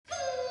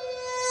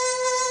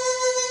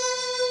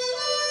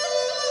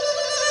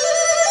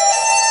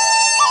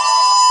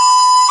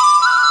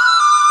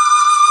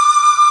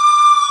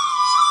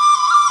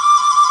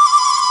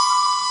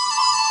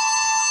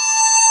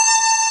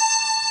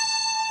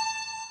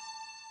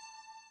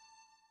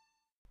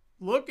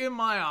look in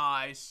my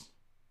eyes.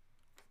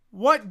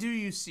 What do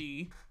you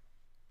see?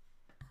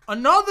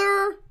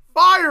 Another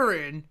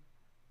firing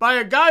by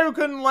a guy who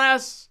couldn't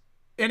last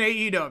in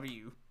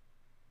AEW.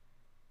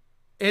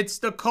 It's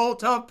the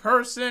cult of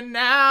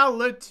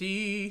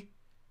personality.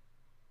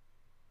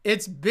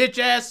 It's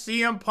bitch-ass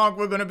CM Punk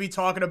we're going to be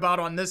talking about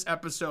on this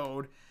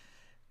episode.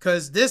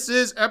 Because this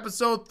is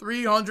episode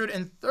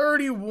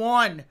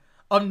 331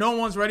 of No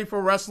One's Ready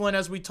for Wrestling,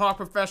 as we talk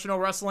professional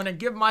wrestling and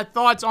give my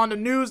thoughts on the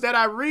news that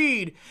I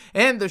read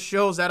and the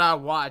shows that I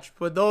watch.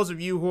 For those of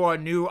you who are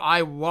new,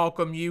 I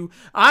welcome you.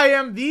 I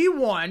am the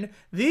one,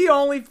 the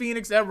only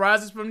Phoenix that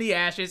rises from the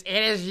ashes.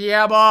 It is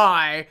your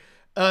boy,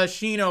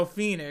 Shino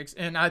Phoenix.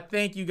 And I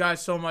thank you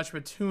guys so much for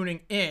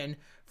tuning in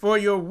for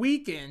your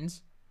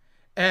weekends,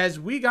 as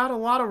we got a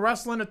lot of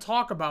wrestling to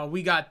talk about.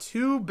 We got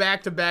 2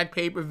 back-to-back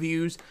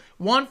pay-per-views,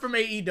 one from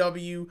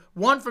AEW,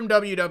 one from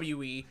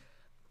WWE.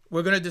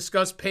 We're going to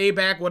discuss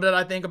Payback. What did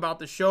I think about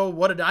the show?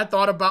 What did I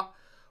thought about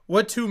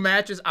what 2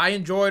 matches I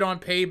enjoyed on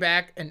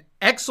Payback? An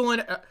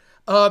excellent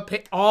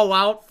all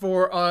out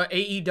for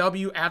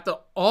AEW after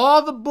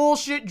all the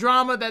bullshit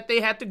drama that they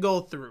had to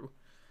go through.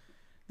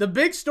 The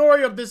big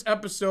story of this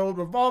episode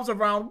revolves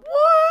around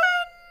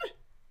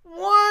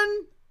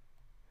one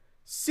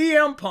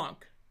CM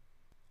Punk.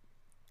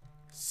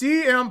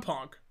 CM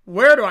Punk.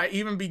 Where do I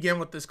even begin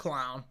with this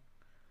clown?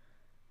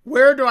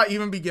 Where do I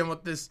even begin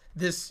with this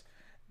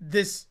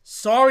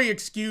sorry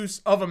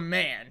excuse of a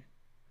man?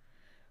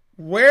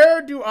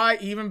 Where do I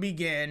even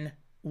begin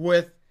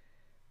with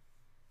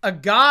a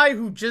guy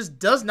who just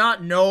does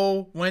not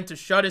know when to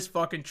shut his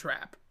fucking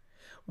trap?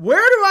 Where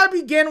do I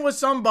begin with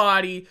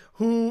somebody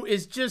who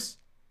is just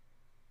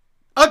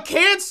a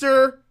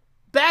cancer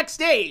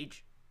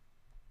backstage?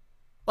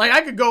 Like,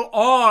 I could go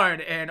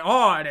on and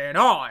on and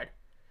on.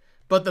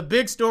 But the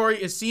big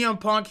story is CM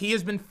Punk. He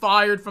has been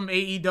fired from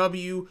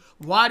AEW.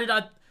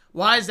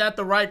 Why is that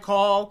the right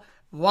call?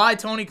 Why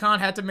Tony Khan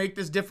had to make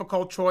this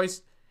difficult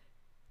choice?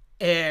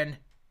 And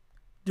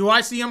do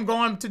I see him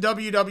going to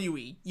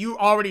WWE? You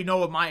already know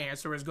what my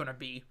answer is going to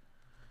be.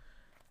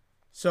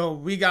 So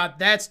we got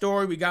that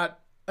story. We got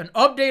an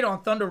update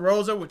on Thunder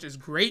Rosa, which is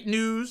great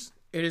news.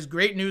 It is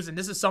great news, and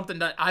this is something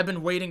that I've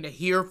been waiting to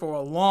hear for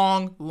a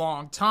long,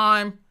 long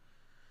time.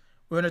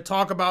 We're going to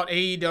talk about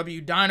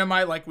AEW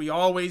Dynamite like we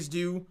always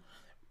do.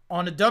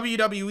 On the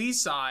WWE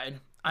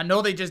side, I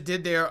know they just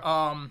did their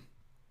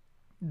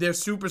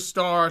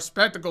Superstar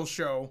Spectacle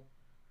show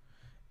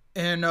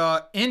in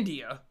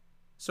India.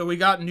 So we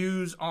got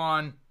news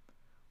on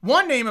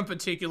one name in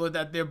particular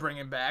that they're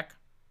bringing back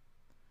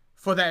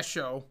for that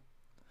show.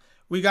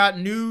 We got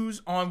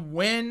news on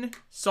when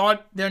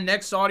their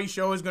next Saudi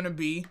show is going to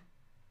be.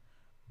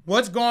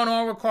 What's going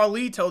on with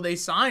Carlito? They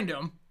signed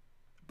him,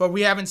 but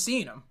we haven't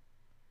seen him.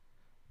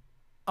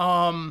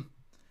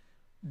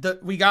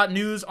 We got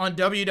news on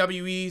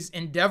WWE's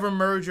Endeavor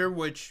merger,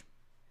 which,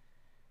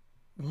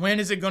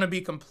 when is it going to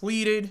be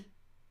completed?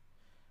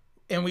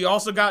 And we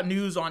also got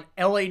news on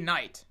LA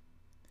Knight.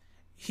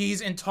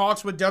 He's in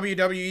talks with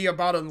WWE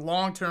about a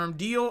long-term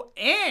deal,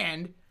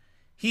 and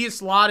he is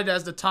slotted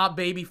as the top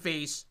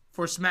babyface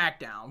for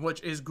SmackDown,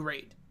 which is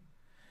great.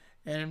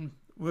 And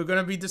we're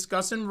going to be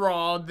discussing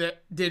Raw.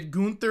 Did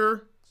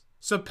Gunther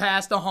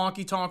surpass the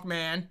Honky Tonk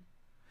Man?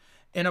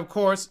 And of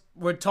course,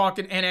 we're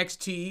talking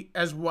NXT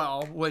as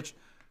well,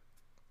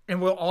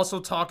 and we're also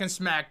talking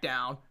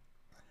SmackDown,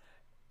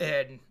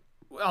 and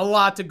a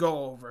lot to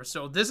go over.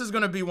 So this is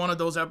going to be one of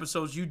those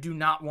episodes you do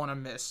not want to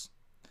miss.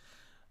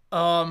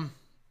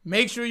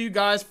 Make sure you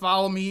guys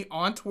follow me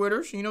on Twitter,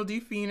 Shino D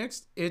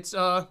Phoenix. It's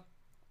I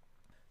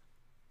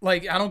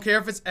don't care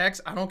if it's X,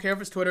 I don't care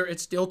if it's Twitter,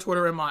 it's still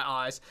Twitter in my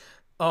eyes.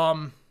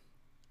 I've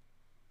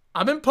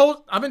been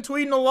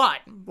tweeting a lot,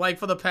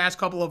 for the past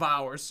couple of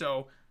hours,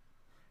 so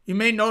you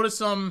may notice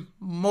some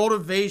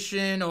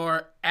motivation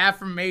or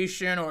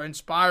affirmation or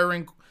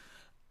inspiring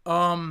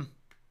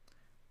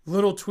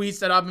little tweets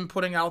that I've been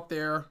putting out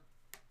there.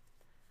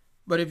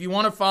 But if you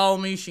want to follow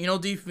me, Shino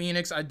D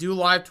Phoenix, I do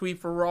live tweet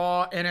for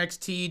Raw,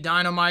 NXT,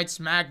 Dynamite,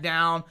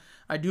 SmackDown.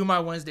 I do my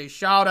Wednesday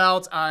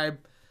shoutouts.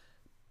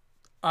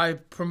 I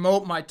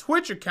promote my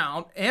Twitch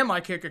account and my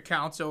Kick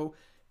account. So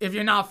if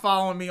you're not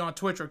following me on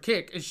Twitch or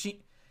Kick, it's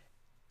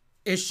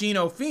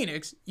Shino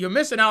Phoenix, you're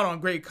missing out on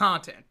great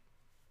content.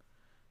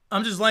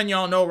 I'm just letting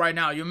y'all know right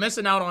now, you're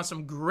missing out on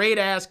some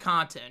great-ass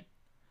content.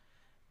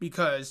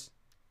 Because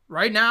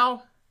right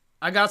now,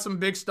 I got some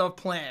big stuff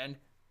planned.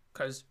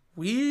 Because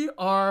we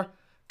are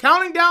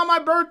counting down my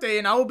birthday,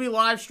 and I will be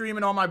live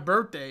streaming on my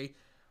birthday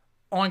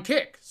on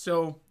Kick.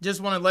 So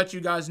just want to let you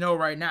guys know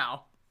right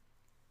now.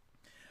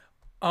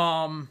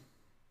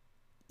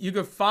 You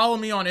can follow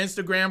me on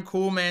Instagram,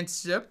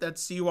 CoolManSip,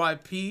 that's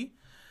CYP.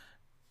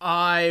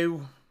 I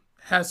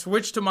have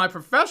switched to my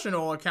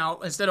professional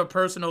account instead of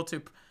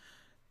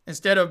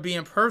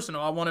being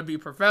personal. I want to be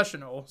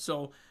professional.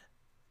 So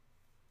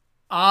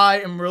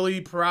I am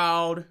really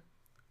proud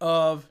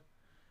of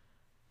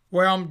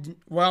where I'm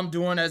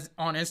doing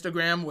on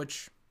Instagram,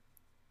 which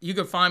you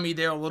can find me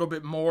there a little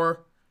bit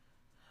more.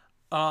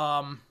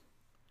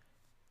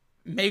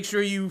 Make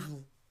sure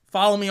you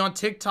Follow me on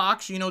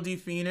TikTok, Shino D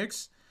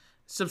Phoenix.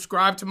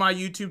 Subscribe to my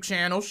YouTube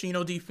channel,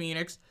 Shino D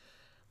Phoenix.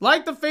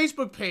 Like the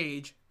Facebook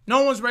page.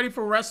 No One's Ready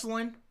for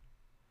Wrestling.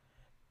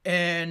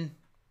 And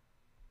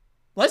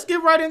let's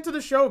get right into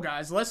the show,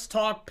 guys. Let's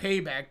talk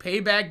Payback.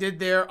 Payback did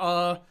their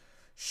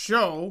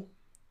show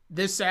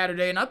this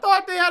Saturday, and I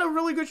thought they had a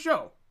really good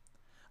show.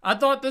 I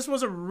thought this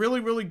was a really,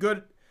 really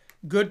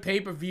good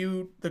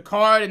pay-per-view. The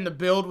card and the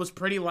build was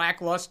pretty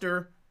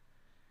lackluster.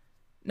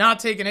 Not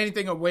taking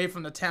anything away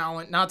from the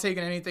talent. Not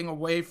taking anything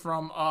away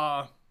from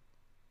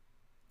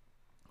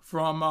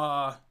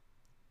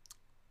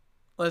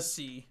let's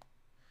see.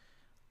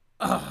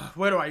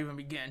 Where do I even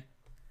begin?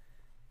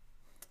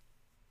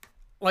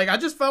 Like, I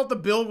just felt the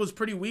build was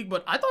pretty weak,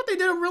 but I thought they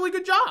did a really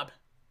good job.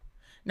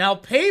 Now,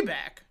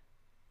 Payback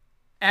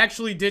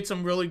actually did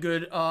some really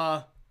good,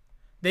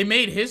 they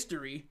made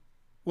history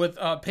with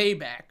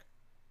Payback.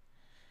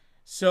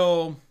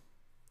 So,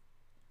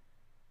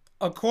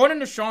 according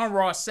to Sean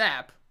Ross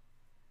Sapp,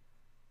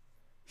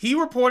 he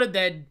reported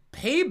that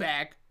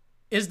Payback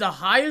is the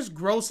highest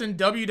grossing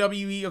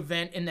WWE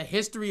event in the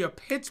history of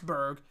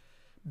Pittsburgh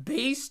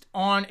based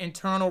on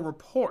internal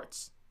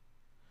reports.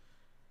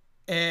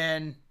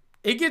 And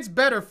it gets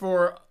better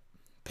for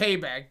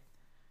Payback.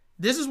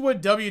 This is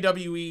what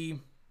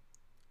WWE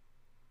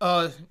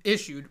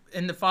issued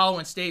in the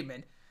following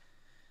statement.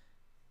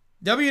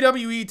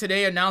 WWE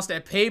today announced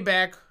that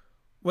Payback,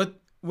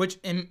 which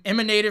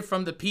emanated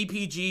from the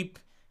PPG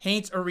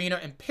Paints Arena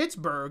in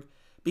Pittsburgh,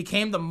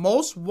 became the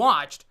most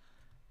watched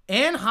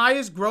and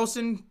highest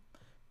grossing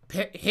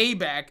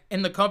payback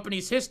in the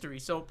company's history.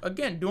 So,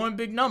 again, doing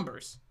big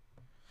numbers.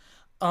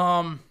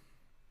 The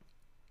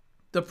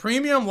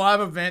premium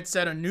live event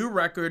set a new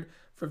record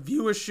for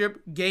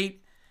viewership,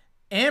 gate,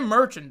 and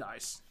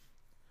merchandise.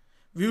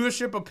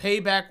 Viewership of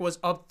Payback was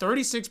up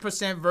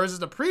 36% versus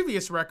the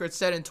previous record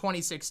set in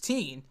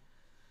 2016,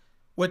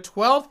 with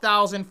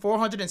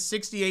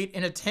 12,468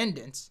 in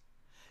attendance.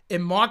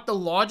 It marked the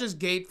largest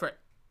gate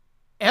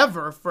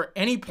ever for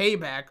any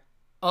Payback,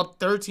 up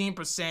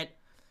 13%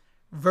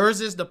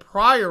 versus the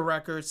prior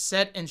record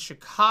set in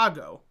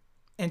Chicago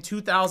in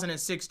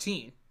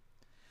 2016.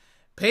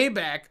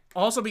 Payback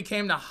also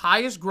became the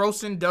highest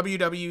grossing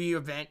WWE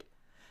event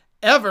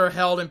ever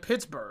held in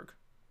Pittsburgh.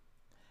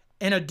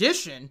 In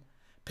addition,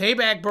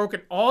 Payback broke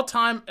an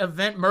all-time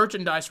event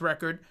merchandise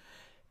record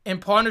in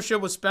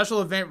partnership with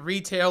special event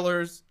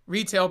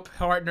retail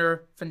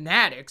partner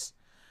Fanatics.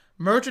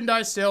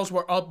 Merchandise sales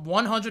were up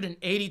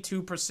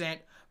 182%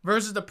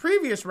 versus the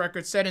previous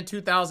record set in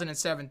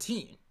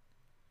 2017.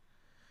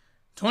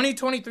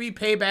 2023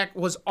 Payback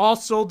was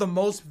also the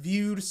most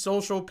viewed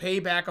social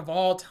payback of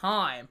all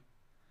time,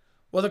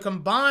 with a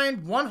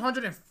combined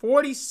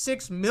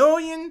 146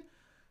 million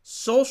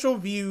social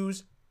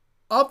views,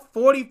 up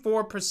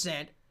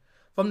 44%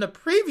 from the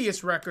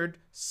previous record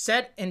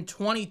set in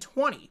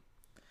 2020.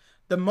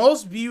 The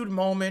most viewed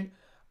moment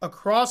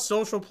across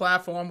social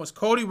platform was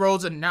Cody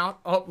Rhodes announced.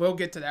 Oh, we'll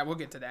get to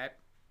that.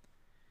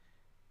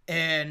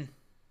 And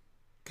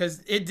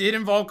because it did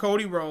involve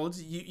Cody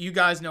Rhodes, you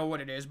guys know what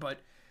it is, but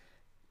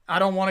I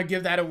don't want to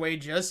give that away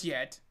just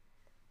yet.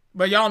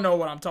 But y'all know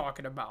what I'm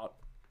talking about.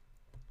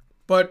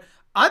 But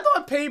I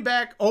thought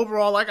Payback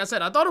overall, like I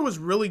said, I thought it was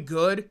really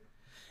good.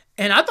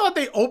 And I thought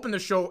they opened the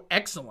show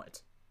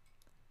excellent.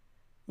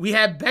 We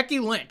had Becky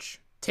Lynch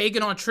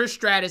taking on Trish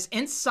Stratus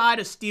inside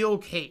a steel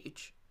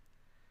cage.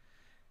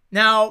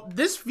 Now,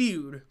 this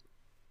feud,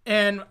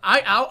 and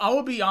I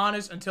will be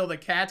honest until the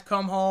cats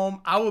come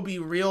home, I will be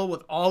real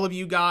with all of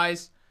you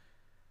guys.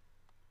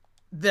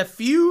 The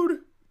feud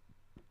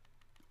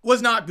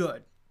was not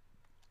good.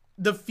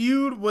 The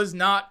feud was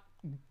not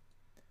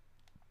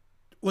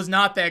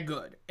that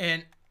good.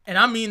 And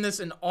I mean this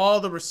in all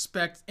the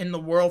respect in the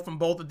world from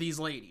both of these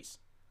ladies.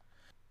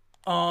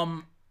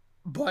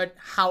 But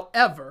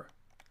however,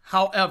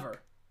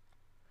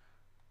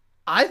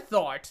 I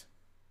thought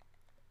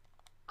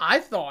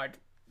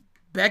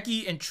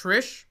Becky and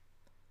Trish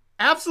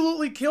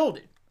absolutely killed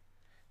it.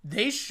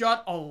 They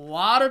shut a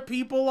lot of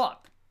people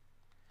up.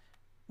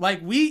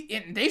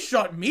 They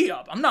shut me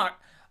up. I'm not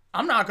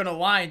gonna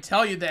lie and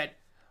tell you that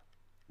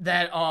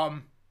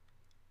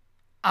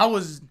I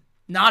was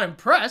not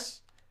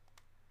impressed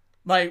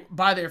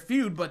by their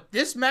feud, but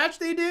this match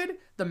they did,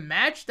 the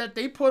match that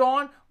they put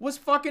on was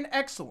fucking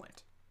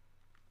excellent.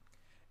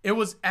 It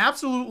was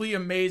absolutely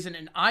amazing,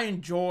 and I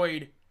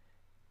enjoyed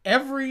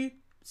every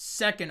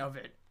second of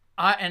it.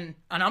 And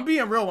I'm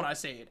being real when I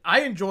say it.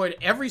 I enjoyed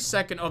every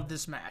second of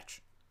this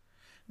match.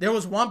 There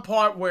was one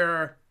part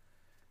where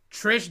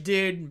Trish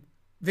did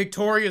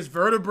Victoria's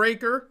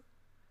Vertebreaker.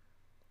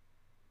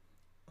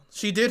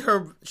 She did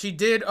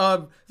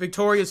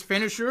Victoria's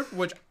finisher,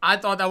 which I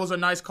thought that was a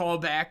nice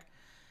callback.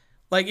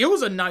 It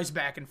was a nice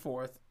back and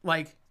forth.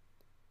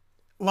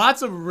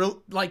 Lots of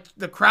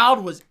the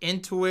crowd was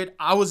into it.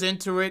 I was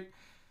into it.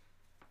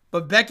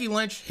 But Becky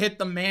Lynch hit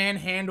the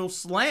manhandle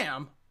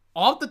slam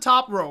off the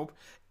top rope.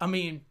 I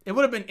mean, it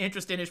would have been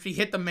interesting if she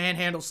hit the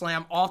manhandle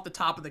slam off the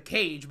top of the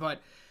cage,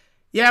 but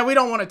yeah, we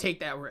don't want to take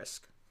that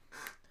risk.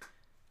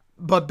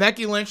 But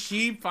Becky Lynch,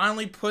 she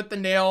finally put the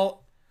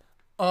nail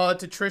to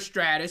Trish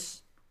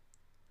Stratus.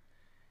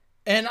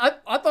 And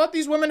I thought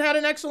these women had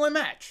an excellent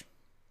match.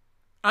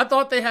 I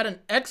thought they had an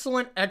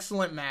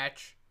excellent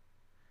match.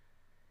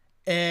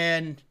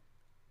 And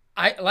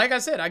like I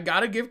said, I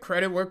gotta give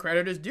credit where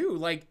credit is due.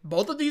 Like,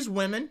 both of these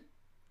women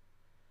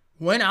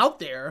went out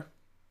there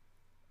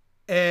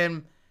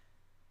and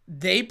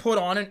they put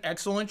on an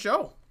excellent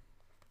show.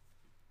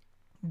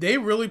 They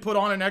really put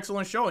on an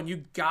excellent show, and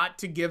you got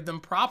to give them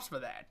props for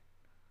that.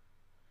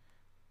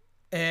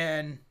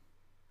 And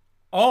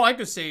all I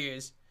could say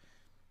is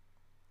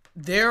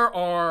there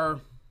are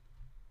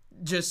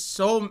just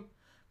so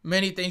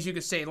many things you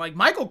could say. Like,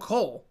 Michael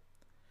Cole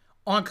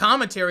on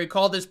commentary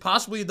called this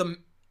possibly the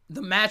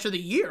match of the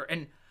year,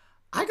 and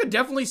I could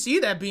definitely see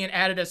that being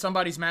added as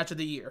somebody's match of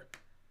the year.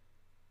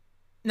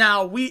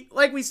 Now,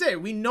 like we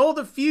said, we know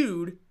the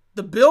feud,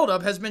 the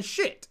build-up has been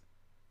shit.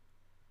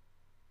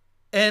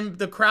 And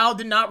the crowd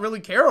did not really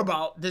care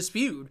about this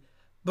feud.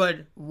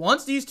 But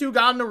once these two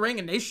got in the ring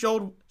and they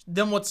showed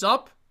them what's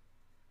up,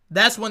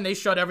 that's when they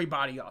shut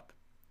everybody up.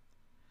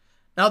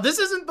 Now, this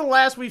isn't the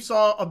last we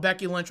saw of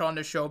Becky Lynch on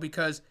this show,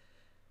 because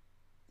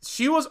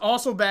she was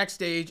also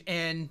backstage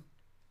and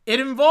it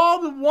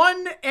involved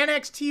one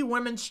NXT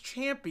Women's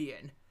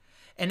Champion.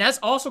 And that's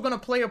also going to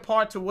play a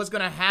part to what's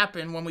going to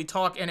happen when we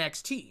talk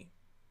NXT.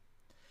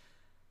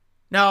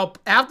 Now,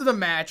 after the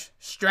match,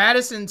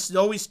 Stratus and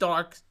Zoe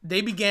Stark,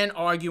 they began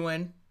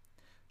arguing.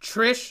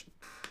 Trish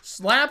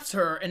slaps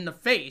her in the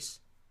face,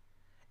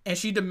 and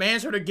she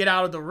demands her to get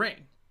out of the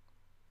ring.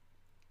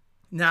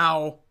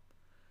 Now,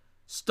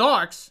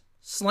 Starks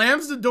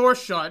slams the door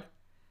shut,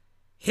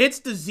 hits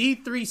the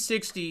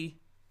Z360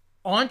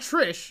 on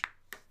Trish,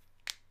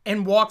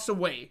 and walks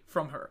away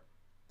from her.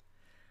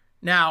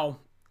 Now,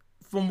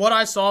 from what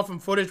I saw from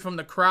footage from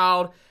the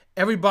crowd,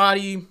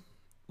 everybody,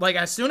 like,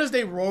 as soon as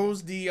they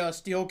rose the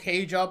steel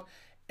cage up,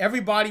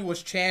 everybody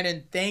was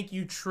chanting, "Thank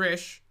you,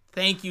 Trish.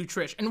 Thank you,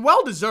 Trish." And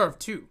well-deserved,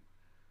 too.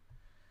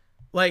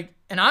 Like,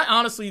 and I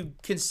honestly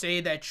can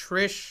say that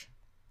Trish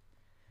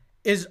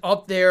is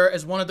up there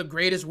as one of the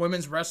greatest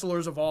women's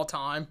wrestlers of all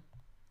time.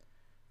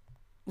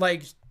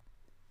 Like,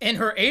 in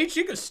her age,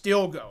 she could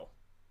still go.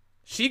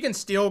 She can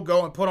still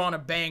go and put on a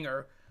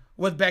banger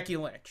with Becky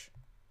Lynch.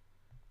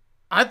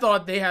 I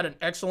thought they had an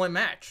excellent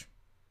match.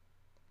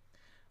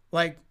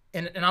 Like,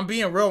 and I'm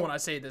being real when I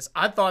say this.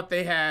 I thought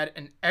they had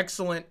an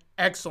excellent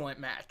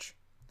match.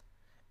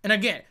 And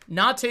again,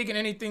 not taking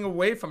anything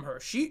away from her.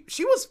 She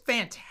was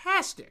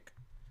fantastic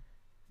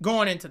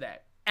going into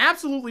that.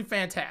 Absolutely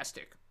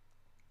fantastic,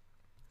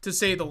 to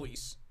say the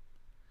least.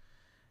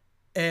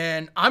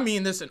 And I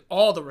mean this in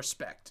all the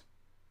respect.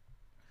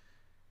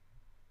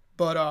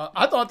 But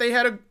I thought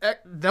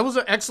that was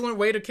an excellent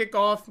way to kick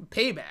off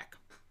Payback.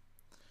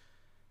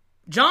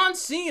 John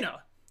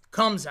Cena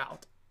comes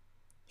out.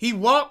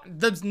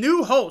 The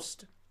new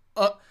host,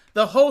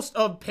 the host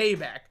of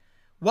Payback,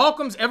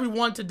 welcomes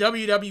everyone to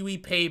WWE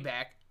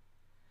Payback.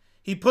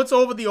 He puts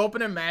over the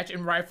opening match,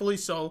 and rightfully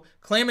so,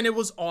 claiming it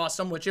was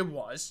awesome, which it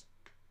was.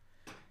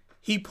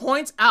 He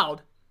points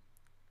out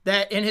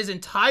that in his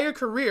entire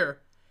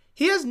career,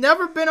 he has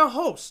never been a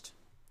host,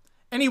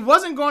 and he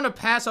wasn't going to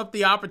pass up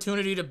the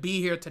opportunity to be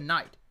here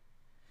tonight.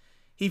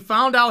 He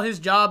found out his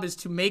job is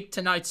to make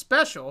tonight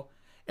special,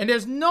 and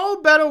there's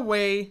no better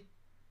way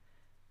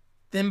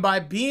than by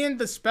being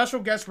the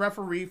special guest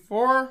referee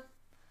for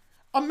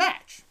a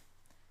match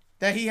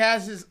that he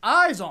has his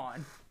eyes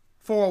on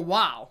for a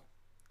while.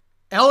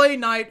 LA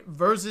Knight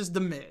versus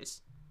The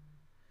Miz.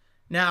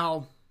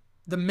 Now,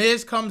 The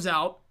Miz comes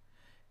out,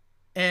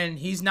 and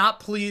he's not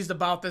pleased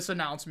about this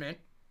announcement.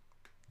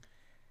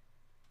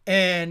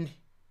 And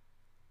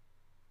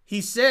he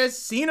says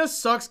Cena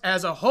sucks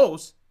as a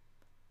host,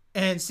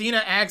 and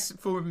Cena asks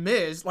for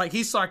Miz, like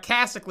he's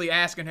sarcastically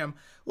asking him,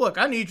 "Look,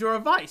 I need your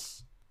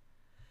advice."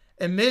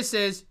 And Miz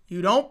says,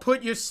 "You don't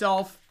put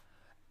yourself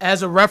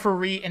as a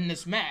referee in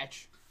this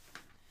match."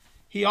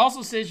 He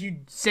also says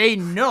you say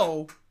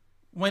no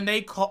when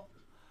they call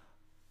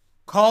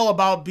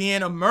about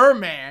being a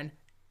merman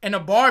in a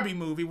Barbie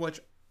movie,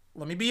 which,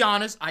 let me be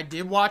honest, I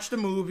did watch the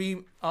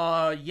movie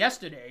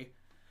yesterday,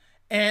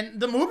 and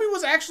the movie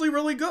was actually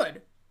really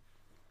good.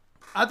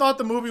 I thought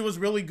the movie was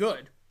really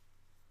good.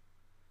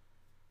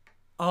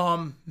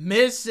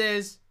 Miz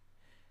says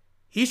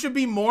he should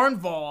be more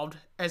involved,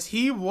 as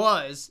he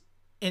was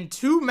in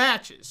 2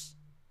 matches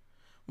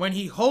when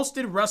he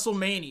hosted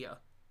WrestleMania.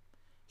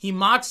 He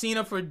mocked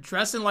Cena for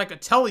dressing like a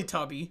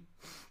Teletubby.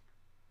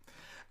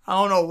 I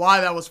don't know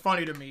why that was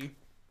funny to me.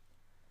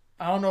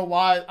 I don't know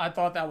why I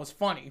thought that was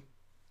funny.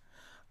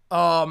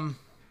 And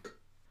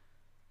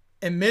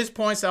Miz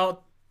points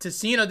out to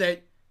Cena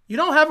that you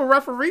don't have a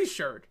referee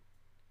shirt.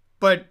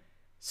 But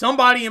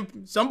somebody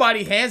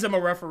hands him a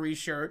referee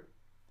shirt.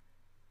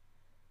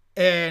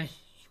 And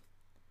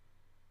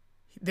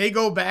they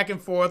go back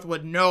and forth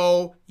with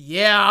no,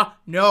 yeah,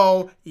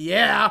 no,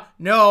 yeah,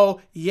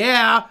 no,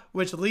 yeah,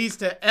 which leads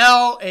to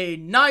LA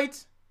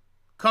Knight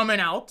coming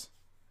out.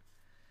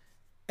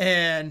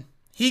 And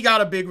he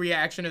got a big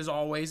reaction as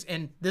always,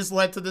 and this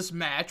led to this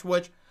match,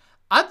 which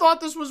I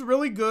thought this was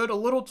really good.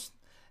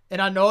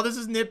 And I know this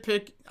is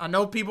nitpick. I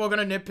know people are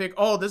going to nitpick,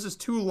 oh, this is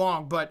too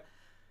long, but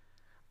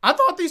I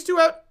thought these two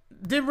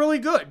did really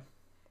good.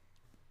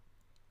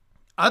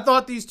 I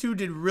thought these two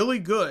did really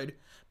good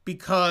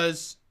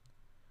because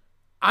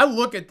I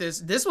look at this.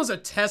 This was a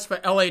test for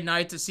LA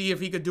Knight to see if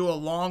he could do a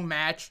long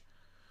match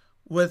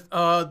with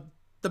The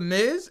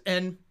Miz,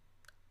 and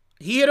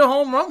he hit a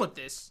home run with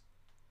this.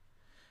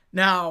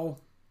 Now,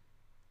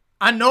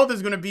 I know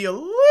there's going to be a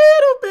little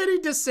bitty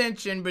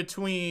dissension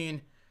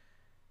between...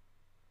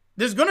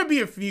 There's going to be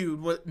a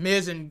feud with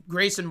Miz and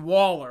Grayson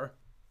Waller,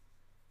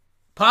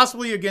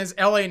 possibly against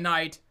LA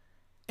Knight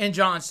and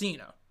John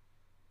Cena.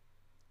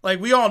 Like,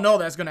 we all know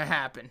that's going to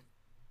happen.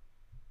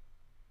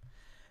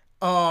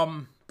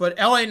 But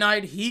LA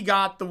Knight, he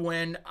got the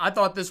win. I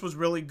thought this was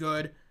really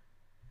good.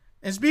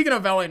 And speaking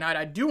of LA Knight,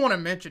 I do want to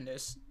mention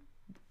this.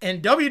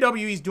 And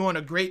WWE's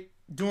doing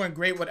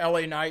great with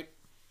LA Knight.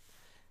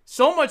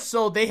 So much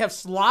so, they have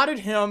slotted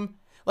him.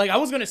 Like, I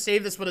was going to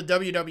save this for the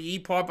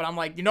WWE part, but I'm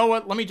like, you know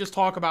what? Let me just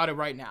talk about it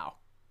right now.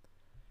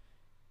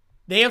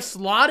 They have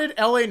slotted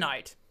LA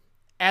Knight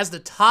as the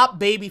top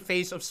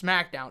babyface of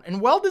SmackDown,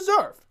 and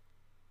well-deserved.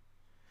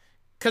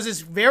 Because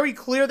it's very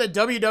clear that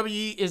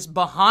WWE is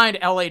behind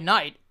LA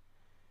Knight.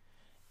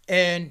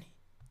 And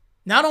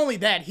not only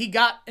that, he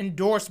got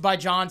endorsed by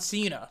John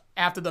Cena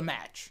after the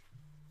match.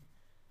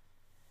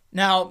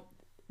 Now,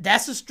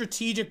 that's a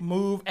strategic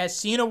move, as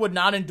Cena would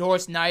not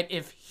endorse Knight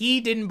if he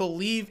didn't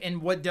believe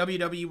in what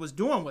WWE was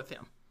doing with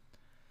him.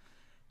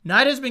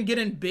 Knight has been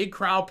getting big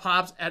crowd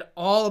pops at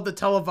all of the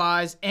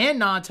televised and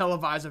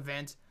non-televised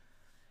events,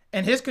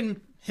 and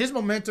his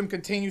momentum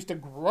continues to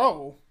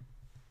grow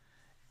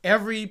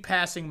every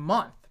passing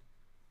month.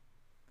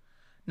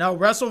 Now,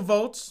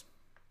 WrestleVotes,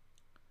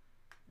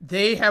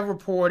 they have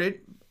reported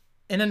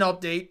in an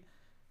update,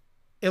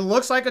 it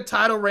looks like a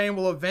title reign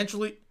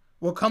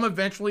will come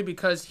eventually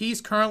because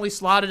he's currently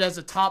slotted as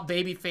a top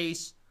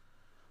babyface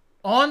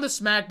on the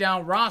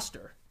SmackDown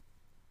roster.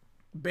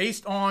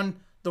 Based on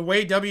the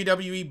way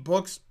WWE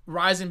books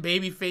rising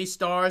babyface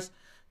stars,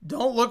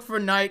 don't look for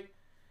Knight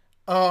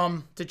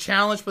to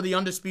challenge for the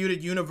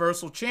Undisputed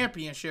Universal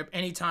Championship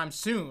anytime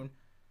soon,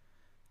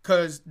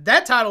 because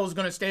that title is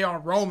going to stay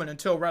on Roman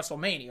until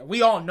WrestleMania.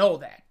 We all know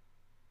that.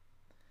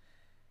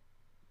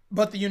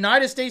 But the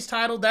United States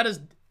title, that is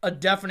a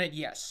definite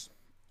yes.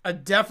 A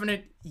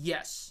definite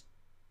yes.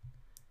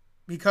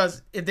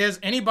 Because if there's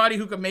anybody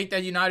who could make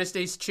that United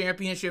States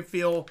Championship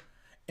feel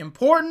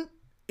important,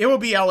 it will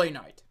be LA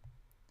Knight.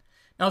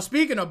 Now,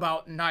 speaking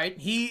about Knight,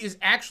 he is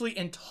actually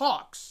in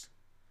talks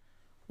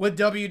with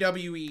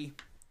WWE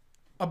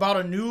about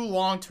a new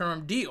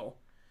long-term deal.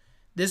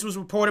 This was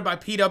reported by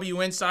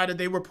PW Insider.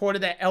 They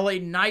reported that LA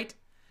Knight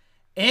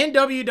and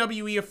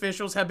WWE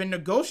officials have been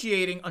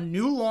negotiating a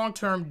new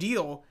long-term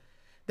deal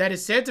that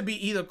is said to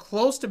be either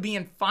close to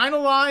being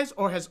finalized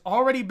or has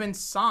already been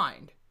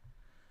signed.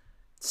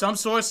 Some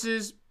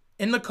sources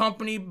in the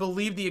company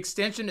believe the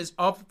extension is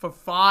up for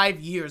 5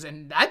 years,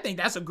 and I think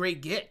that's a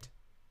great get.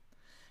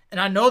 And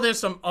I know there's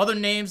some other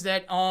names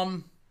that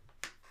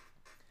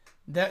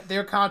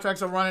their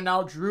contracts are running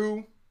out.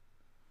 Drew,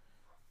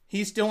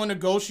 he's still in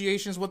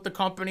negotiations with the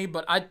company,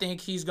 but I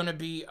think he's gonna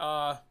be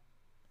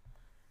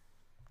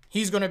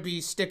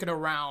sticking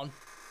around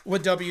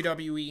with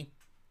WWE.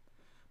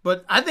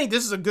 But I think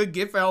this is a good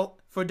gift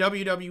for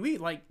WWE.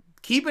 Like,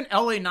 keeping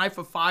LA Knight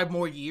for 5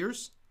 more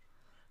years,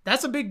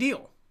 that's a big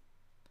deal.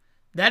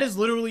 That is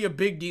literally a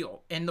big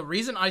deal. And the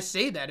reason I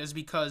say that is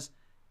because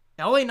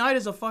LA Knight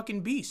is a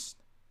fucking beast.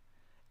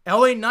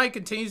 LA Knight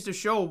continues to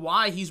show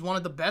why he's one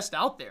of the best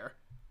out there.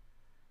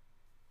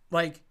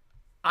 Like,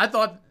 I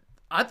thought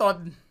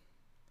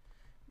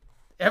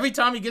every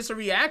time he gets a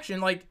reaction,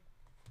 like,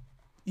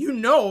 you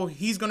know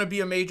he's going to be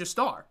a major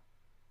star.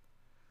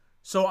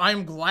 So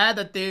I'm glad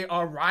that they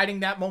are riding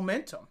that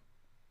momentum.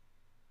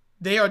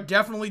 They are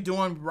definitely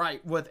doing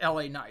right with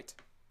LA Knight.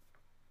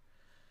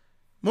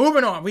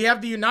 Moving on, we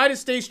have the United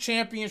States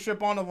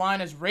Championship on the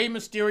line as Rey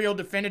Mysterio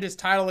defended his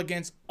title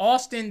against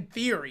Austin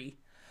Theory.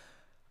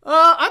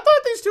 I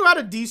thought these two had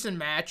a decent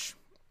match.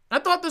 I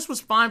thought this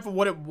was fine for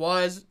what it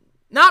was.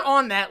 Not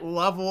on that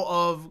level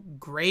of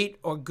great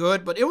or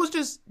good, but it was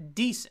just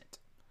decent.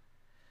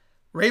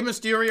 Rey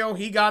Mysterio,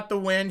 he got the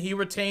win. He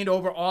retained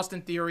over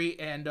Austin Theory,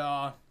 and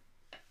all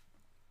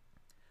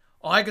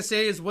I can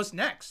say is, what's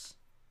next?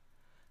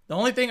 The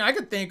only thing I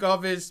could think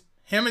of is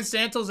him and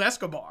Santos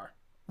Escobar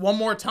one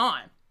more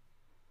time.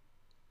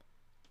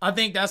 I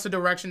think that's the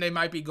direction they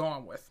might be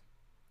going with.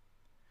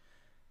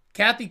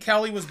 Kathy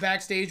Kelly was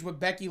backstage with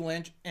Becky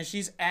Lynch, and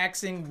she's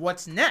asking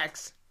what's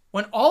next,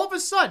 when all of a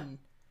sudden,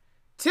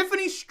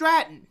 Tiffany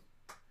Stratton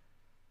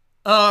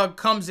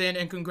comes in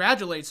and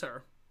congratulates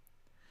her.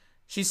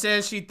 She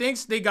says she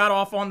thinks they got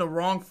off on the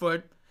wrong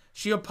foot.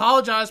 She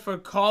apologized for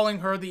calling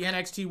her the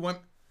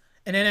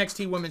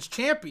NXT Women's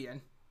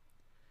Champion.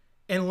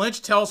 And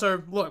Lynch tells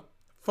her, look,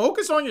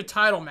 focus on your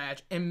title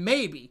match, and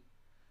maybe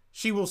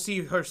she will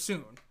see her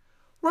soon.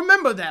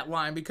 remember that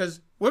line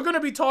because we're going to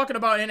be talking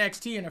about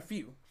NXT in a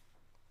few.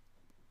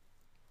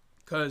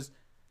 Because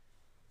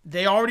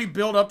they already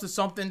built up to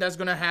something that's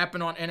going to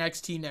happen on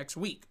NXT next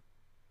week.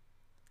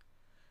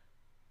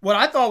 What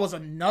I thought was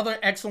another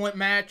excellent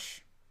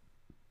match,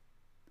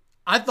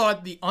 I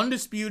thought the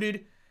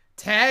Undisputed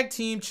Tag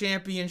Team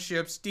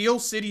Championship Steel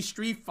City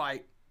Street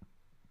Fight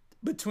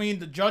between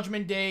the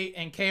Judgment Day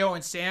and KO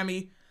and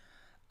Sammy,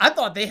 I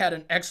thought they had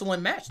an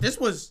excellent match. This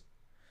was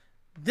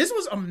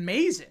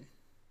amazing.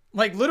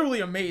 Like, literally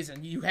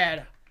amazing. You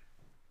had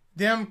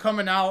them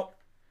coming out.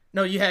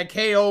 No, you had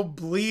KO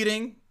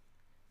bleeding.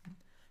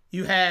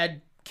 You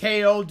had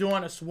KO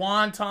doing a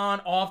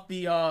swanton off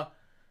the, off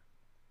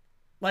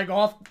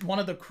one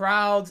of the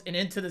crowds and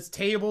into the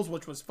tables,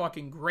 which was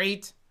fucking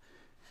great.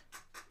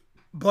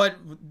 But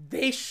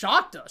they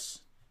shocked us.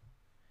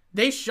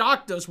 They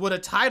shocked us with a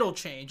title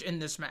change in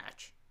this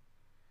match.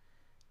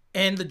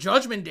 And the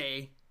Judgment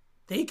Day,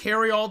 they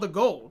carry all the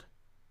gold.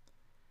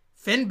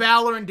 Finn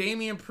Balor and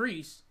Damian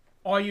Priest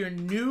are your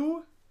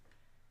new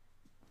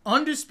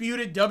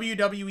undisputed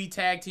WWE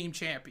Tag Team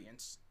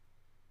Champions.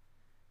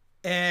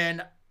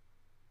 And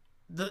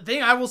the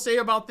thing I will say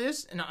about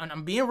this, and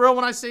I'm being real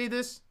when I say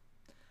this,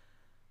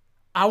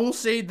 I will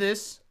say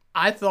this.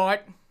 I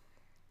thought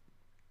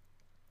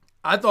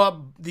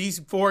these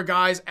four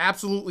guys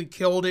absolutely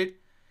killed it.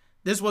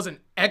 This was an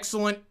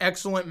excellent,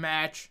 excellent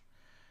match.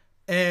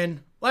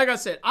 And like I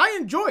said, I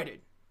enjoyed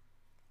it.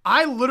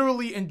 I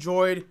literally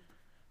enjoyed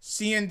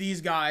seeing these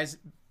guys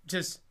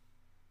just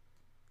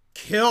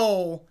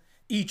kill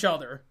each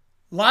other.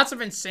 Lots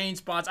of insane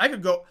spots. I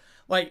could go,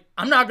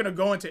 I'm not going to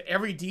go into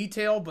every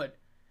detail, but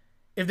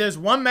if there's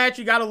one match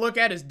you got to look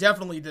at, it's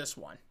definitely this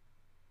one.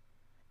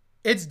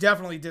 It's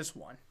definitely this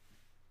one.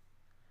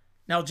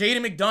 Now,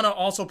 Jaden McDonough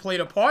also played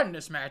a part in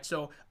this match.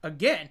 So,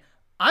 again,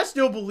 I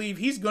still believe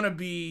he's going to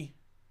be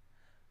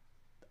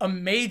a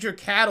major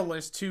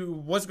catalyst to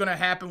what's going to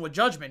happen with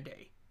Judgment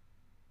Day.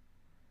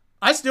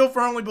 I still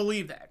firmly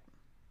believe that.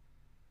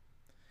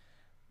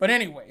 But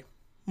anyway,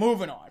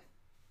 moving on.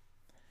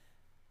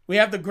 We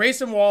have the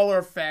Grayson Waller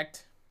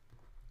effect.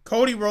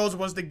 Cody Rhodes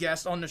was the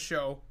guest on the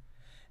show.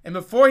 And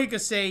before he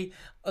could say,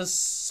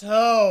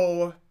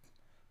 so,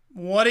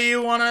 what do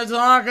you want to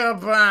talk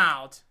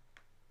about?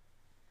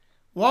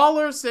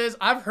 Waller says,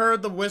 I've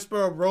heard the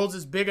whisper of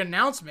Rhodes' big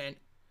announcement,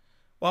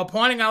 while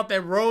pointing out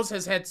that Rhodes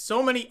has had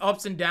so many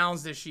ups and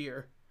downs this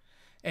year.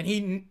 And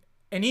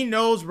he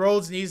knows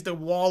Rhodes needs the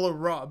Waller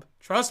rub.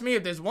 Trust me,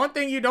 if there's one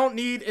thing you don't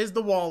need is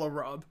the Waller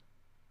rub.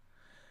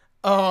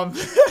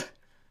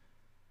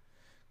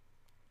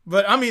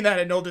 But I mean that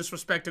in no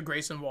disrespect to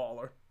Grayson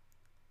Waller.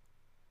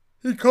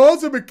 He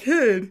calls him a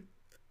kid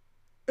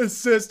and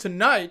says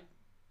tonight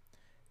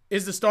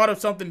is the start of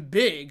something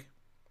big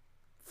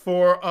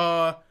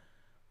for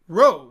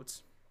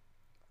Rhodes.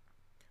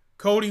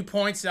 Cody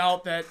points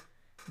out that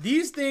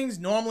these things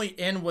normally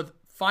end with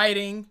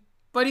fighting,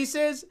 but he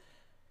says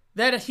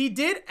that he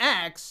did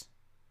ask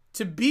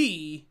to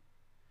be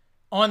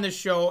on the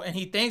show, and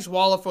he thanks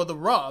Waller for the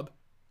rub.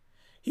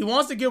 He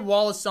wants to give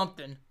Waller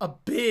something, a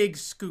big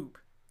scoop.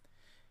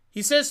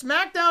 He says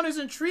SmackDown is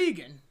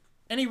intriguing,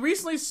 and he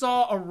recently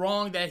saw a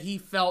wrong that he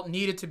felt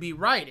needed to be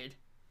righted.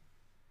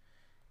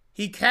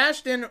 He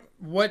cashed in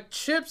what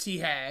chips he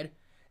had,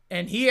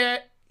 and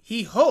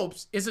he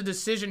hopes it's a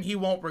decision he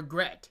won't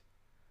regret.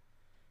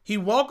 He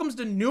welcomes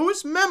the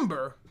newest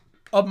member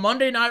of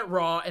Monday Night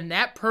Raw, and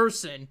that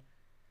person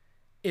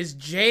is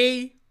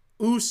Jey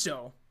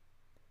Uso.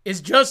 It's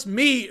just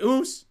me,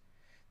 Us.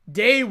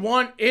 Day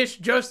one-ish,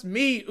 just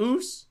me,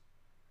 Us.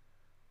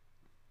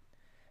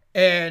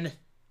 And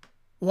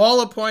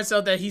Waller points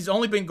out that he's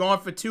only been gone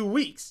for 2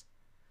 weeks,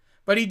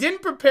 but he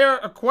didn't prepare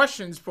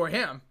questions for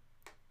him.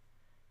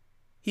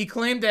 He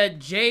claimed that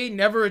Jay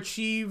never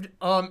achieved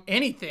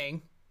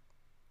anything,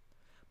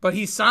 but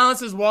he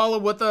silences Waller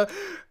with a,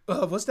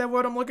 what's that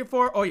word I'm looking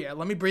for? Oh yeah,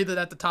 let me breathe it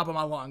at the top of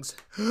my lungs.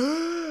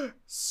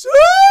 Super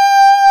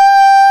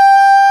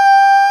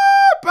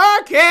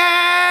kick!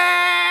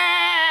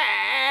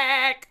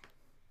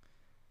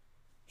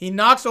 He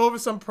knocks over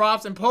some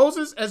props and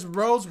poses as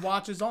Rhodes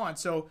watches on.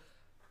 So,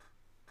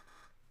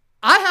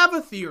 I have a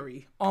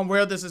theory on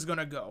where this is going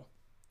to go.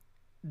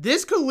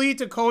 This could lead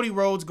to Cody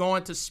Rhodes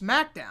going to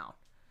SmackDown.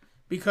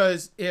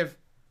 Because if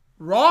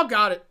Raw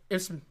got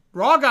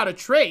a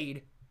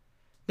trade,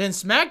 then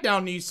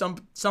SmackDown needs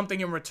something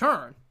in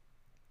return.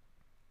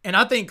 And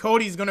I think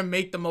Cody's going to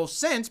make the most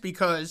sense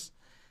because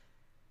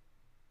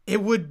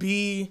it would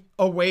be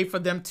a way for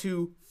them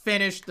to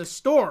finish the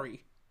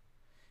story.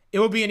 It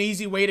would be an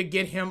easy way to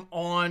get him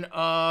on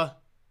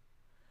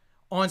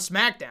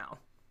SmackDown.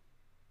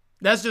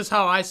 That's just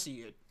how I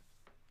see it.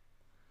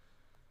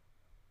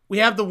 We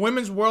have the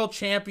Women's World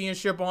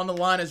Championship on the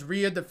line as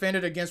Rhea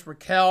defended against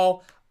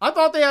Raquel. I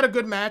thought they had a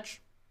good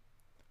match.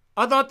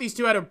 I thought these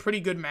two had a pretty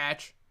good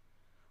match.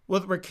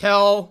 With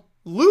Raquel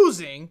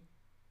losing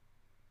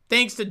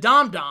thanks to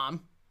Dom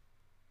Dom.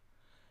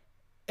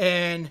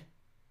 And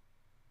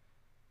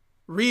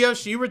Rhea,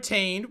 she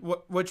retained,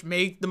 which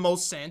made the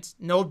most sense.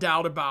 No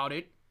doubt about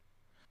it.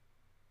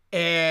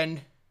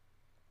 And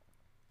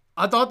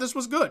I thought this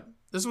was good.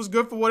 This was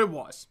good for what it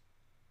was.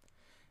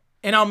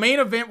 In our main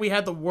event, we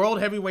had the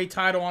World Heavyweight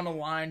title on the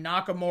line,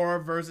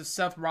 Nakamura versus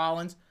Seth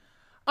Rollins.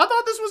 I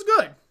thought this was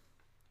good.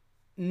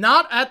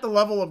 Not at the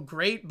level of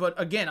great, but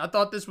again, I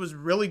thought this was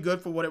really good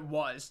for what it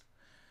was.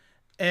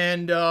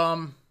 And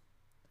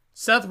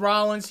Seth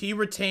Rollins, he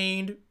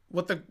retained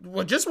with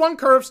just one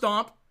curb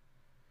stomp.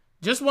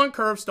 Just one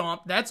curb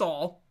stomp, that's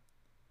all.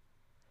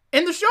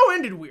 And the show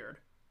ended weird.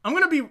 I'm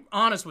going to be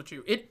honest with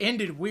you. It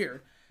ended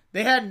weird.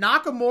 They had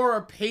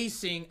Nakamura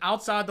pacing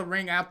outside the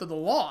ring after the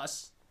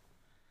loss,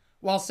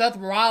 while Seth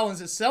Rollins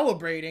is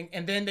celebrating,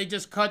 and then they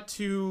just cut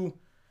to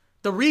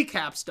the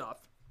recap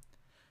stuff.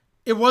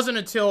 It wasn't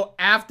until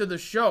after the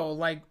show,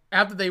 like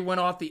after they went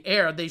off the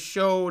air, they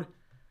showed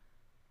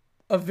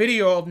a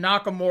video of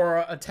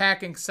Nakamura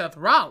attacking Seth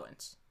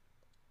Rollins,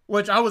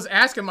 which I was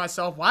asking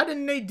myself, why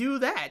didn't they do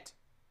that?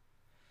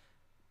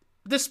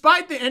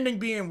 Despite the ending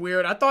being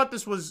weird, I thought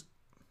this was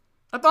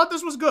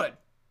good.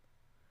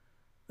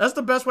 That's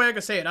the best way I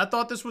could say it. I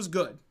thought this was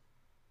good.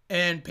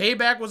 And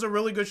Payback was a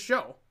really good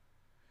show.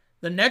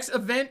 The next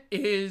event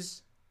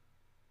is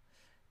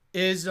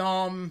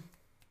Fastlane.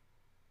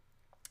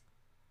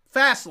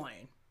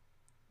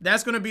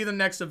 That's going to be the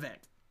next event.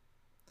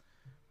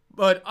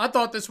 But I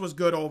thought this was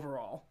good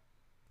overall.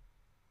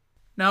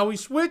 Now we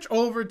switch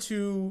over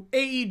to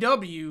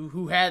AEW,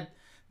 who had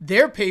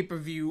their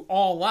pay-per-view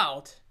All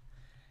Out.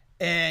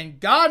 And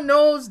God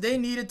knows they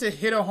needed to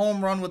hit a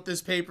home run with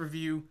this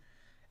pay-per-view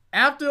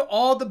after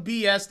all the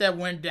BS that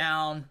went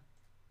down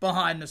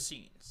behind the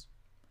scenes.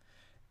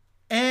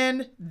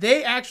 And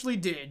they actually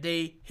did.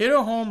 They hit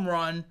a home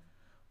run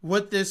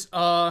with this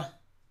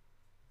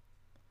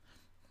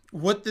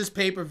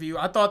pay-per-view.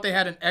 I thought they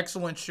had an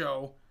excellent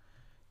show.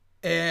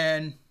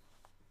 And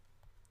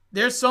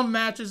there's some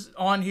matches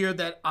on here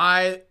that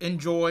I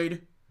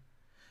enjoyed.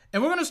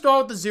 And we're going to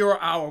start with the 0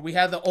 Hour. We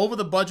had the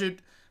over-the-budget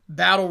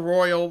Battle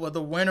Royal where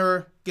the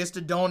winner gets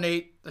to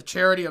donate a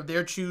charity of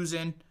their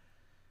choosing.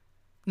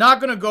 Not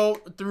going to go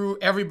through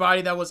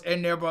everybody that was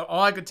in there, but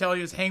all I could tell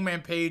you is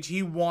Hangman Page,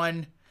 he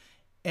won.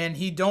 And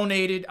he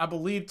donated, I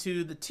believe,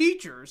 to the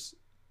teachers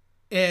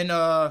in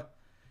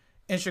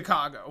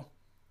Chicago.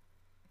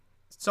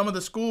 Some of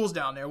the schools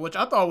down there, which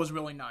I thought was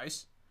really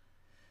nice.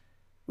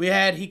 We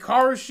had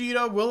Hikaru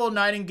Shida, Willow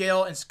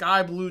Nightingale, and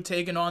Sky Blue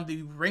taking on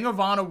the Ring of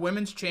Honor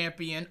Women's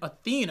Champion,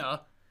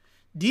 Athena,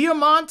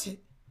 Diamante,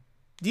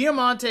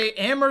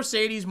 and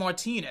Mercedes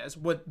Martinez,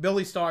 with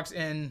Billy Starks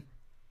in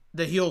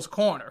the heel's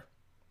corner.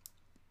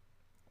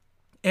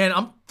 And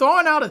I'm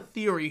throwing out a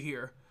theory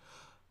here.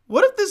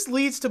 What if this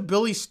leads to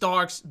Billy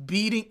Starks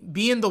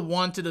being the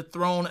one to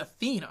dethrone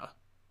Athena?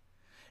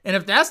 And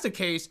if that's the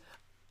case,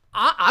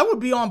 I would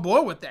be on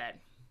board with that.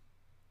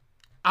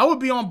 I would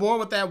be on board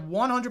with that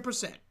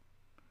 100%.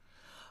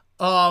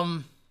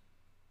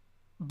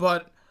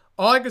 But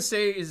all I can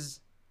say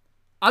is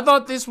I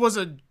thought this was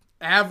an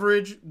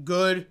average,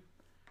 good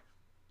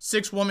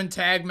 6-woman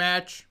tag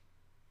match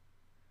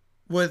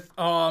with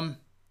the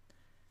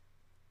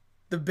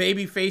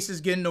baby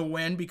faces getting the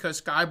win because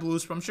Sky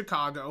Blue's from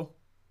Chicago.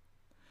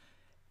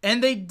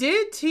 And they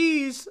did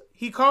tease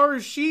Hikaru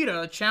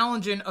Shida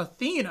challenging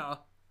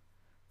Athena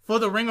for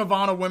the Ring of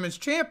Honor Women's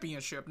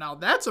Championship. Now,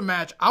 that's a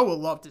match I would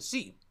love to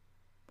see.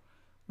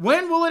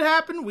 When will it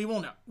happen? We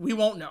won't know. We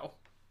won't know.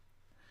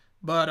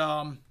 But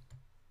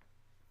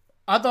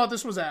I thought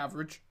this was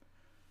average.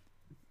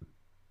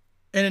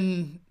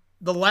 And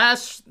the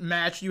last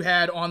match you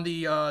had on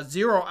the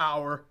 0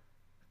 Hour,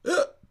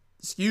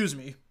 excuse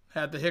me,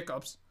 had the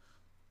hiccups,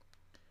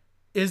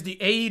 is the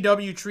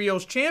AEW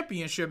Trios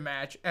Championship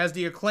match as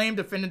the Acclaimed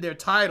defended their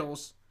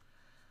titles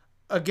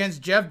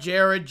against Jeff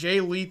Jarrett, Jay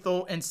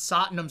Lethal, and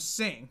Satnam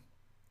Singh.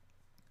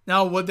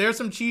 Now, were there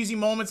some cheesy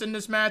moments in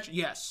this match?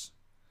 Yes.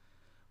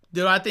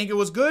 Did I think it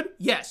was good?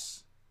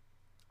 Yes.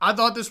 I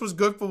thought this was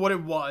good for what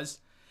it was.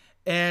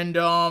 And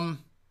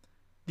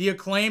the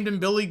Acclaimed and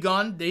Billy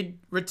Gunn, they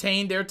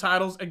retained their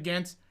titles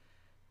against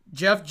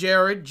Jeff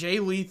Jarrett, Jay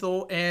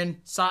Lethal,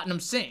 and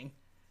Satnam Singh.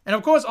 And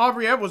of course,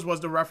 Aubrey Edwards was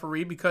the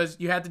referee because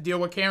you had to deal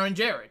with Karen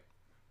Jarrett.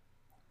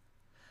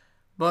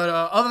 But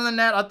other than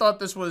that, I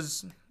thought this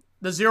was,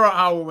 the 0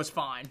 Hour was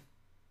fine.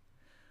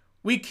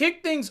 We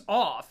kicked things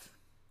off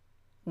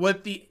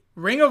with the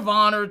Ring of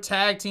Honor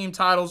tag team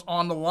titles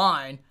on the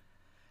line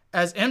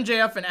as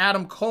MJF and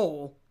Adam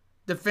Cole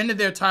defended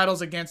their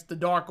titles against the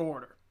Dark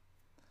Order.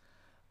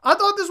 I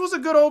thought this was a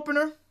good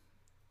opener.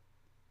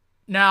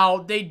 Now,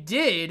 they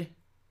did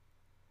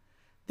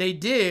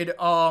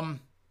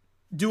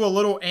do a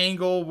little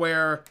angle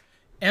where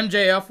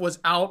MJF was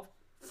out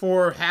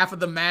for half of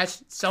the match,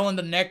 selling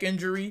the neck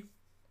injury.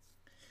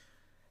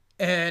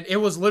 And it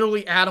was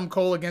literally Adam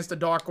Cole against the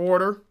Dark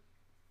Order.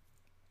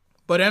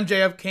 But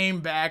MJF came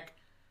back.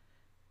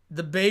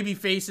 The baby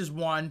faces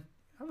won.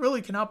 I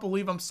really cannot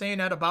believe I'm saying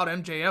that about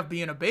MJF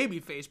being a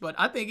babyface, but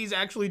I think he's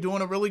actually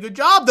doing a really good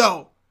job,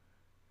 though.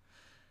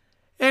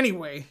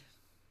 Anyway,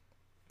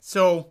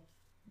 so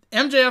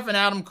MJF and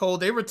Adam Cole,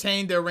 they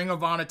retained their Ring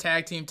of Honor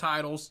tag team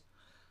titles.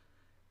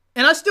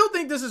 And I still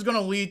think this is going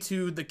to lead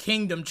to the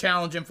Kingdom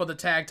challenging for the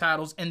tag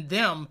titles and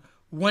them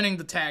winning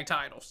the tag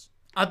titles.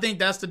 I think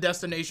that's the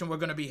destination we're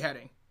going to be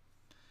heading.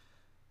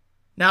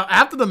 Now,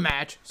 after the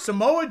match,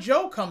 Samoa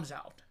Joe comes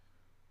out.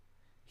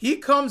 He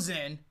comes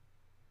in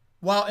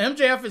while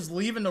MJF is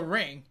leaving the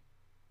ring.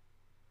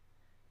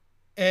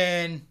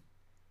 And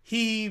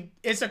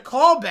it's a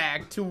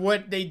callback to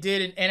what they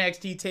did in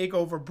NXT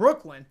TakeOver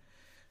Brooklyn.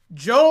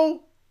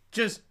 Joe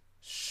just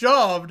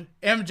shoved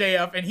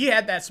MJF, and he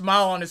had that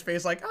smile on his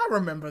face like, I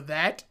remember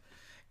that.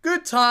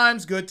 Good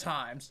times, good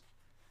times.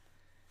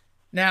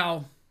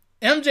 Now,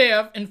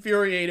 MJF,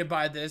 infuriated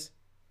by this,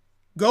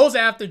 goes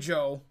after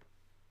Joe.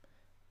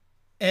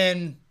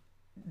 And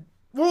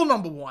rule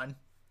number 1,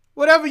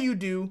 whatever you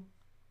do,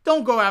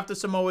 don't go after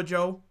Samoa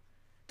Joe.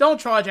 Don't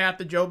charge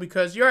after Joe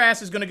because your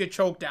ass is going to get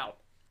choked out,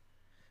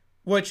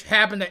 which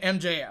happened to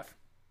MJF.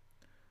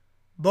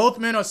 Both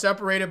men are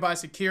separated by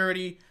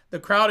security. The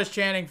crowd is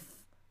chanting,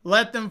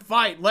 let them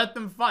fight,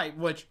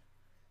 which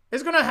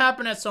is going to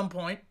happen at some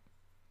point.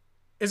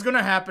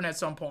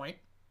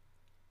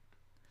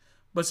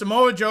 But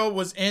Samoa Joe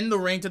was in the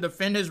ring to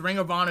defend his Ring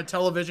of Honor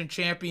Television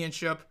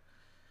Championship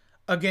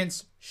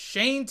against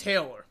Shane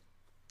Taylor.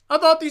 I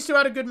thought these two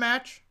had a good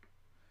match.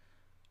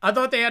 I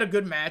thought they had a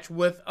good match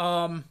with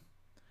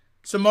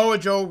Samoa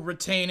Joe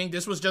retaining.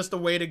 This was just a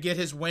way to get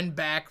his win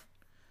back.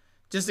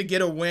 Just to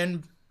get a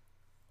win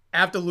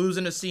after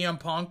losing to CM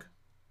Punk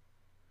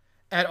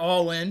at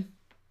All In.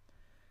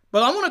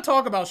 But I want to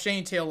talk about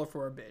Shane Taylor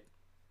for a bit.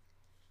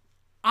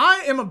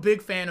 I am a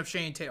big fan of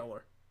Shane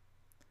Taylor.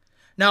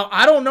 Now,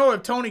 I don't know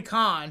if Tony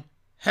Khan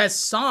has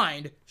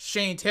signed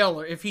Shane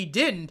Taylor. If he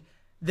didn't,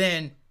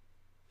 then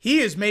he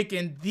is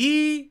making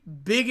the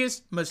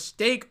biggest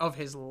mistake of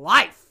his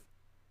life.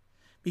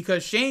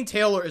 Because Shane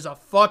Taylor is a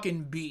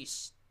fucking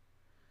beast.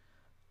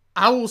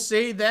 I will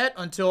say that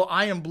until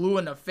I am blue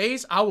in the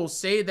face. I will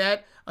say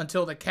that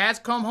until the cats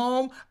come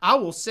home. I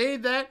will say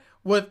that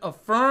with a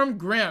firm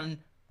grin.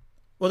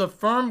 With a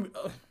firm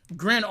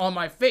grin on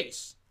my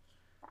face.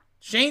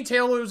 Shane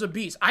Taylor is a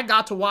beast. I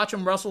got to watch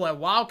him wrestle at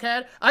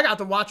Wildcat. I got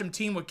to watch him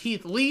team with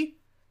Keith Lee.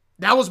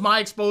 That was my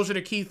exposure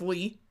to Keith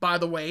Lee, by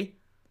the way.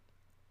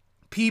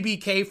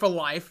 PBK for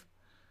life.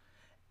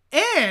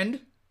 And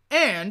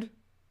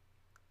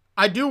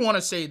I do want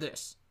to say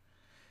this.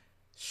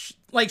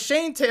 Like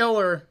Shane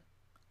Taylor,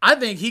 I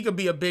think he could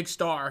be a big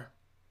star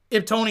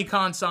if Tony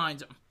Khan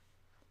signs him.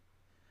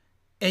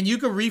 And you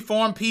could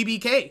reform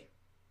PBK.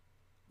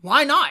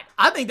 Why not?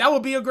 I think that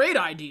would be a great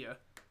idea.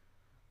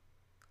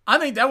 I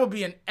think that would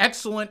be an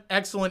excellent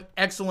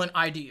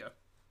idea.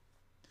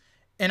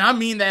 And I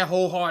mean that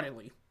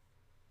wholeheartedly.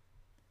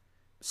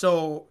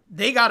 So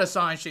they got to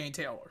sign Shane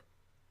Taylor.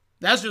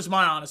 That's just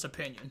my honest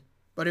opinion.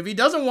 But if he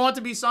doesn't want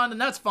to be signed, then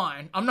that's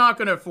fine. I'm not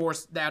going to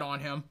force that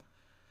on him.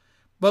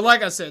 But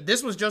like I said,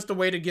 this was just a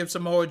way to give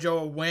Samoa Joe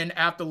a win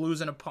after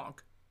losing to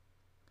Punk.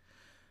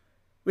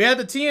 We had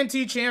the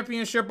TNT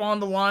Championship on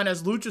the line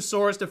as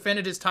Luchasaurus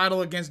defended his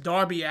title against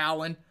Darby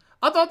Allin.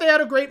 I thought they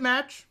had a great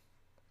match.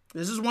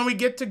 This is when we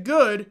get to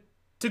good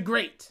to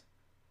great.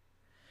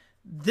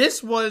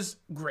 This was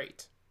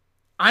great.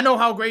 I know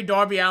how great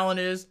Darby Allin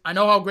is. I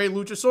know how great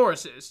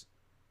Luchasaurus is.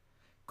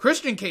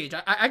 Christian Cage,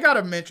 I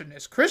gotta mention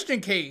this. Christian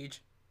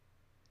Cage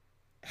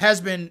has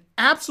been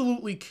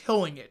absolutely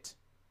killing it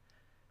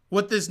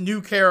with this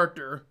new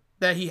character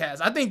that he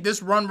has. I think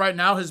this run right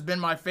now has been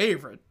my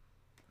favorite.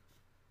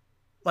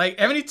 Like,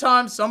 every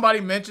time somebody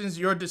mentions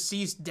your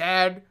deceased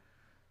dad,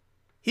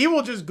 he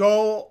will just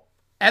go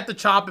at the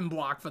chopping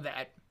block for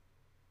that.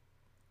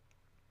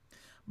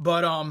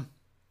 But,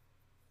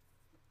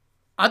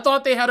 I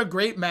thought they had a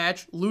great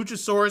match.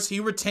 Luchasaurus, he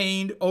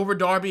retained over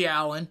Darby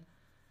Allin.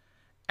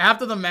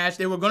 After the match,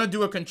 they were going to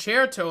do a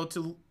concerto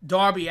to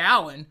Darby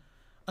Allin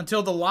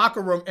until the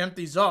locker room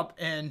empties up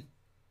and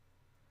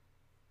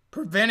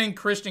preventing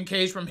Christian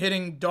Cage from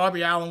hitting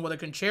Darby Allin with a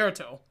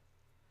concerto.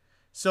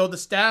 So the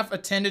staff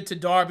attended to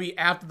Darby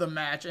after the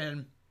match,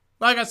 and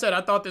like I said,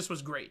 I thought this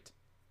was great.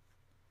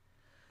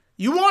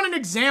 You want an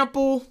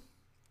example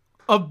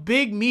of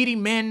big meaty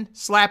men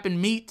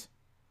slapping meat,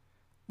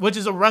 which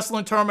is a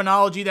wrestling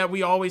terminology that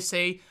we always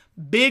say,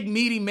 big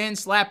meaty men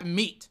slapping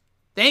meat.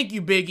 Thank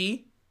you, Big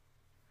E.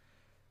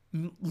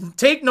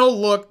 Take no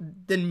look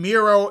than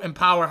Miro and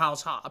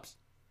Powerhouse Hobbs.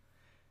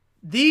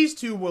 These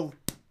two will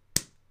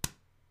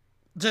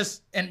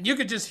just, and you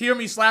could just hear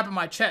me slapping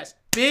my chest.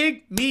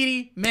 Big,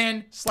 meaty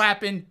men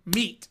slapping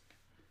meat.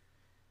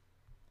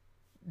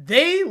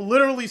 They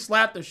literally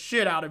slap the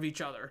shit out of each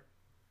other.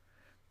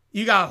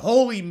 You got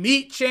Holy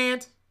Meat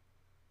chant.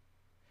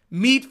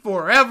 Meat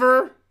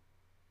forever.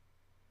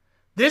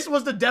 This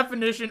was the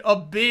definition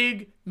of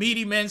big,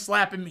 meaty men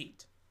slapping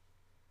meat.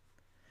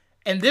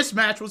 And this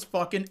match was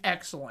fucking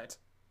excellent.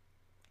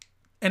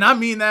 And I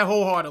mean that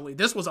wholeheartedly.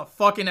 This was a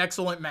fucking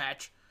excellent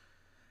match.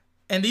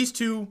 And these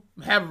two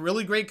have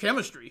really great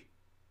chemistry.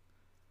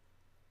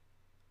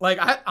 Like,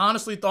 I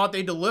honestly thought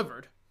they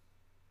delivered.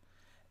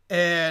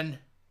 And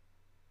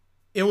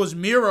it was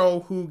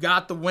Miro who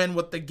got the win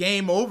with the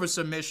game over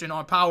submission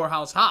on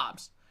Powerhouse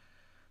Hobbs.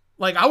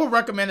 Like, I would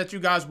recommend that you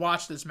guys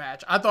watch this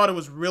match. I thought it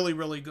was really,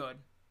 really good.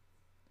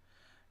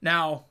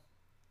 Now,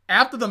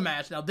 after the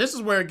match, now this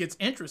is where it gets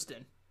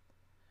interesting.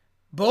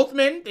 Both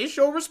men, they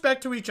show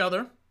respect to each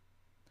other.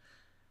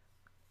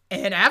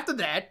 And after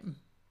that,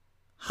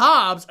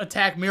 Hobbs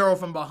attacked Miro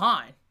from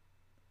behind.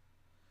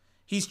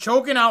 He's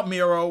choking out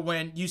Miro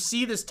when you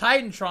see this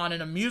Titantron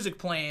and a music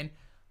playing,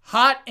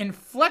 Hot and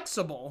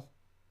Flexible.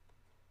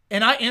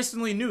 And I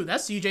instantly knew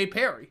that's CJ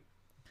Perry.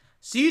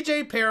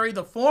 CJ Perry,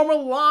 the former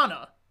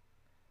Lana,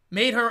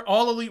 made her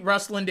All Elite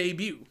Wrestling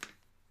debut.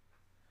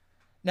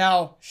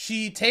 Now,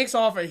 she takes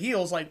off her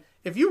heels. Like,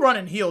 if you run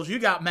in heels, you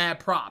got mad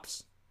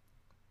props.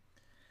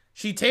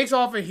 She takes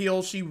off her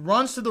heels. She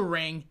runs to the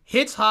ring,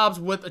 hits Hobbs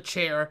with a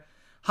chair.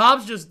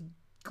 Hobbs just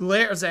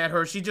glares at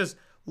her. She just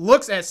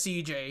looks at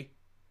CJ.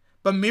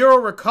 But Miro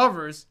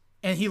recovers,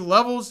 and he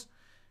levels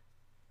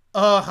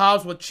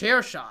Hobbs with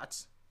chair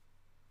shots.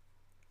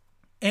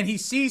 And he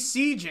sees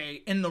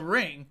CJ in the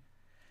ring,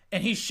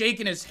 and he's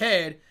shaking his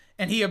head,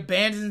 and he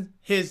abandons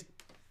his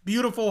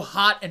beautiful,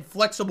 hot, and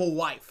flexible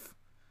wife.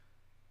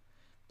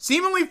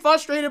 Seemingly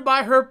frustrated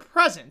by her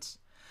presence.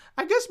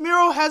 I guess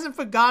Miro hasn't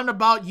forgotten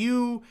about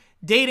you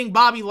dating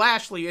Bobby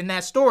Lashley in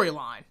that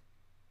storyline.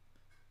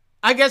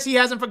 I guess he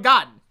hasn't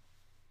forgotten.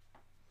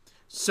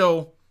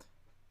 So,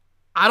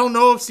 I don't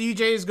know if CJ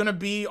is going to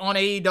be on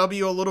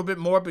AEW a little bit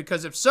more,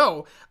 because if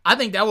so, I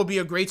think that would be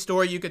a great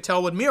story you could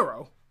tell with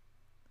Miro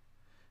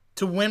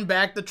to win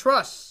back the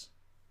trust.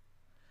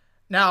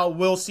 Now,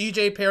 will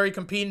CJ Perry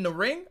compete in the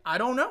ring? I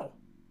don't know.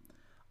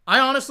 I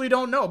honestly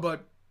don't know,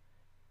 but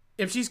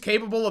if she's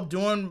capable of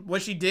doing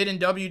what she did in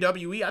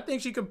WWE, I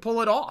think she could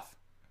pull it off.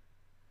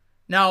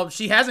 Now,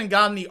 she hasn't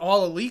gotten the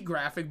All Elite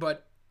graphic,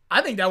 but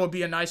I think that would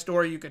be a nice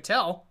story you could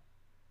tell.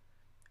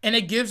 And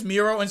it gives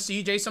Miro and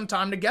CJ some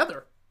time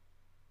together.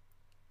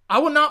 I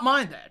would not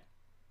mind that.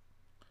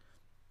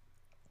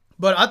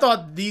 But I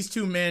thought these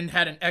two men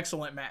had an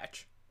excellent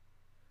match.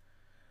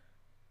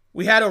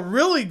 We had a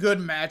really good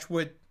match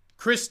with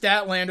Chris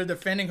Statlander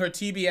defending her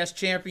TBS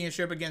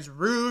championship against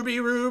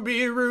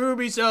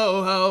Ruby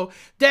Soho.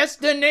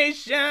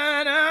 Destination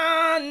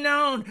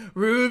unknown.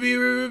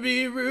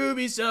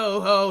 Ruby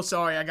Soho.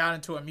 Sorry, I got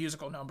into a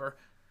musical number.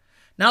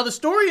 Now, the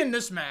story in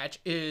this match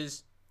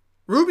is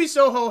Ruby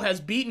Soho has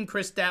beaten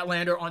Chris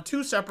Statlander on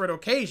 2 separate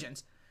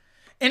occasions.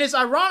 And it's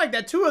ironic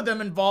that 2 of them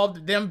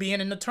involved them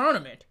being in the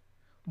tournament.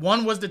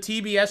 One was the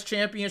TBS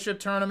championship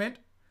tournament,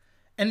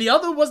 and the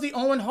other was the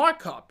Owen Hart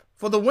Cup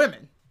for the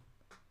women.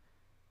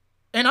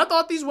 And I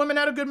thought these women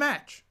had a good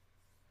match.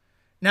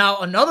 Now,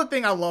 another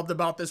thing I loved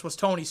about this was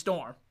Toni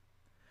Storm.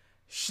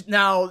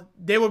 Now,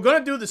 they were going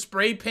to do the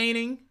spray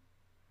painting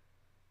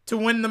to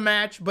win the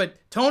match, but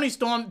Toni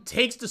Storm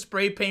takes the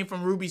spray paint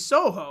from Ruby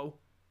Soho,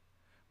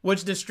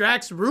 which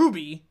distracts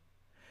Ruby,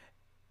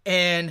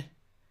 and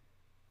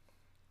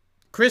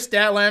Chris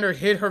Statlander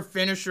hit her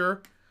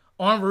finisher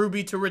on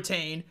Ruby to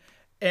retain,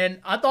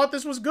 and I thought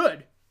this was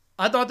good.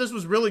 I thought this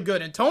was really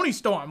good. And Toni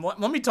Storm,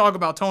 let me talk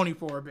about Toni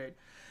for a bit.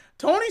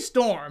 Toni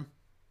Storm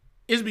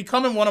is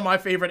becoming one of my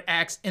favorite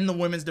acts in the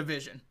women's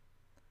division.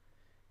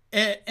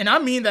 And I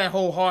mean that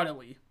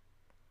wholeheartedly.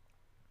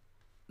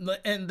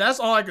 And that's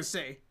all I could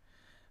say.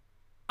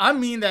 I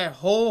mean that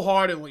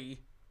wholeheartedly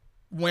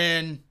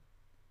when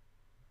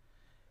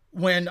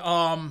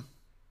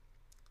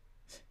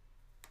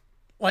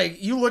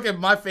like, you look at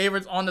my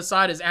favorites on the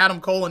side is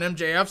Adam Cole and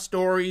MJF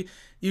story.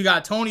 You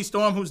got Toni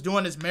Storm, who's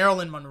doing this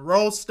Marilyn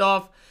Monroe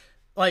stuff.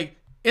 Like,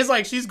 it's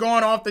like she's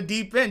going off the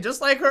deep end, just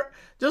like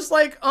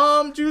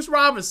Juice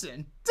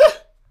Robinson.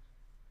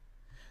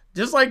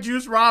 Just like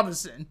Juice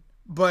Robinson.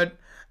 But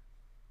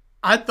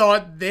I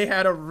thought they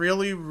had a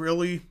really,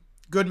 really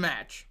good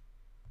match.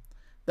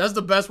 That's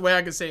the best way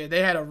I could say it.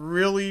 They had a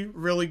really,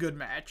 really good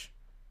match.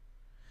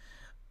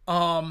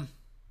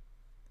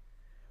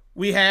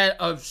 We had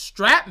a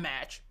strap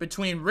match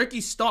between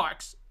Ricky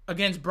Starks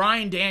against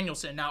Bryan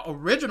Danielson. Now,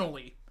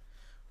 originally,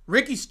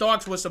 Ricky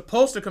Starks was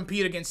supposed to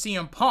compete against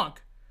CM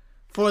Punk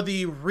for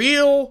the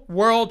Real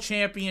World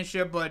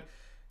Championship, but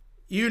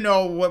you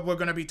know what we're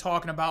going to be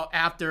talking about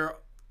after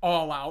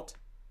All Out.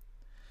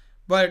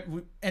 But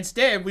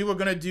instead, we were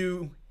going to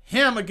do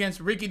him against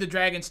Ricky the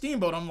Dragon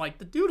Steamboat. I'm like,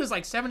 the dude is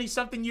like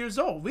 70-something years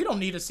old. We don't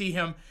need to see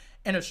him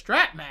in a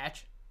strap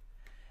match.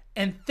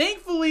 And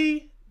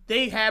thankfully,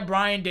 they had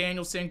Bryan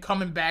Danielson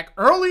coming back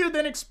earlier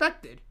than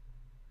expected.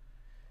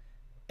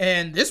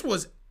 And this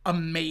was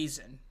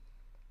amazing.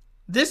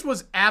 This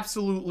was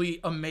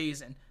absolutely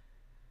amazing.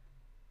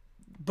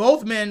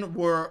 Both men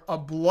were a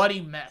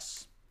bloody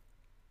mess.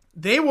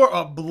 They were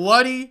a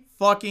bloody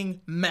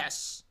fucking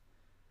mess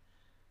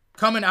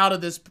coming out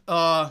of this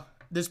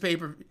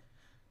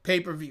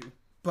pay-per-view.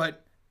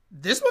 But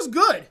this was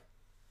good.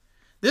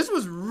 This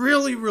was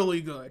really,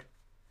 really good.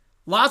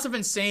 Lots of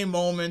insane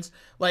moments.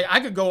 Like, I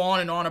could go on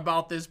and on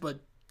about this, but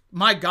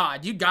my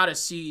God, you got to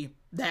see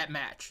that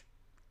match.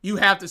 You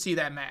have to see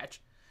that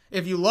match.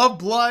 If you love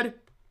blood,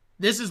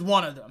 this is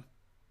one of them.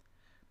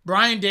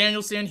 Bryan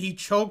Danielson, he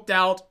choked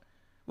out.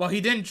 Well, he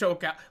didn't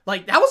choke out.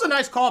 Like, that was a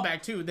nice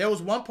callback, too. There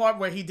was one part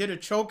where he did a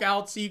choke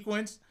out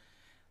sequence.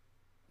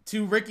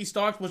 to Ricky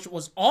Starks, which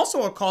was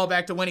also a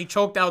callback to when he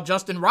choked out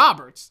Justin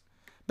Roberts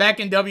back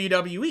in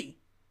WWE.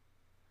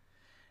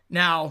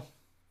 Now,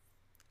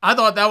 I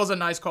thought that was a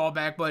nice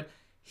callback, but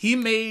he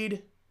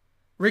made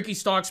Ricky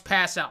Starks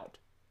pass out.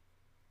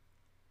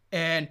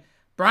 And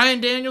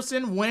Bryan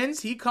Danielson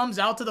wins. He comes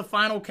out to the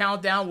final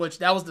countdown, which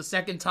that was the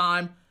second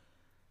time.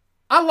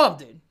 I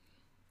loved it.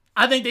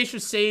 I think they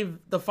should save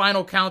the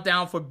final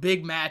countdown for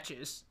big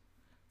matches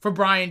for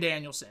Bryan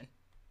Danielson.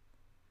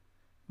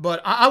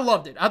 But I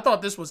loved it. I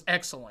thought this was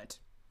excellent.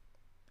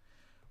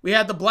 We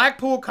had the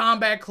Blackpool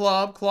Combat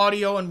Club,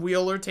 Claudio and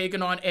Wheeler,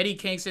 taking on Eddie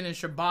Kingston and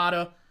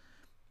Shibata.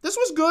 This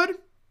was good.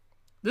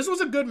 This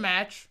was a good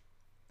match.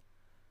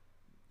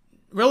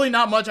 Really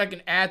not much I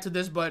can add to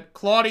this, but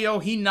Claudio,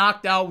 he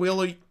knocked out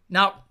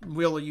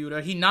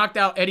Yuta. He knocked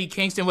out Eddie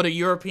Kingston with a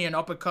European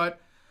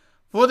uppercut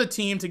for the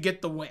team to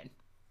get the win.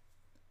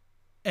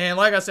 And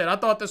like I said, I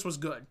thought this was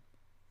good.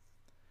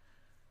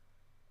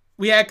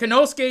 We had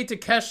Konosuke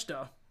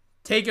Takeshita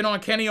taking on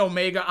Kenny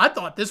Omega. I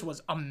thought this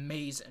was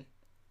amazing.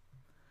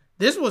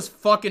 This was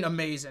fucking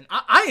amazing.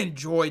 I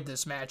enjoyed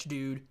this match,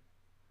 dude.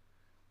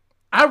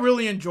 I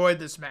really enjoyed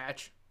this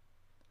match.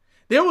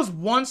 There was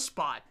one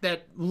spot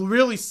that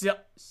really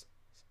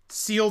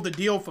sealed the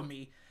deal for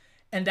me,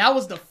 and that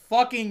was the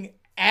fucking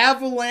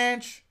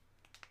Avalanche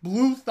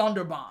Blue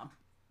Thunder Bomb.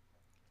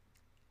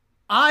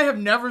 I have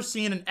never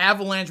seen an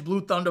Avalanche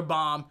Blue Thunder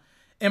Bomb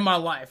in my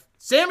life.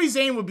 Sami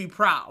Zayn would be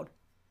proud.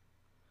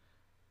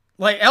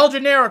 Like, El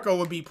Generico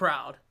would be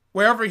proud,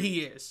 wherever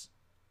he is.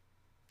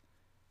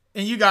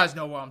 And you guys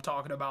know what I'm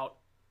talking about.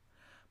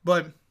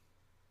 But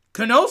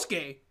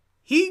Konosuke,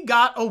 he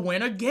got a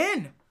win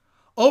again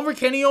over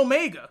Kenny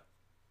Omega.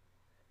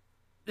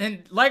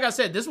 And like I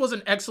said, this was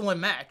an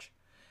excellent match.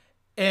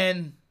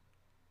 And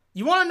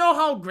you want to know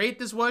how great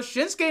this was?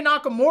 Shinsuke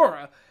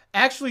Nakamura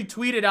actually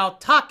tweeted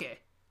out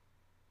Take,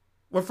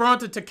 referring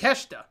to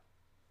Takeshita.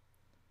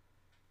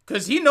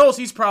 Because he knows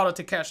he's proud of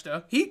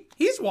Takeshita.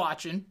 He's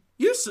watching.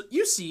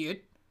 You see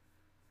it.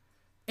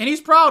 And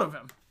he's proud of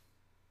him.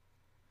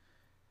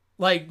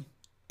 Like,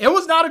 it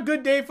was not a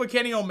good day for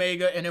Kenny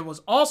Omega, and it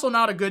was also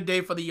not a good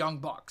day for the Young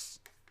Bucks.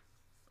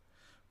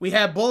 We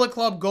had Bullet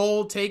Club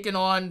Gold taking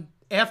on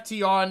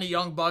FTR and the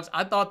Young Bucks.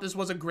 I thought this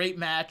was a great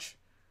match.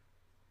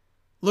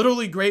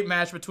 Literally great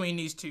match between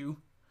these two.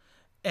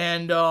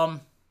 And all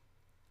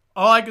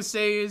I can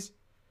say is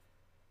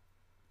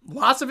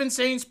lots of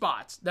insane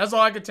spots. That's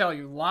all I can tell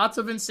you. Lots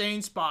of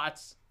insane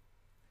spots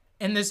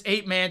in this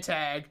 8-man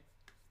tag.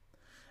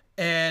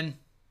 And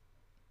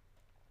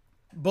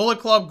Bullet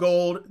Club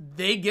Gold,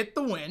 they get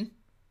the win.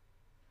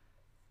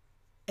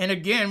 And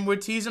again, we're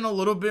teasing a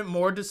little bit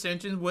more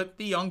dissension with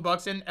the Young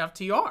Bucks and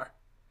FTR.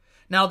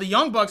 Now, the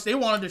Young Bucks, they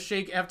wanted to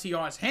shake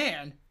FTR's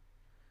hand,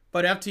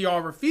 but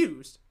FTR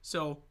refused.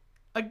 So,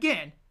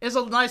 again, it's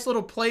a nice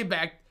little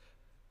playback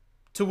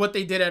to what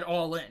they did at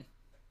All In.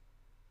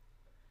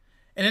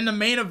 And in the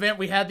main event,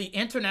 we had the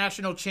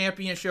International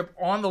Championship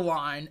on the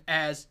line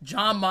as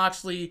Jon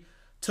Moxley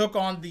took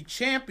on the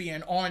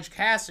champion, Orange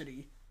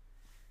Cassidy.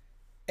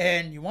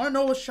 And you want to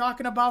know what's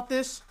shocking about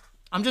this?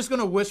 I'm just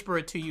going to whisper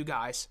it to you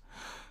guys.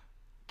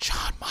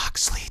 Jon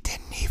Moxley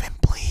didn't even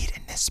bleed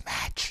in this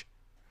match.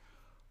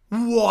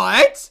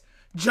 What?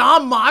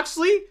 Jon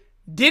Moxley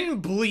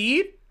didn't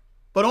bleed,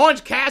 but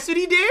Orange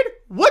Cassidy did?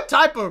 What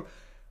type of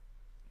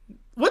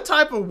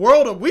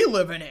world are we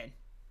living in?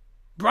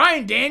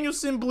 Bryan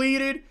Danielson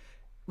bleeded.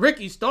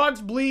 Ricky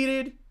Starks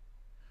bleeded.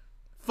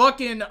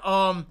 Fucking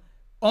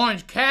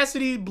Orange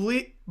Cassidy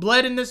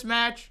bled in this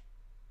match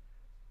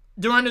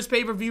during this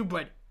pay-per-view,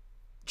 but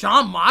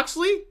Jon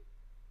Moxley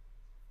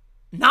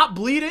not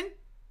bleeding?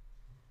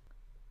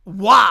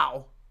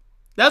 Wow.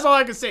 That's all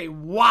I can say.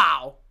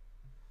 Wow.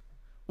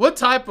 What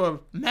type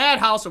of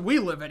madhouse are we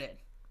living in?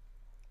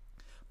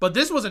 But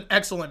this was an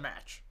excellent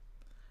match.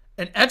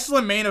 An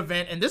excellent main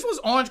event, and this was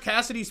Orange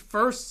Cassidy's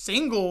first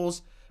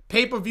singles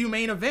pay-per-view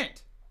main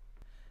event.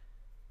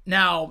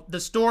 Now,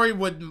 the story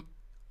with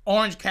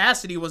Orange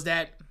Cassidy was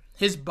that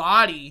his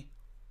body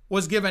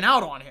was given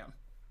out on him.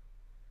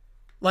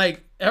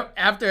 Like,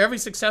 after every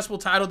successful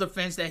title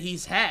defense that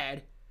he's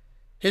had,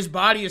 his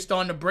body is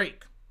starting to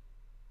break.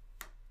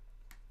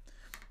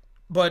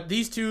 But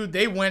these two,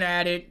 they went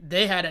at it.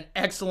 They had an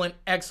excellent,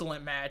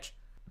 excellent match.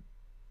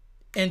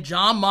 And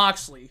Jon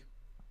Moxley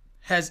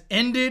has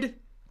ended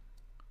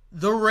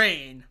the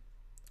reign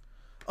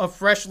of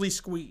Freshly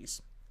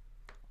Squeezed.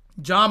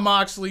 Jon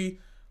Moxley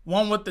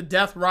won with the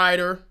Death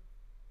Rider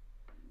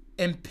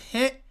and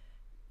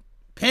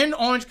pinned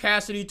Orange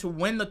Cassidy to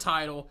win the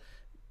title.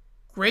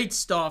 Great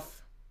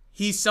stuff.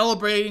 He's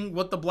celebrating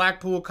with the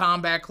Blackpool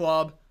Combat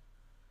Club.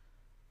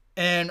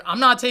 And I'm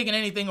not taking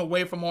anything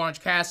away from Orange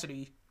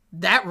Cassidy.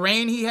 That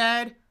reign he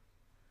had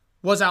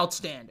was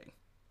outstanding.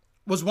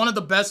 Was one of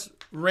the best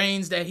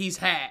reigns that he's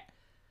had.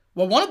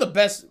 Well, one of the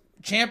best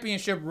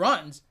championship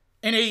runs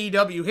in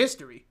AEW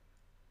history.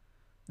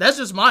 That's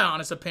just my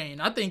honest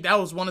opinion. I think that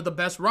was one of the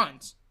best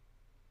runs.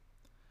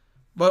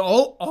 But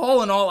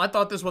all in all, I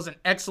thought this was an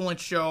excellent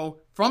show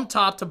from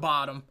top to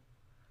bottom.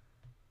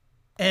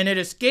 And it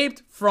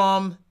escaped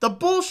from the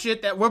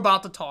bullshit that we're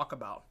about to talk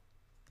about.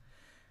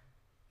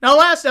 Now,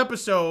 last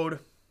episode,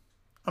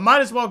 I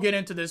might as well get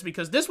into this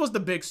because this was the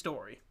big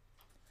story.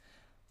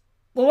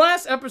 The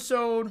last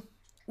episode,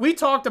 we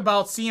talked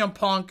about CM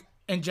Punk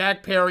and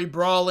Jack Perry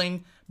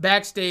brawling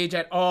backstage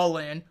at All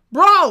In.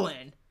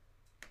 Brawling!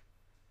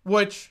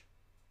 Which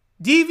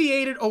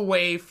deviated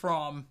away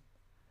from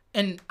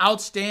an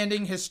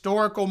outstanding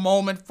historical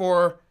moment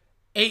for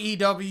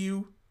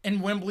AEW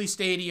in Wembley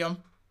Stadium.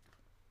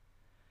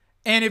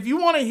 And if you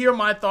want to hear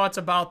my thoughts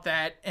about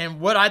that and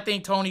what I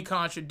think Tony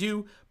Khan should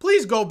do,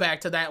 please go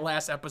back to that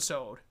last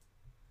episode.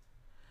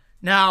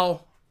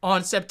 Now,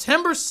 on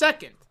September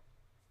 2nd,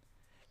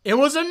 it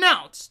was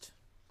announced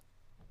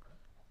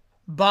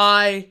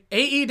by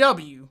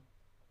AEW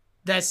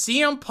that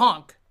CM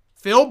Punk,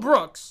 Phil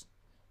Brooks,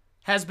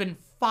 has been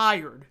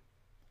fired.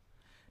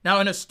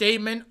 Now, in a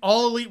statement,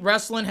 All Elite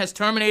Wrestling has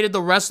terminated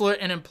the wrestler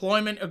and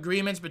employment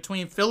agreements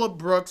between Phillip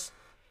Brooks,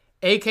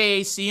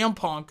 aka CM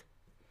Punk,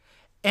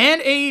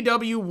 and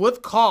AEW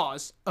with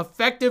cause,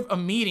 effective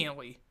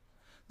immediately.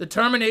 The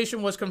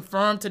termination was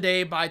confirmed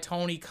today by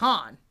Tony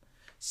Khan,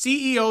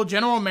 CEO,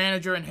 General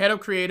Manager, and Head of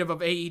Creative of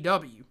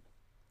AEW.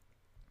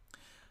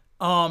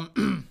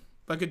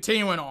 But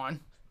continuing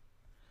on,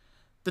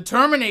 the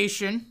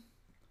termination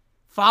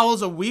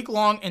follows a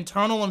week-long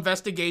internal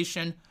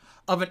investigation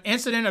of an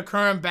incident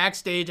occurring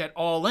backstage at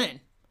All In.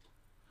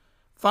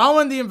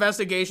 Following the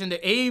investigation, the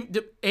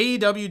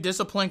AEW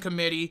Discipline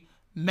Committee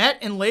met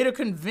and later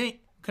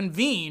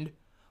convened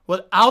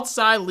with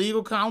outside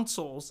legal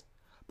counsels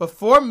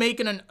before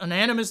making an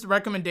unanimous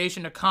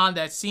recommendation to Khan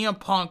that CM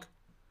Punk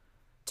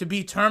to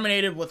be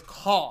terminated with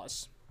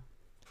cause.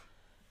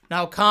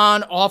 Now,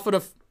 Khan offered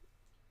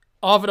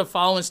a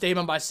following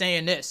statement by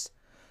saying this: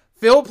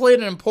 Phil played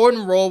an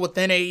important role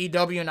within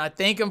AEW, and I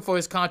thank him for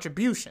his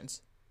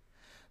contributions.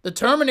 The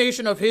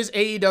termination of his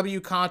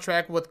AEW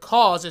contract with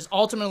cause is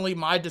ultimately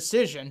my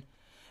decision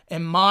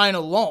and mine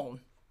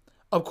alone.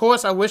 Of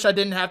course, I wish I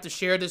didn't have to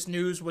share this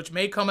news, which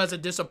may come as a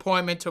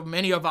disappointment to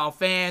many of our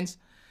fans.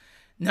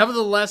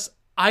 Nevertheless,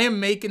 I am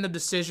making the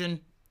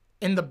decision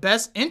in the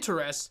best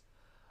interest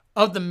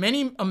of the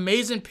many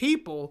amazing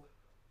people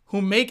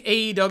who make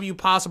AEW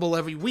possible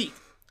every week.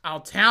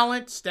 Our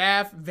talent,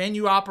 staff,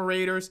 venue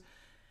operators,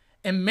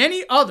 and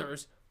many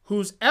others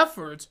whose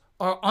efforts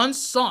are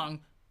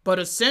unsung but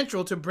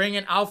essential to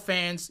bringing our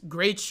fans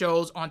great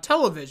shows on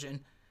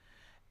television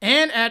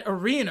and at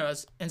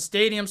arenas and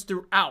stadiums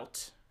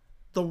throughout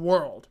the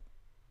world.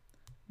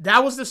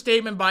 That was the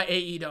statement by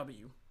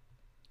AEW.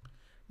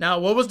 Now,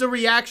 what was the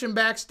reaction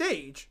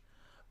backstage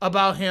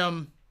about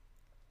him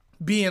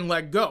being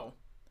let go?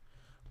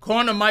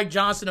 According to Mike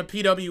Johnson, a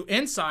PW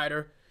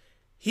insider,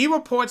 he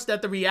reports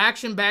that the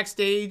reaction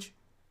backstage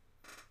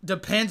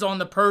depends on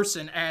the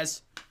person,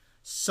 as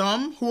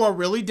some who are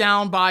really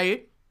down by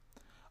it,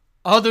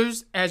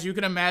 others, as you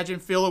can imagine,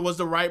 feel it was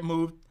the right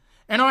move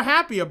and are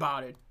happy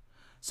about it.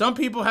 Some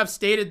people have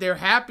stated they're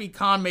happy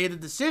Khan made the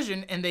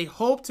decision and they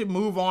hope to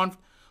move on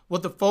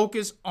with the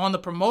focus on the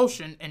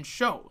promotion and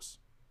shows.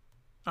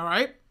 All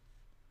right?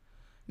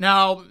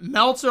 Now,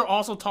 Meltzer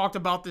also talked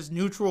about this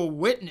neutral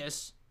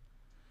witness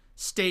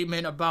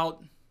statement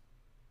about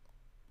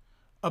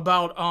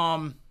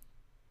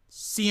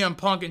CM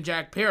Punk and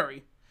Jack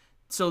Perry.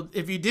 So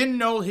if you didn't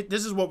know,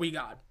 this is what we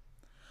got.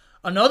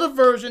 Another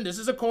version, this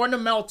is according to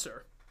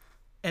Meltzer,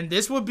 and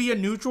this would be a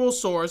neutral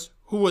source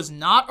who was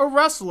not a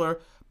wrestler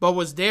but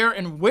was there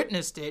and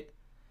witnessed it,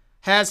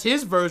 has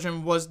his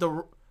version was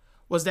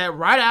that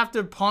right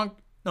after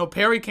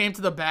Perry came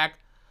to the back,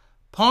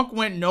 Punk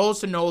went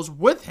nose to nose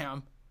with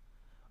him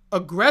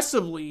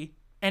aggressively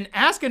and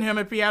asking him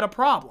if he had a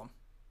problem.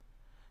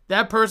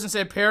 That person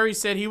said Perry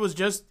said he was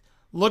just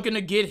looking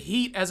to get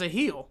heat as a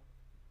heel.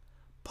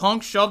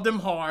 Punk shoved him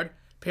hard,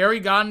 Perry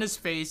got in his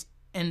face,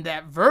 in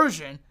that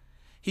version,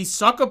 he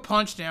sucker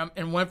punched him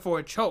and went for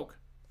a choke.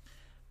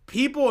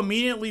 People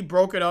immediately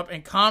broke it up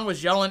and Khan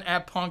was yelling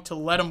at Punk to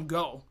let him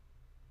go.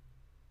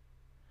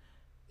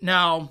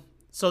 Now,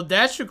 so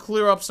that should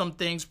clear up some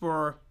things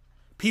for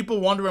people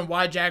wondering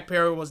why Jack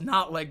Perry was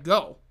not let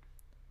go.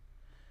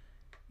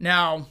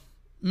 Now,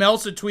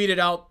 Meltzer tweeted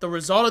out, the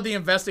result of the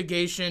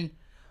investigation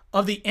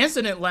of the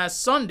incident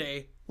last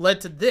Sunday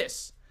led to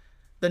this.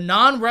 The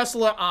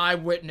non-wrestler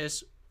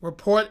eyewitness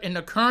report in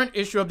the current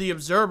issue of The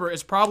Observer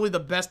is probably the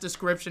best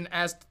description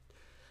as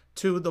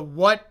to the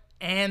what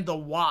and the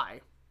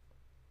why.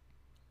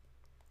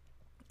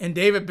 And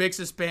David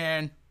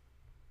Bixenspan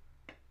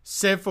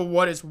said for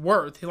what it's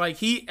worth.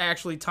 He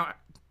actually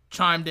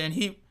chimed in.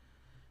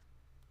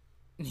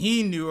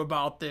 He knew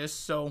about this,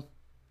 so.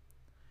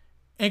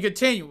 And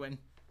continuing.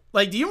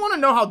 Do you want to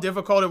know how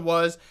difficult it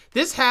was?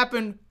 This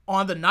happened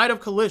on the night of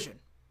Collision.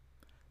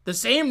 The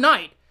same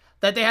night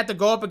that they had to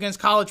go up against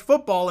college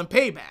football in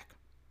Payback.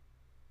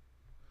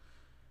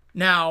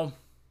 Now,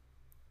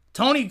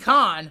 Tony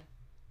Khan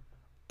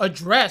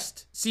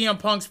addressed CM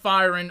Punk's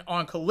firing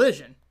on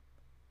Collision.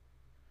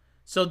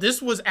 So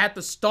this was at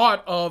the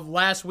start of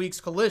last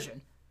week's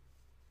Collision.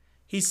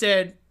 He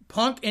said,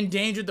 Punk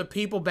endangered the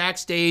people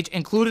backstage,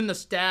 including the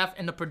staff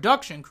and the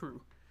production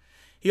crew.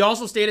 He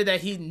also stated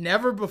that he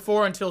never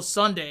before until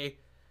Sunday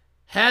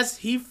has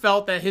he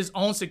felt that his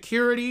own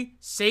security,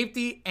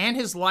 safety, and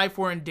his life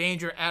were in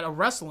danger at a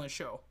wrestling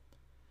show.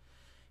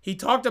 He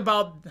talked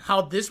about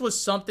how this was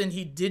something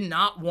he did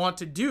not want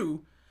to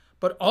do,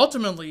 but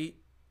ultimately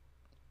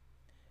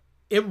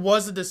it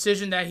was a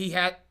decision that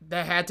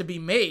had to be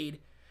made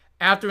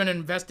after an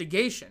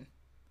investigation.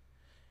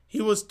 He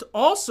was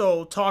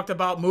also talked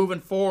about moving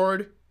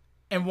forward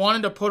and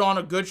wanting to put on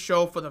a good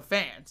show for the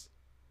fans.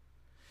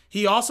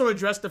 He also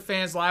addressed the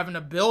fans live in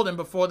the building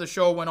before the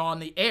show went on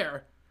the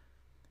air,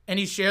 and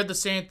he shared the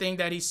same thing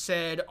that he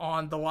said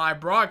on the live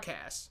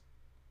broadcast.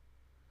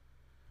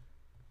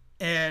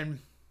 And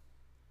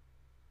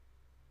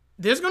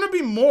there's going to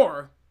be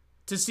more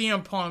to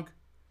CM Punk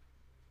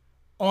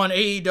on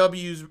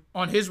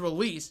on his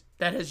release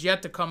that has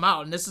yet to come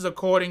out. And this is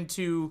according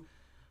to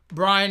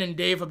Brian and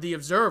Dave of The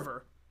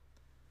Observer.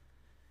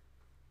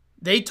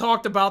 They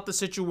talked about the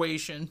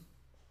situation,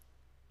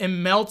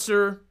 and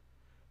Meltzer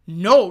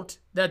note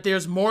that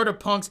there's more to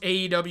Punk's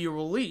AEW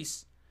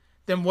release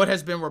than what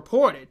has been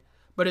reported,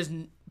 but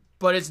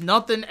it's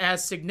nothing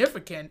as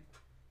significant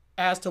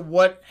as to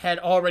what had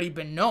already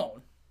been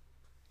known.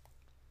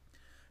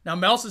 Now,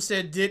 Meltzer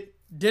said did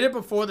it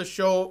before the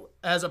show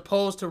as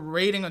opposed to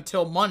waiting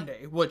until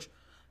Monday, which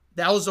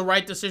that was the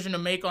right decision to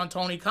make on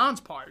Tony Khan's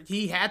part.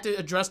 He had to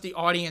address the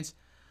audience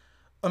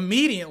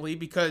immediately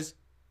because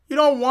you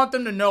don't want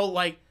them to know,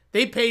 like,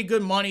 they paid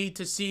good money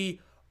to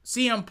see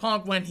CM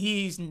Punk when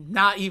he's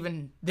not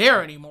even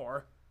there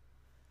anymore.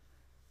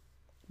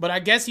 But I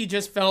guess he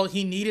just felt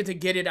he needed to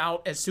get it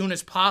out as soon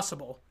as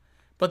possible.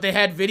 But they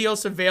had video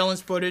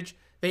surveillance footage.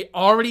 They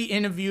already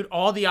interviewed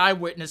all the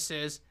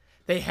eyewitnesses.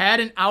 They had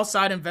an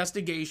outside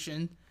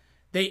investigation.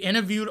 They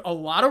interviewed a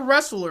lot of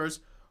wrestlers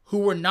who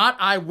were not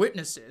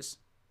eyewitnesses,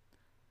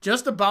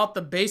 just about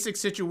the basic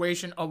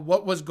situation of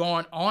what was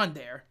going on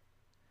there.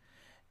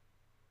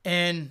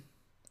 And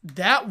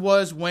that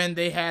was when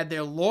they had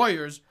their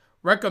lawyers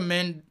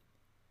recommend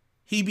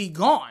he be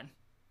gone,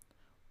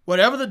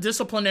 whatever the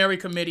disciplinary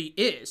committee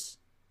is.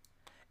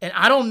 And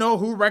I don't know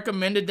who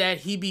recommended that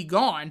he be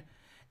gone,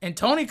 and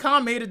Tony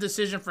Khan made a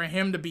decision for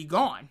him to be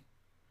gone.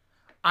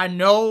 I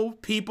know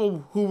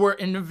people who were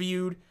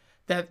interviewed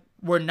that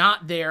were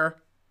not there,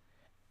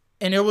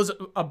 and it was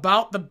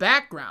about the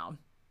background,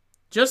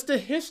 just the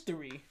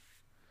history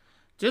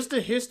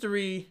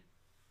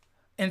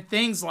and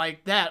things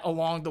like that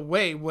along the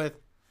way with,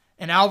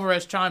 and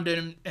Alvarez chimed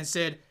in and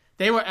said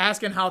they were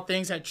asking how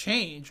things had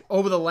changed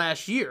over the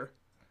last year,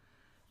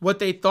 what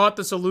they thought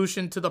the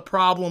solution to the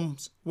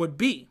problems would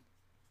be.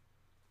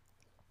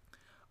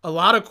 A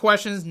lot of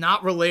questions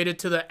not related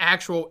to the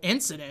actual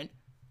incident,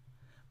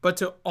 but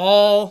to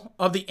all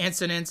of the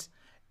incidents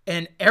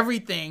and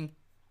everything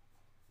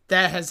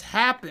that has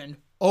happened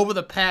over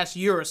the past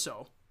year or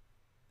so.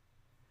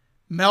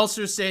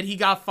 Meltzer said he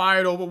got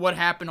fired over what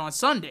happened on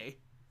Sunday,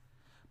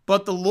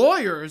 but the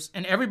lawyers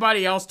and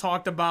everybody else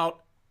talked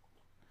about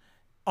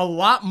a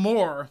lot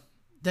more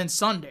than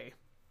Sunday.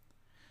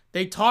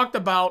 They talked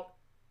about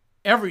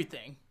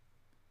everything.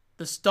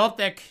 The stuff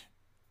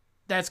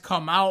that's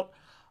come out,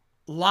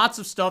 lots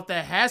of stuff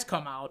that has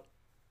come out.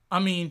 I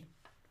mean,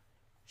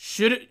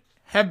 should it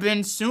have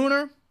been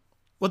sooner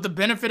with the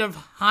benefit of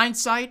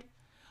hindsight?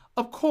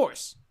 Of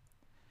course.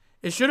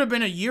 It should have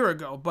been a year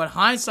ago, but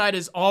hindsight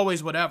is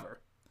always whatever.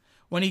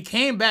 When he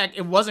came back,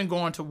 it wasn't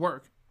going to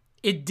work.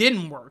 It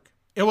didn't work.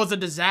 It was a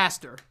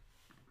disaster.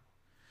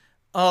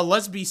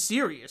 Let's be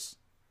serious.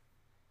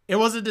 It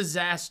was a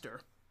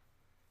disaster.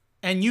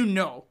 And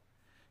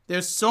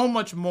there's so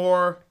much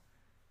more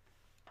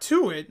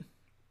to it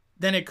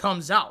than it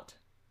comes out.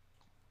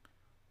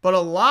 But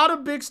a lot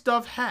of big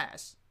stuff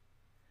has.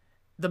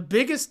 The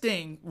biggest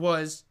thing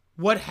was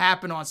what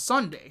happened on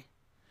Sunday.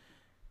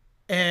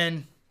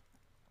 And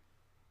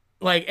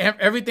like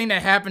everything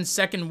that happened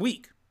second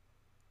week.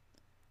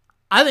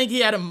 I think he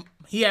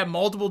had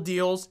multiple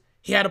deals.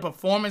 He had a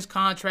performance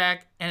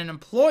contract and an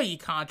employee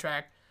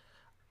contract,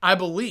 I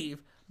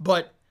believe.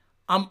 But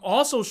I'm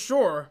also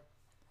sure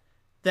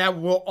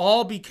that will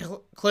all be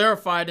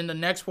clarified in the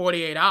next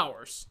 48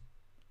 hours.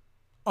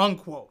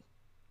 Unquote.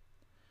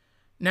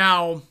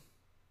 Now,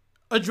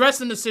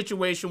 addressing the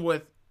situation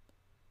with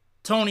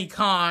Tony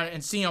Khan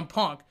and CM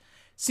Punk.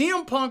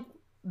 CM Punk,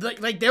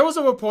 like there was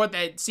a report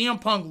that CM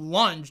Punk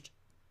lunged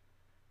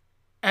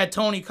at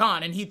Tony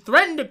Khan and he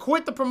threatened to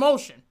quit the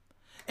promotion.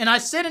 And I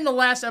said in the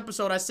last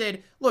episode, I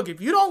said, look,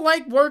 if you don't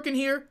like working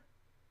here,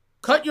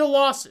 cut your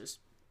losses.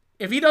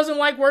 If he doesn't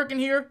like working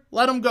here,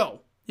 let him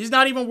go. He's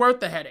not even worth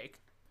the headache.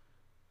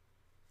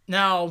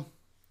 Now,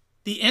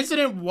 the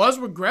incident was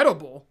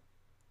regrettable.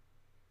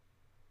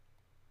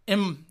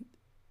 And,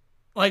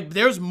 like,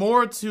 there's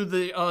more to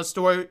the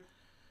story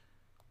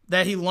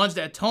that he lunged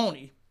at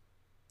Tony.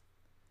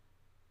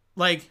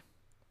 Like,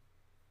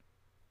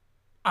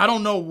 I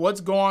don't know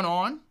what's going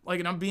on. Like,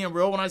 and I'm being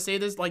real when I say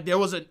this. Like, there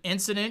was an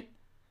incident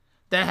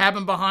that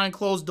happened behind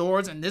closed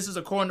doors, and this is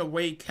according to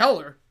Wade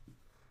Keller.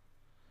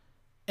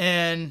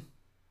 And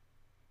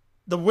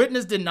the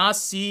witness did not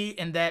see,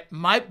 and that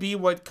might be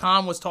what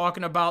Khan was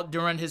talking about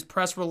during his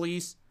press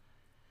release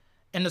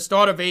and the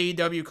start of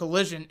AEW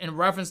Collision in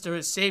reference to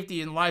his safety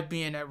and life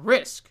being at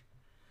risk.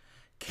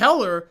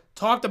 Keller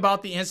talked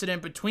about the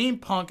incident between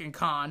Punk and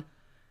Khan,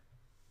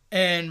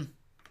 and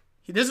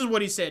this is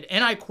what he said,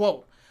 and I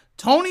quote,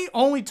 "Tony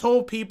only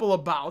told people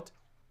about,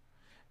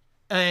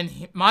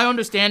 and my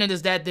understanding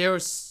is that there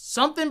is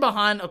something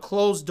behind a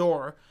closed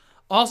door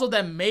also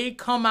that may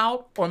come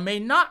out or may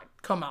not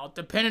come out,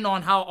 depending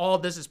on how all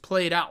this is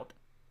played out.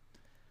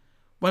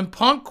 When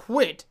Punk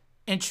quit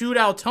and chewed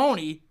out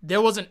Tony, there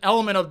was an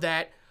element of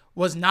that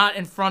was not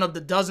in front of the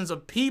dozens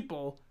of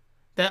people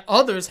that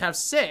others have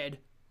said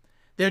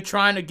they're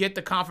trying to get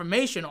the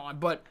confirmation on,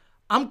 but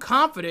I'm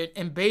confident,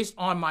 and based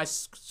on my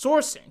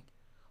sourcing,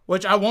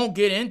 which I won't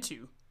get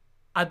into,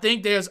 I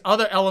think there's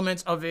other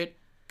elements of it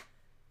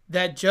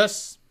than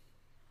just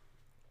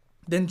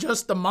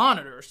the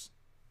monitors.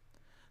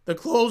 The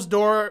closed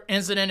door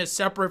incident is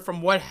separate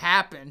from what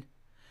happened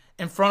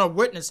in front of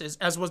witnesses,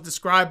 as was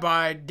described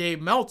by Dave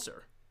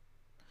Meltzer.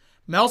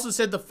 Meltzer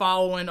said the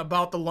following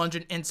about the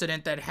Lungin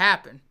incident that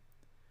happened.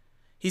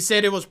 He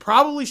said it was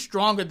probably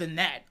stronger than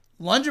that.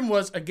 Lungin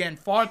was, again,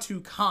 far too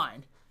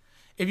kind.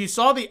 If you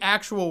saw the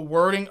actual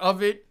wording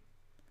of it,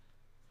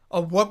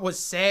 of what was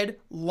said,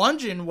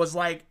 Lungin was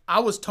like,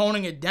 I was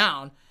toning it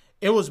down.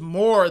 It was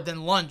more than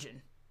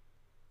Lungin.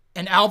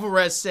 And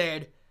Alvarez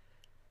said,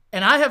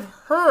 and I have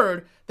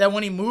heard that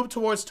when he moved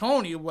towards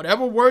Tony,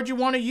 whatever word you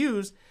want to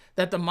use,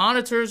 that the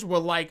monitors were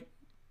like,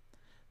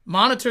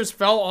 monitors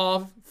fell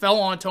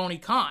on Tony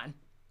Khan.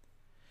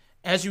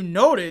 As you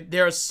noted,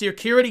 there are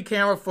security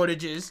camera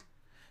footages,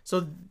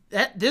 so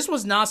that this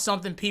was not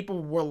something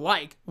people were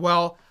like,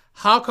 well,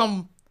 how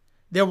come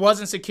there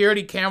wasn't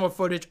security camera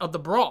footage of the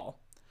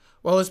brawl?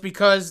 Well, it's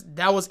because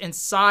that was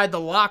inside the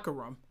locker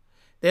room.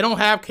 They don't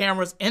have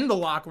cameras in the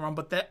locker room,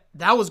 but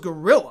that was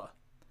guerrilla.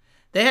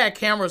 They had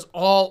cameras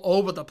all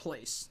over the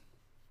place.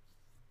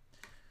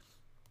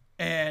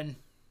 And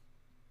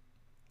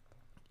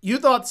you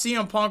thought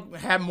CM Punk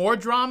had more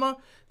drama?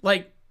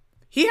 Like,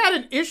 he had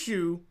an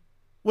issue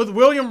with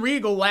William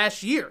Regal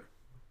last year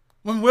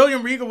when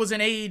William Regal was in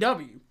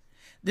AEW.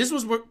 This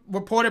was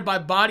reported by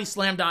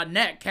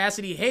Bodyslam.net,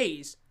 Cassidy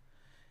Haynes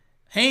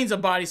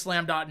of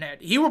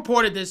Bodyslam.net. He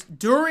reported this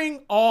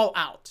during All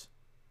Out,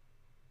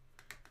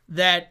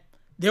 that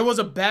there was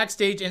a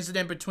backstage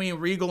incident between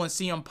Regal and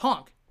CM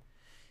Punk.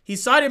 He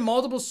cited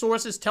multiple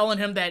sources telling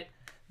him that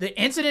the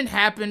incident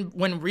happened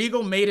when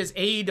Regal made his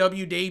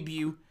AEW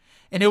debut,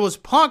 and it was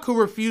Punk who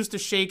refused to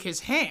shake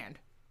his hand.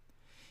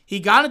 He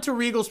got into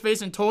Regal's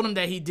face and told him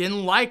that he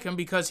didn't like him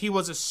because he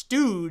was a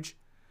stooge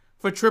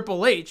for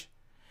Triple H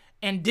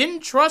and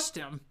didn't trust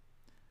him.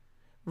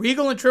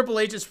 Regal and Triple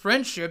H's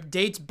friendship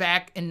dates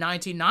back in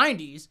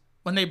 1990s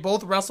when they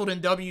both wrestled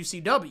in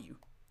WCW.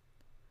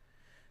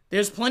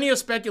 There's plenty of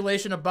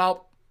speculation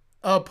about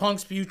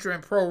Punk's future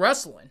in pro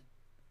wrestling.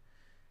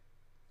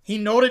 He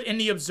noted in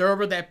The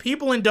Observer that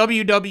people in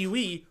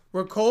WWE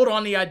were cold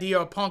on the idea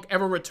of Punk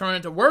ever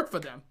returning to work for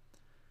them.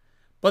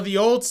 But the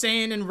old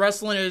saying in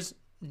wrestling is,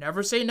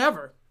 never say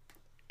never.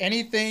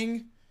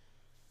 Anything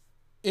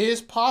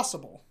is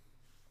possible.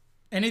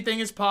 Anything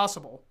is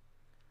possible.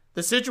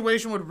 The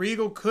situation with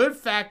Regal could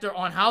factor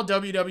on how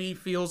WWE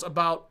feels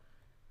about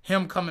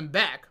him coming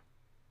back.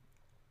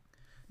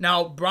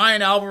 Now,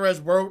 Brian Alvarez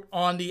wrote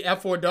on the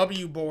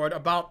F4W board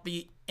about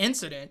the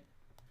incident,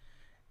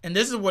 and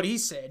this is what he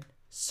said.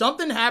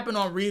 Something happened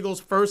on Regal's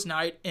first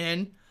night,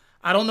 and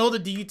I don't know the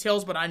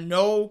details, but I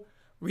know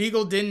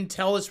Regal didn't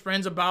tell his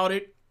friends about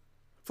it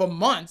for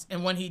months,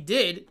 and when he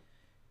did,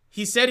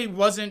 he said he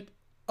wasn't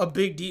a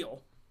big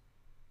deal.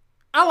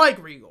 I like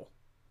Regal.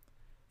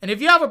 And if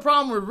you have a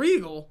problem with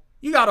Regal,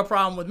 you got a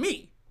problem with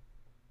me.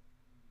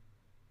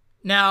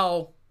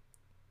 Now,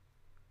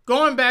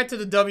 going back to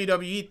the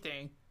WWE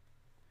thing,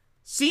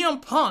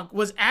 CM Punk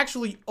was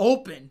actually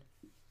open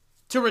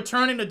to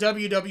returning to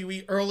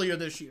WWE earlier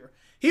this year.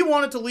 He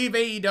wanted to leave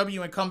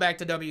AEW and come back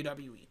to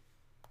WWE.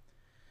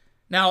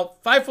 Now,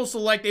 Fightful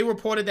Select, they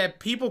reported that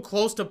people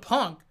close to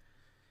Punk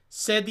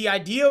said the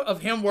idea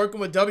of him working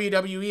with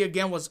WWE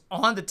again was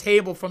on the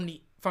table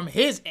from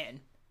his end.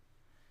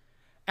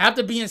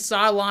 After being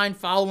sidelined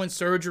following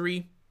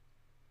surgery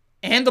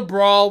and the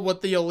brawl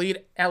with the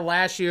Elite at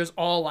last year's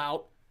All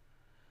Out,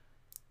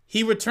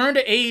 he returned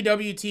to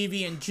AEW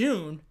TV in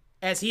June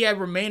as he had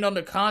remained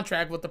under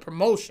contract with the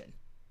promotion.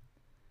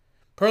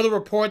 Per the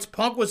reports,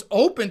 Punk was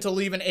open to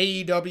leaving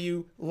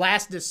AEW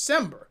last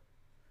December.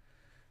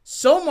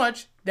 So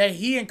much that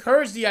he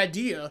encouraged the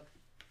idea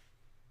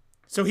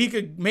so he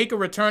could make a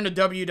return to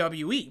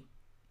WWE.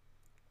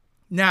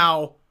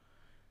 Now,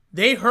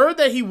 they heard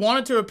that he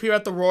wanted to appear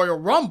at the Royal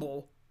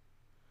Rumble,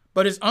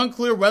 but it's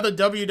unclear whether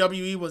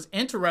WWE was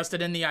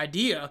interested in the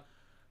idea,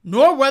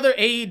 nor whether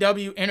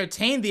AEW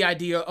entertained the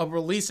idea of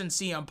releasing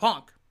CM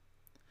Punk.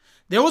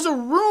 There was a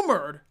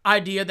rumored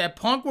idea that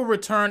Punk would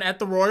return at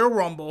the Royal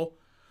Rumble,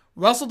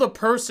 wrestle the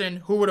person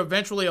who would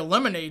eventually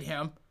eliminate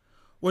him,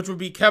 which would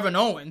be Kevin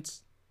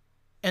Owens,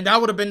 and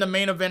that would have been the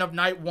main event of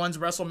Night 1's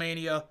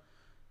WrestleMania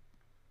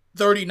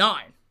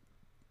 39.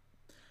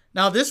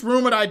 Now, this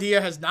rumored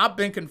idea has not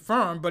been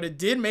confirmed, but it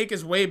did make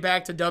its way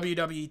back to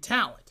WWE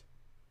talent.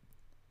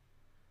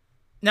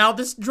 Now,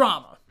 this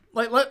drama,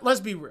 let's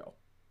be real.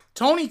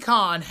 Tony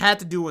Khan had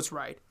to do what's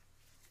right.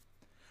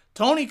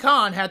 Tony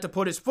Khan had to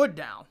put his foot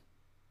down.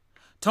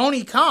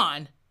 Tony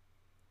Khan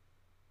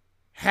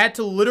had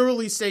to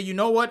literally say, you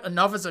know what,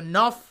 enough is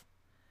enough.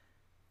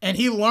 And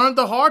he learned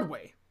the hard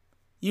way.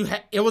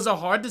 It was a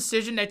hard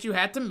decision that you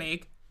had to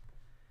make.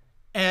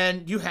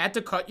 And you had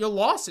to cut your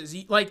losses.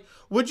 Like,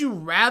 would you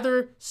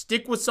rather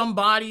stick with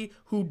somebody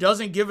who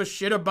doesn't give a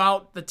shit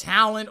about the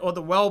talent or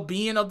the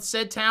well-being of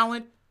said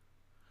talent?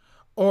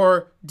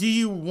 Or do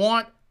you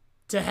want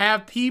to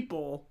have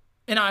people,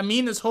 and I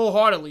mean this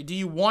wholeheartedly, do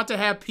you want to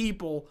have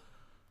people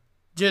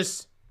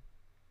just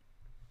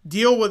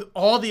deal with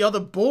all the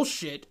other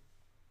bullshit?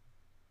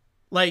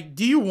 Like,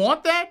 do you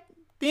want that?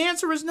 The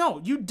answer is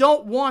no. You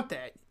don't want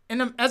that.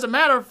 And as a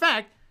matter of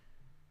fact,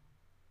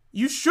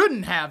 you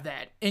shouldn't have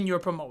that in your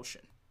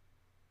promotion.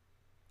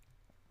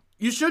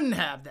 You shouldn't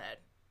have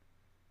that.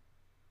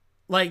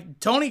 Like,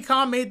 Tony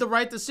Khan made the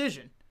right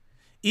decision.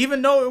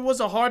 Even though it was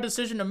a hard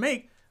decision to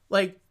make,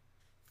 like,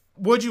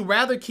 would you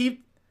rather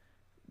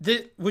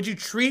would you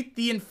treat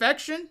the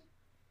infection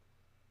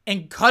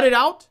and cut it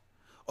out?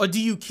 Or do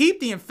you keep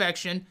the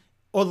infection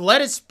or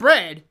let it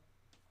spread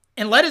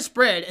and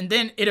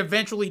then it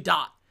eventually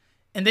die?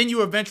 And then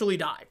you eventually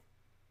die.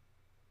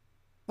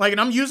 Like, and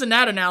I'm using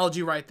that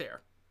analogy right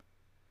there.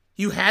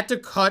 You had to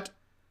cut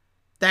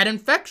that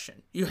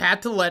infection. You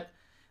had to let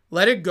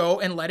it go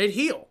and let it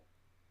heal.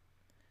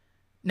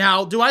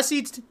 Now, do I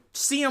see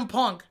CM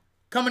Punk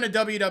coming to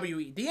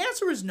WWE? The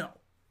answer is no.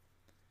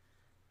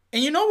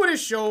 And you know what it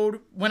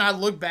showed when I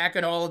look back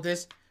at all of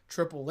this?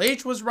 Triple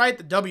H was right.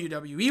 The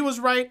WWE was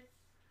right.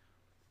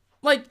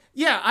 Like,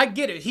 yeah, I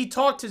get it. He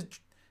talked to,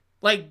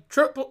 like,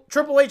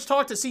 Triple H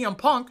talked to CM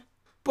Punk,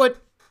 but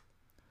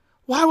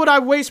why would I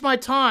waste my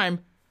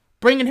time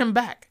bringing him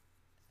back?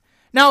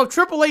 Now, if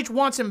Triple H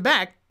wants him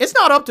back, it's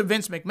not up to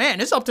Vince McMahon.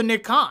 It's up to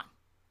Nick Khan.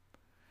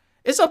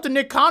 It's up to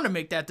Nick Khan to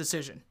make that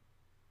decision.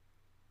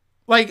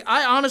 Like,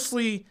 I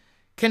honestly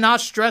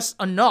cannot stress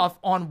enough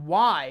on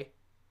why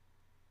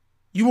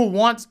you will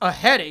want a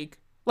headache.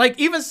 Like,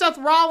 even Seth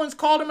Rollins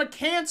called him a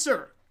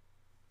cancer.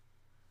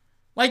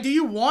 Like, do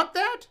you want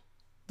that?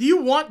 Do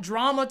you want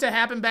drama to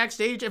happen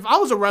backstage? If I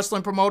was a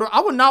wrestling promoter,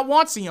 I would not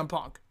want CM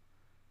Punk.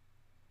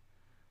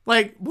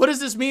 Like, what does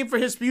this mean for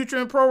his future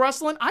in pro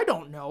wrestling? I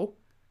don't know.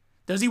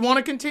 Does he want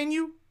to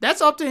continue?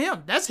 That's up to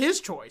him. That's his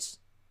choice.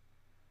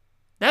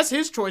 That's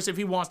his choice if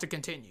he wants to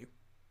continue.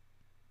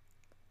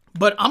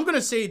 But I'm going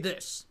to say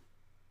this.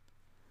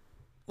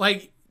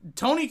 Like,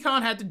 Tony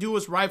Khan had to do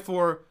what's right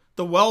for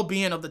the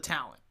well-being of the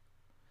talent.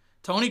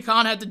 Tony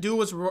Khan had to do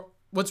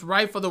what's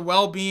right for the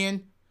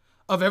well-being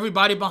of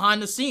everybody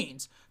behind the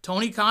scenes.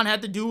 Tony Khan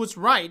had to do what's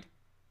right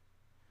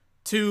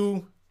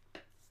to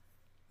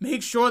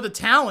make sure the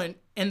talent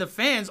and the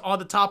fans are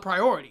the top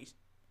priorities.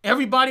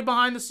 Everybody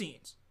behind the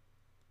scenes.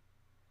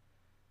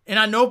 And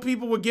I know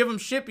people would give him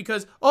shit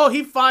because, oh,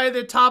 he fired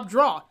their top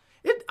draw.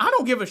 I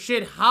don't give a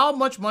shit how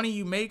much money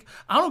you make.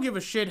 I don't give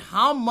a shit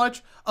how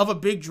much of a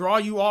big draw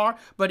you are.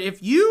 But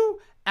if you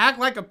act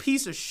like a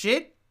piece of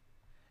shit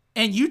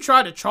and you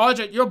try to charge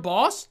at your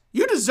boss,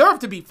 you deserve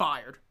to be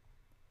fired.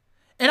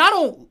 And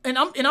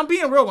I'm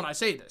being real when I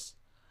say this.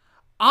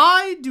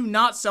 I do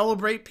not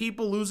celebrate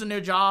people losing their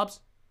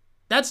jobs.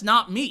 That's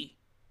not me.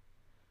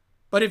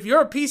 But if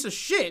you're a piece of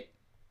shit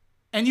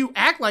and you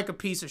act like a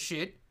piece of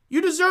shit,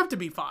 you deserve to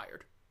be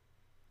fired.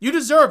 You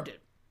deserved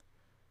it.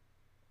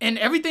 And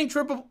everything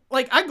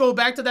I go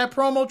back to that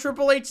promo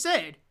Triple H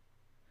said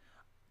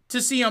to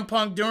CM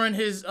Punk during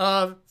his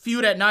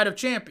feud at Night of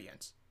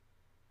Champions.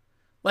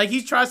 Like,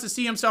 he tries to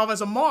see himself as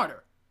a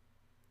martyr.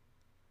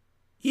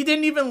 He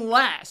didn't even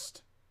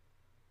last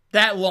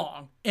that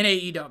long in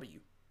AEW.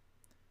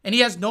 And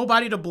he has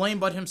nobody to blame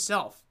but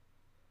himself.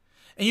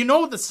 And you know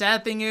what the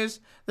sad thing is?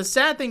 The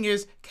sad thing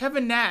is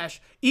Kevin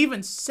Nash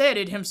even said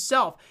it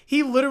himself.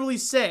 He literally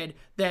said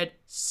that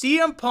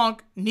CM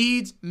Punk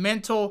needs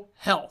mental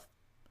health.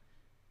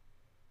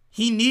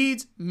 He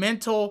needs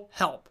mental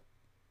help.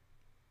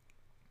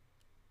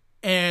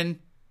 And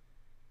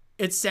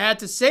it's sad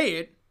to say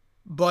it,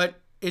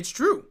 but it's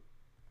true.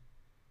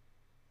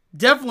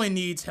 Definitely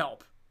needs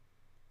help.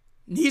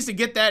 Needs to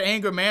get that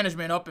anger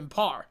management up in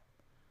par.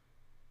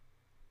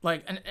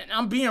 Like, and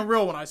I'm being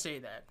real when I say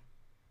that.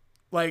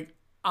 Like,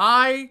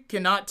 I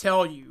cannot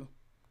tell you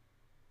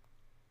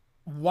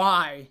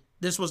why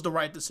this was the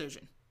right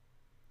decision.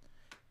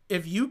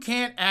 If you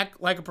can't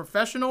act like a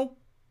professional,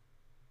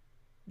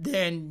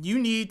 then you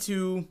need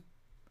to,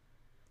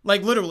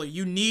 like, literally,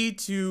 you need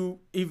to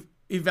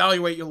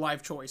evaluate your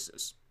life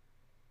choices.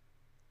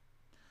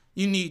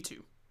 You need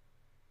to.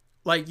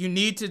 Like, you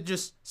need to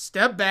just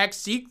step back,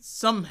 seek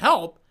some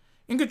help,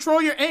 and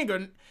control your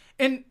anger.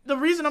 And the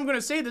reason I'm going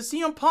to say this,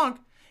 CM Punk,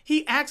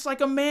 he acts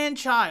like a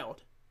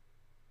man-child.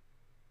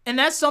 And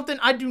that's something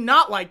I do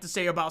not like to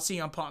say about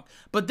CM Punk.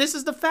 But this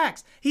is the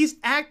facts. He's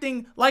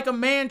acting like a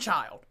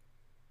man-child.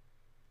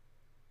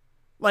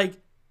 Like,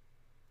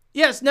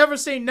 Yes, never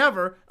say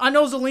never. I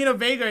know Zelina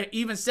Vega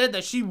even said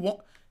that she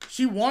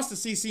wants to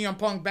see CM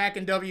Punk back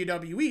in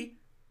WWE.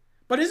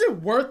 But is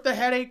it worth the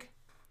headache?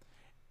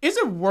 Is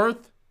it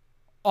worth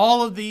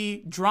all of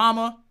the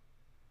drama?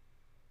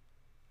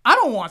 I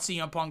don't want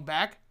CM Punk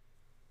back.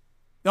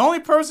 The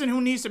only person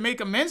who needs to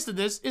make amends to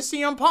this is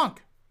CM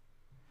Punk.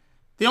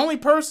 The only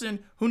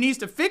person who needs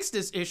to fix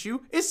this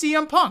issue is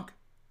CM Punk.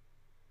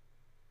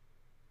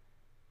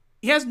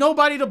 He has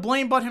nobody to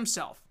blame but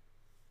himself.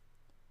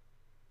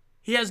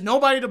 He has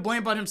nobody to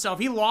blame but himself.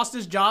 He lost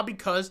his job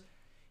because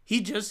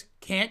he just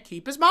can't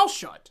keep his mouth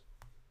shut.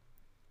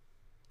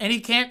 And he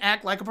can't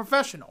act like a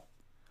professional.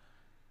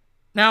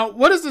 Now,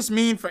 what does this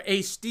mean for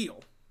Ace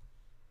Steel?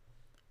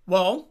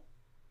 Well,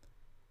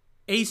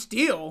 Ace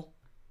Steel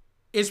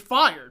is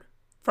fired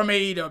from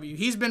AEW.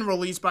 He's been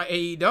released by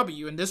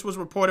AEW, and this was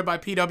reported by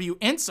PW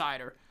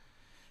Insider.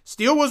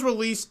 Steel was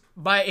released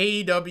by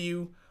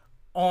AEW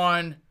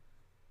on,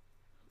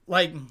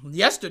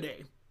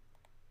 yesterday.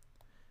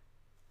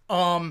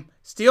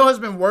 Steel has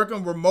been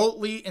working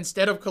remotely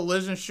instead of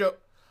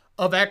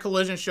at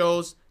collision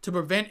shows to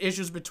prevent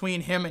issues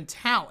between him and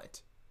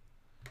talent.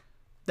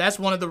 That's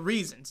one of the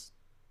reasons.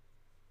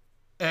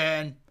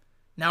 And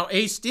now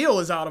Ace Steel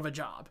is out of a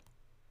job.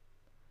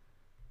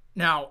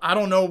 Now, I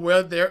don't know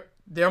where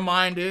their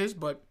mind is,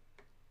 but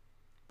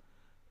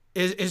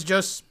it's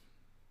just,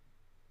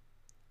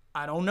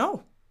 I don't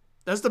know.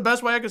 That's the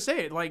best way I could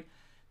say it.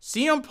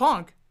 CM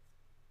Punk,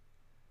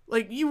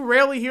 you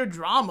rarely hear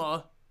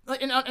drama.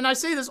 And I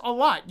say this a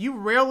lot. You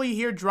rarely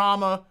hear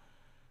drama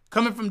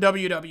coming from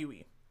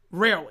WWE.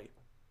 Rarely.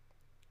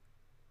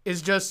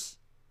 It just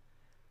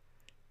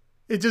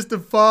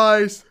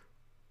defies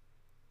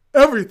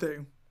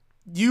everything.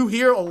 You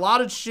hear a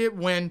lot of shit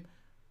when,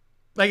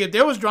 if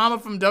there was drama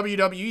from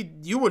WWE,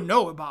 you would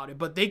know about it,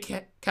 but they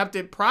kept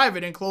it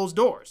private and closed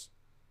doors.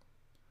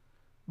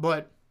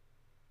 But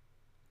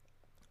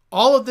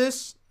all of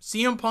this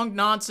CM Punk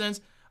nonsense,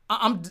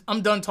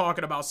 I'm done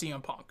talking about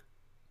CM Punk.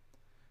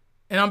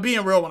 And I'm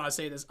being real when I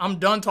say this. I'm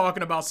done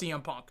talking about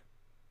CM Punk.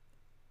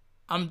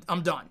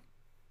 I'm done.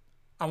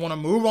 I want to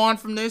move on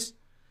from this.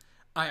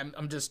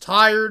 I'm just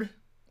tired.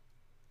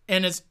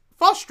 And it's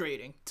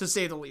frustrating, to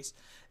say the least.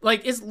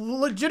 It's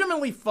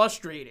legitimately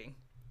frustrating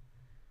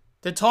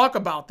to talk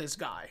about this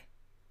guy.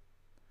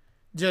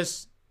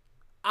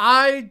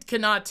 I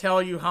cannot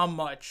tell you how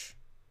much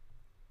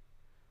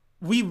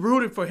we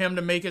rooted for him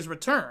to make his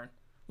return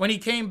when he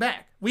came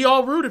back. We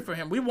all rooted for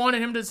him. We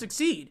wanted him to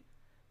succeed.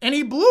 And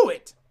he blew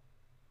it.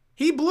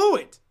 He blew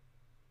it.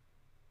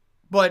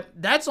 But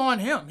that's on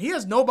him. He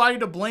has nobody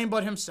to blame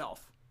but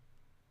himself.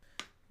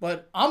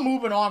 But I'm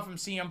moving on from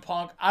CM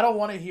Punk. I don't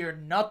want to hear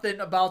nothing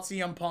about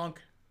CM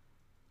Punk.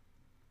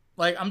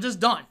 I'm just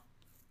done.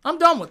 I'm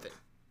done with it.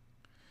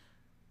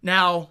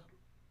 Now,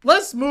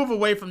 let's move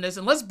away from this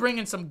and let's bring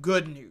in some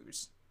good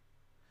news.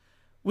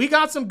 We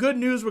got some good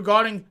news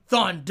regarding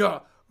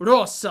Thunder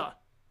Rosa.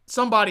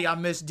 Somebody I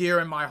miss dear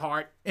in my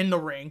heart in the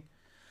ring.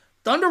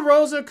 Thunder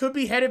Rosa could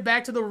be headed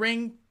back to the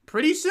ring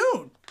pretty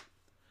soon.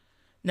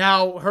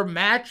 Now, her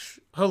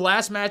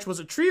last match was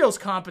a trios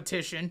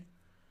competition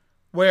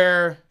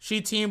where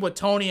she teamed with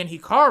Tony and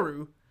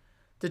Hikaru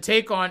to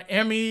take on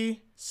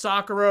Emi,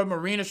 Sakura,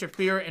 Marina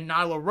Shafir, and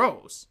Nyla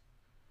Rose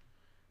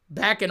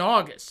back in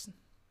August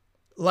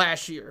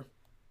last year.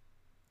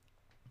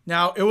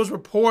 Now, it was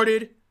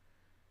reported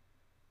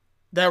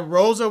that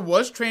Rosa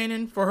was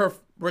training for her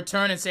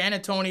return in San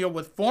Antonio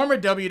with former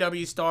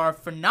WWE star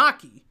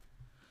Funaki.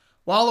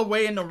 While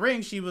away in the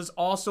ring, she was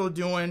also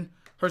doing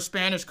her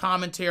Spanish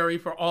commentary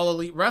for All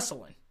Elite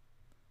Wrestling.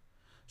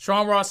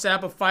 Sean Ross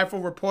Sapp of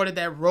Fightful reported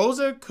that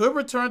Rosa could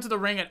return to the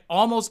ring at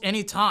almost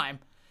any time,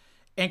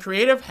 and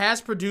creative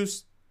has been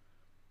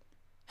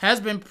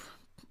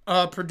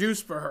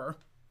produced for her.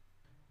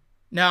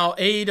 Now,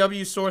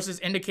 AEW sources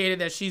indicated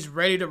that she's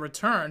ready to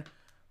return,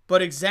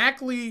 but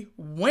exactly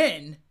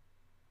when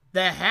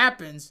that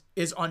happens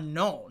is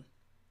unknown.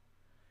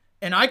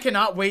 And I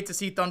cannot wait to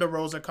see Thunder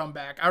Rosa come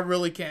back. I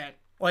really can't.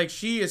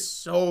 She is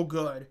so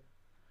good.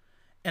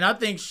 And I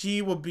think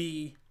she would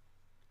be...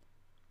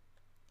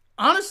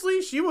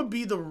 Honestly, she would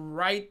be the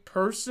right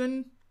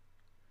person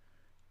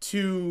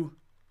to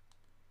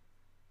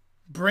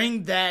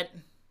bring that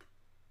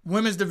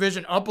women's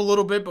division up a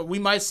little bit, but we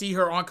might see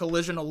her on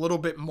Collision a little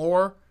bit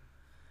more.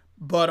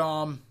 But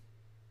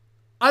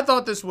I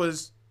thought this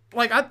was...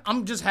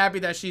 I'm just happy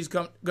that she's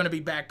going to be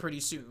back pretty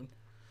soon.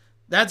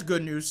 That's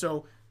good news.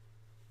 So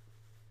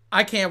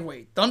I can't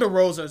wait. Thunder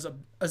Rosa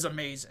is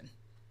amazing.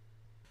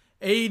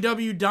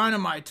 AEW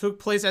Dynamite took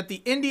place at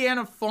the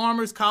Indiana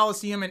Farmers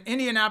Coliseum in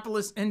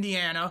Indianapolis,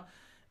 Indiana.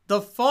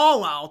 The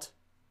fallout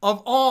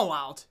of All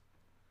Out.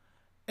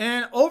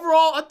 And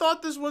overall, I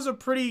thought this was a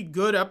pretty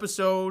good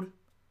episode.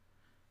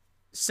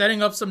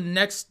 Setting up some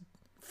next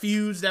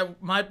feuds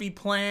that might be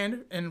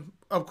planned. And,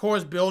 of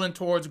course, building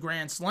towards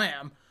Grand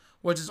Slam,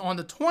 which is on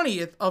the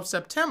 20th of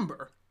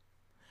September.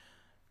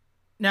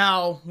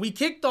 Now, we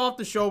kicked off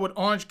the show with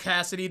Orange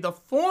Cassidy, the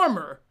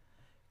former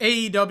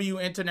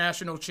AEW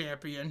International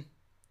Champion.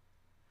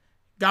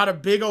 Got a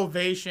big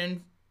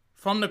ovation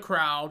from the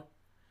crowd,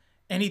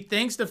 and he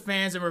thanks the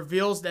fans and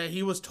reveals that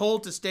he was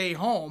told to stay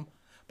home,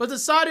 but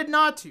decided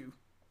not to.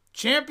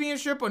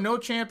 Championship or no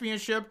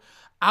championship,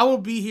 I will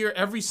be here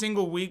every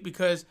single week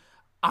because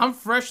I'm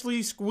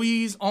freshly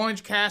squeezed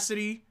Orange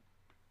Cassidy.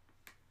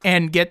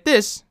 And get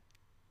this,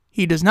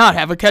 he does not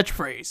have a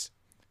catchphrase.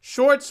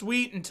 Short,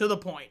 sweet, and to the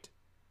point.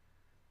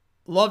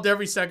 Loved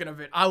every second of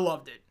it. I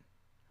loved it.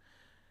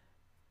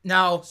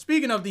 Now,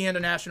 speaking of the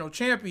International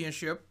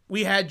Championship,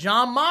 we had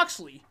Jon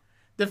Moxley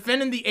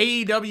defending the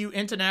AEW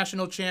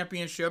International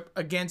Championship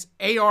against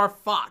AR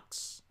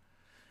Fox.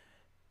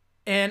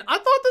 And I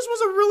thought this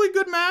was a really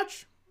good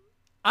match.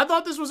 I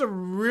thought this was a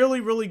really,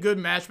 really good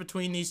match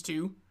between these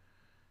two.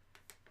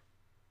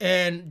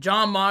 And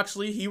Jon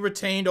Moxley, he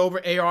retained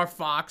over AR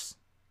Fox.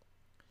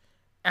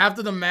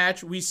 After the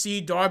match, we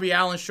see Darby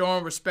Allin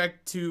showing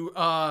respect to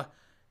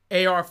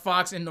AR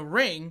Fox in the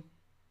ring.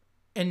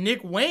 And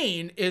Nick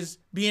Wayne is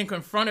being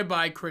confronted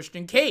by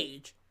Christian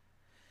Cage.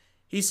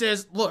 He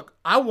says, look,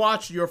 I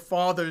watched your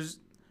father's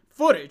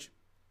footage,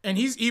 and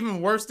he's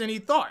even worse than he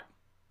thought.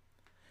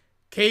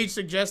 Cage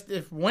suggests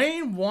if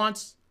Wayne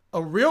wants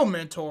a real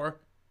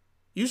mentor,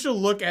 you should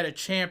look at a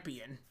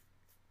champion.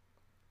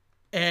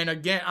 And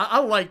again, I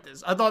like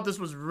this. I thought this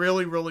was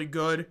really, really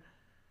good.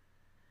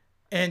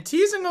 And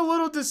teasing a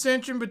little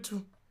dissension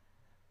between,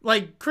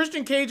 like,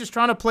 Christian Cage is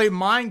trying to play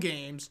mind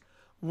games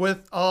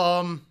with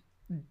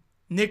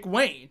Nick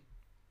Wayne,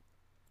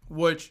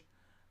 which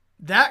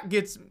that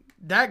gets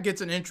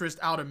an interest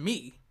out of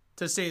me,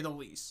 to say the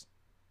least.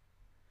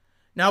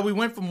 Now we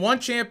went from one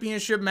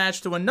championship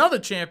match to another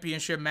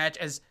championship match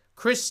as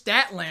Chris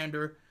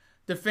Statlander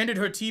defended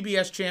her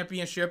TBS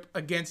championship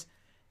against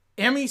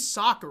Emi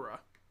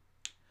Sakura.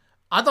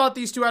 I thought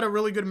these two had a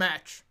really good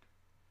match.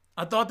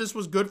 I thought this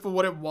was good for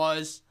what it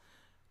was,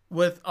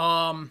 with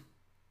Chris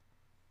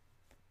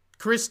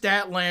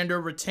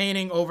Statlander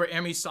retaining over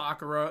Emi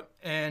Sakura,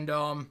 and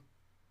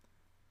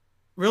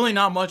really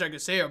not much I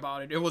could say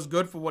about it. It was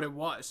good for what it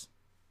was.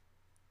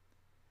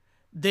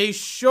 They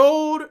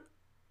showed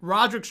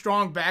Roderick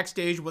Strong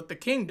backstage with the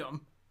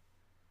Kingdom,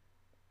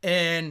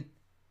 and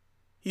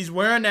he's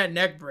wearing that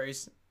neck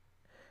brace,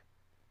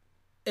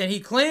 and he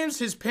claims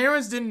his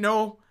parents didn't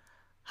know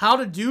how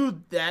to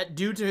do that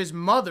due to his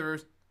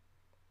mother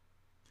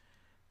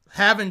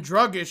having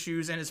drug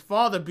issues and his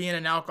father being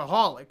an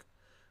alcoholic.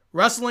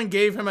 Wrestling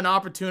gave him an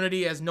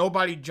opportunity as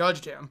nobody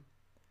judged him.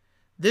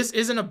 This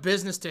isn't a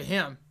business to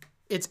him.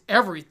 It's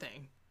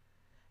everything.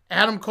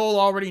 Adam Cole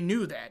already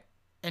knew that,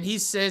 and he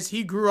says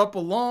he grew up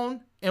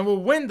alone and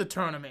will win the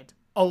tournament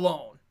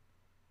alone.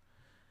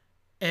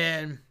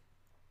 And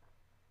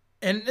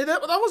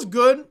that was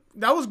good.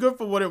 That was good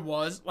for what it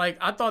was. Like,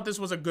 I thought this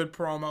was a good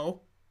promo.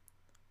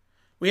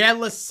 We had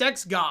Les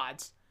Sex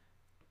Gods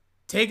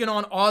taking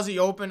on Aussie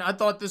Open. I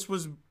thought this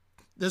was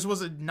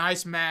a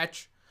nice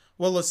match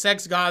with Les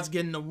Sex Gods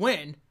getting the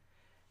win.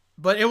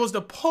 But it was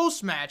the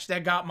post-match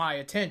that got my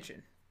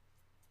attention.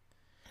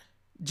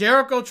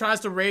 Jericho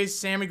tries to raise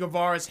Sammy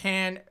Guevara's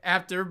hand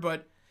after,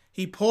 but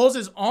he pulls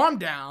his arm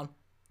down,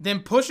 then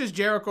pushes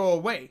Jericho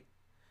away.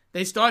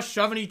 They start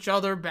shoving each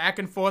other back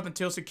and forth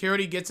until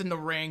security gets in the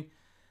ring,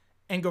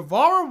 and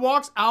Guevara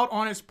walks out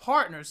on his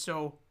partner,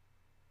 so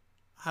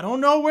I don't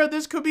know where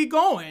this could be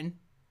going,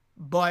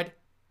 but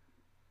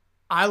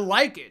I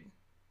like it.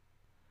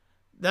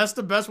 That's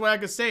the best way I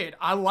could say it.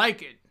 I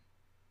like it.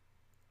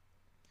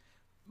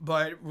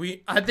 But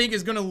I think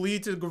it's going to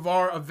lead to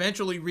Guevara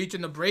eventually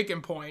reaching the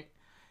breaking point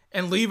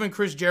and leaving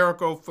Chris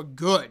Jericho for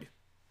good.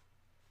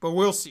 But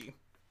we'll see.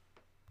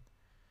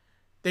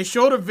 They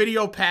showed a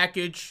video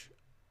package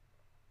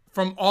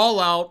from All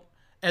Out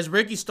as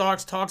Ricky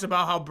Starks talks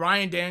about how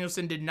Bryan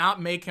Danielson did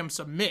not make him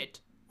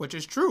submit, which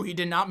is true. He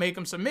did not make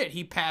him submit.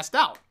 He passed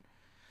out.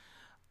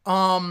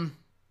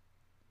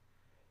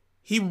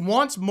 He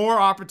wants more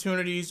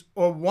opportunities,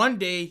 or one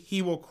day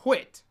he will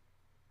quit.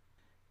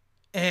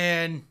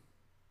 And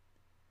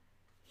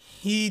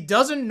he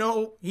doesn't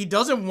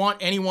want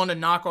anyone to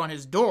knock on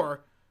his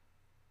door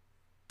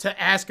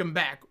to ask him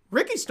back.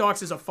 Ricky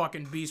Starks is a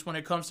fucking beast when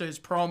it comes to his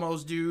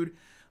promos, dude.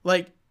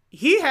 Like,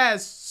 he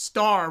has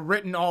star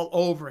written all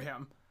over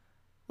him.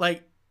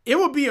 Like, it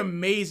would be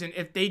amazing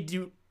if they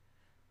do.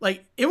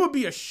 Like, it would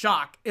be a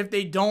shock if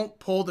they don't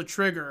pull the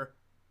trigger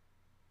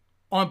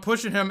on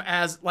pushing him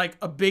as, like,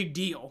 a big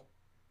deal.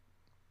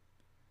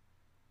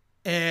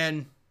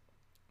 And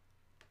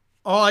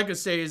all I could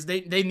say is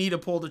they need to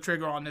pull the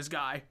trigger on this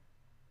guy.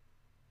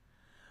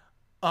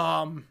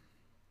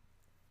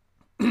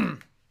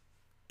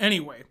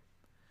 Anyway,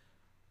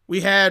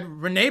 we had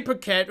Renee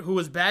Paquette, who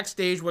was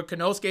backstage with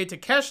Konosuke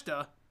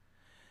Takeshita,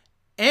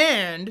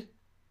 and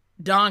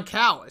Don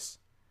Callis.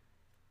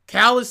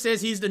 Callis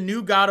says he's the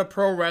new god of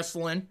pro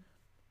wrestling,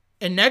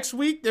 and next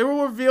week they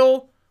will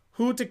reveal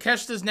who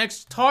Takeshita's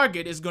next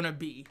target is going to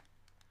be.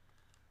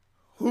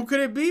 Who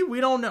could it be?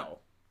 We don't know,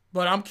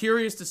 but I'm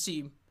curious to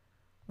see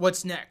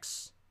what's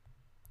next.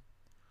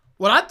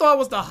 What I thought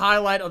was the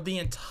highlight of the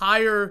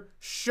entire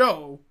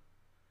show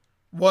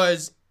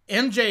was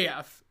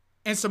MJF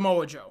and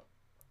Samoa Joe.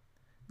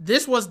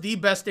 This was the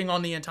best thing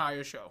on the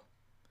entire show.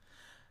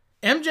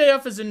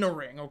 MJF is in the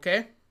ring,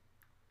 okay?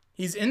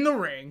 He's in the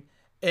ring,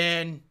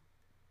 and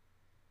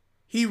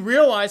he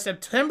realized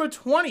September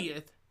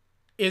 20th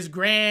is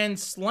Grand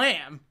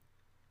Slam,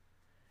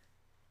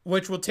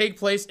 which will take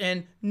place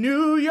in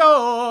New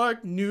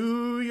York.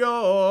 New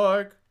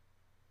York.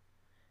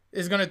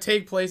 Is going to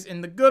take place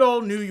in the good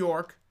old New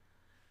York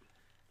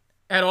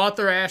at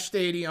Arthur Ashe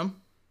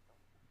Stadium.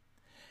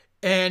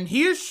 And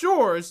he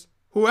assures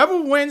whoever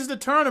wins the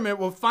tournament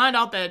will find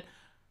out that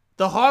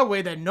the hard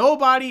way that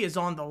nobody is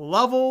on the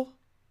level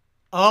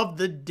of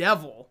the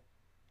devil.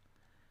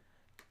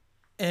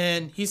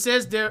 And he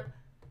says there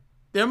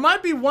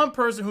might be one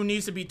person who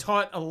needs to be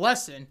taught a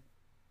lesson.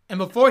 And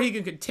before he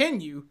can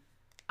continue,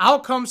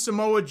 out comes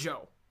Samoa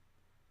Joe.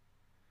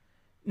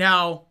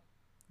 Now,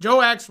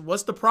 Joe asks,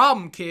 "What's the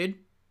problem, kid?"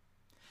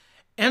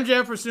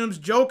 MJF presumes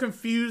Joe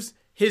confused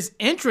his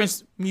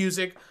entrance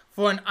music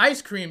for an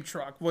ice cream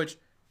truck, which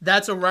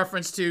that's a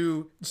reference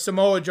to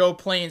Samoa Joe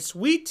playing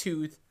Sweet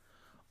Tooth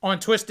on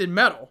Twisted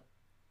Metal.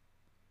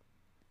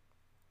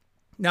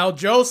 Now,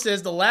 Joe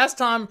says the last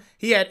time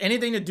he had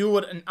anything to do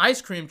with an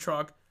ice cream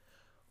truck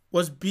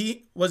was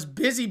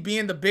busy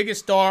being the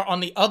biggest star on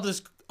the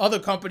other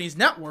company's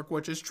network,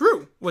 which is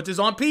true, which is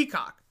on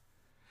Peacock.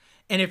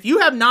 And if you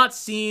have not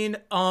seen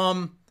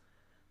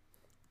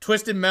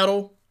Twisted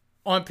Metal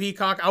on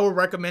Peacock, I would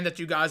recommend that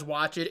you guys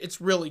watch it. It's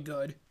really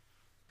good.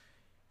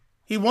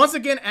 He once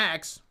again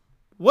asks,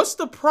 "What's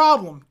the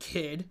problem,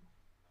 kid?"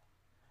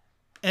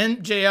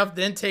 MJF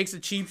then takes a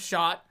cheap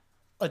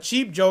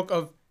joke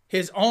of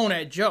his own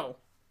at Joe.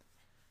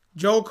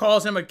 Joe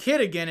calls him a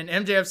kid again, and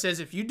MJF says,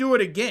 "If you do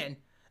it again,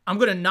 I'm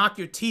going to knock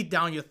your teeth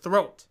down your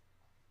throat."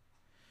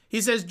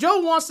 He says Joe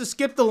wants to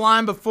skip the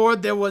line before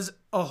there was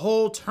a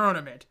whole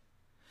tournament.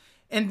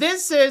 And then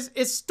says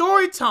it's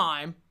story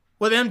time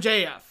with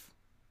MJF.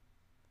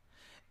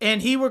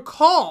 And he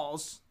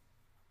recalls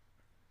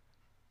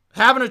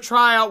having a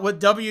tryout with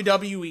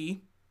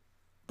WWE,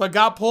 but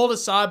got pulled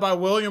aside by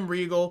William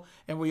Regal.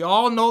 And we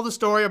all know the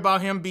story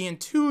about him being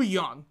too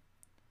young.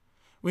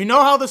 We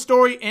know how the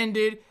story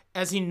ended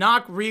as he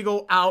knocked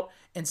Regal out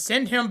and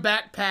sent him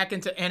backpack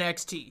into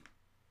NXT.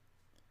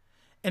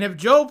 And if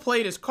Joe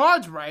played his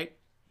cards right,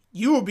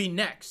 you will be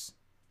next.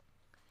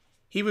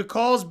 He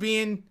recalls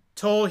being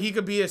told he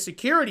could be a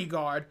security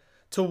guard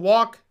to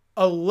walk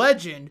a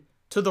legend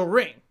to the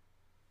ring.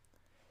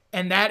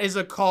 And that is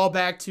a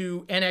callback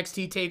to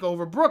NXT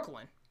TakeOver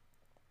Brooklyn.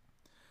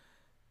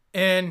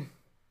 And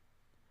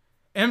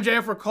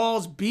MJF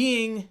recalls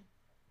being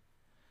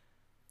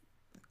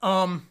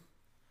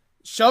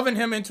shoving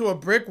him into a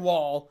brick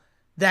wall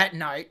that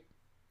night.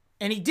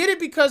 And he did it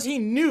because he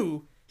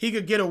knew he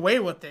could get away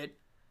with it.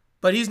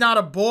 But he's not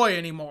a boy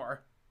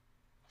anymore.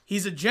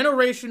 He's a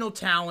generational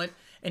talent.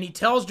 And he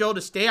tells Joe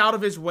to stay out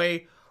of his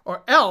way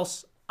or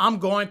else I'm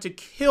going to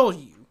kill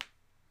you.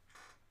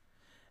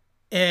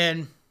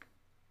 And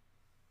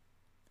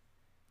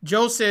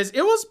Joe says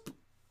it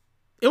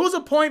was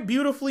a point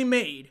beautifully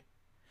made.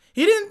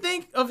 He didn't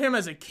think of him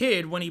as a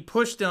kid when he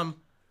pushed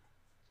him,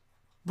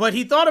 but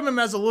he thought of him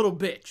as a little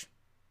bitch.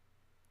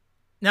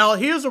 Now,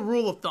 here's a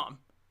rule of thumb.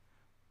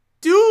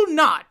 Do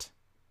not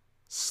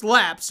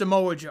slap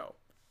Samoa Joe.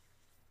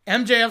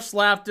 MJF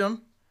slapped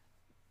him.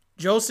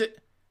 Joe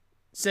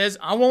says,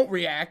 I won't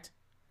react,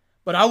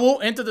 but I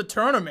will enter the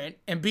tournament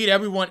and beat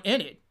everyone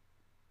in it.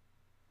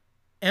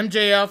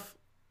 MJF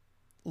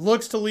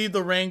looks to leave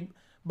the ring,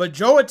 but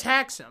Joe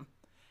attacks him.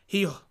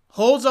 He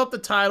holds up the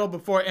title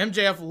before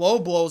MJF low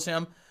blows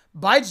him,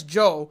 bites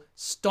Joe,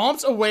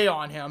 stomps away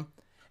on him,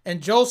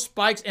 and Joe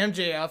spikes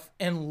MJF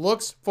and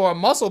looks for a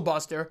muscle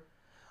buster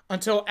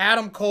until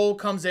Adam Cole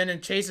comes in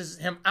and chases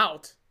him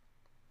out.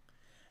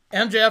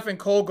 MJF and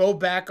Cole go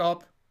back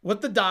up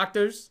with the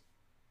doctors,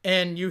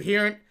 and you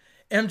hear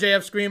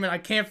MJF screaming, I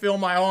can't feel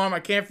my arm, I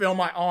can't feel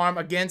my arm,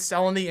 again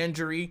selling the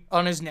injury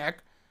on his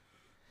neck.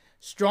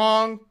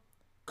 Strong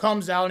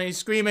comes out and he's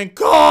screaming,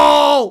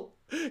 Cole!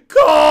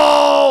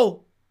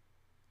 Cole!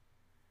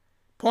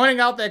 Pointing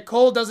out that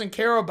Cole doesn't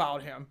care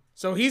about him.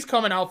 So he's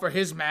coming out for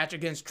his match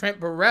against Trent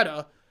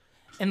Beretta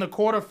in the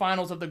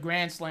quarterfinals of the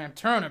Grand Slam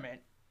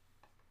tournament.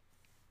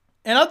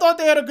 And I thought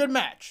they had a good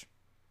match.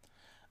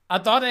 I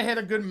thought they had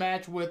a good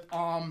match with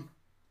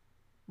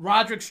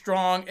Roderick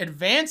Strong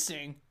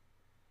advancing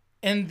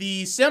in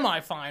the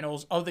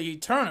semifinals of the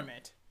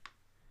tournament.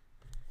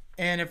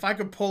 And if I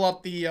could pull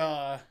up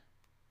the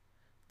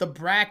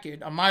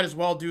bracket, I might as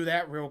well do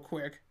that real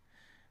quick.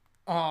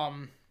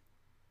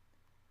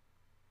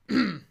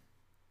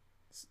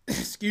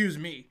 Excuse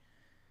me.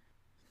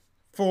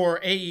 For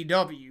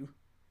AEW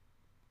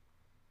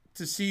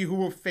to see who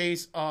will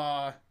face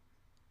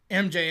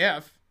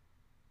MJF.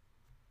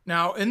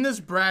 Now, in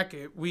this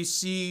bracket, we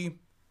see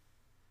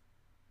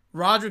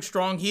Roderick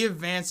Strong. He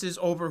advances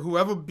over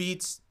whoever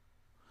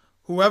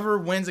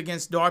wins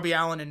against Darby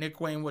Allin and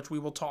Nick Wayne, which we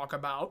will talk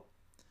about.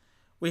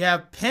 We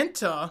have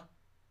Penta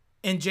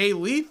and Jay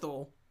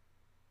Lethal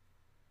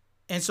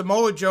and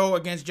Samoa Joe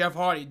against Jeff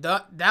Hardy.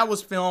 That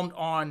was filmed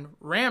on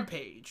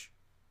Rampage.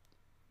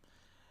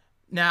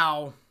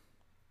 Now,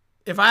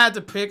 if I had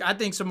to pick, I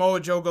think Samoa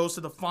Joe goes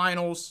to the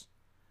finals.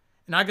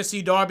 And I could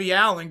see Darby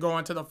Allin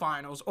going to the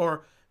finals.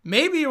 Or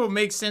maybe it would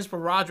make sense for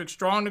Roderick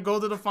Strong to go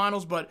to the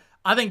finals, but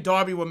I think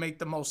Darby would make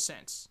the most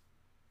sense.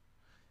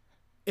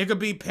 It could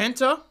be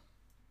Penta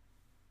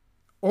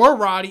or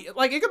Roddy.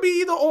 Like, it could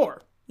be either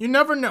or. You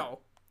never know.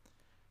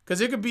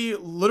 Because it could be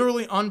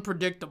literally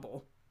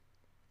unpredictable.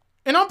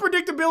 And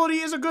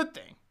unpredictability is a good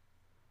thing.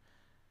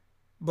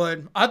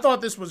 But I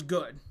thought this was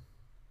good.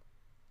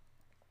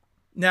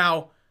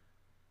 Now,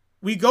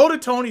 we go to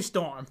Toni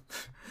Storm,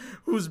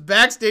 who's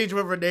backstage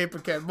with Renee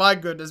Paquette. My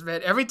goodness,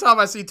 man. Every time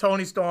I see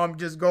Toni Storm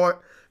just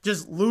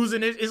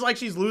losing it, it's like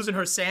she's losing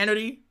her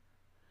sanity.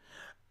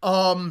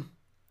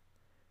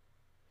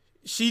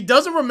 She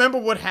doesn't remember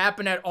what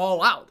happened at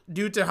All Out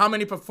due to how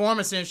many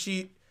performances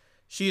she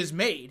has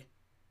made.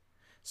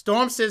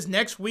 Storm says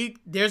next week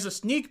there's a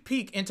sneak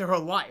peek into her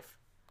life.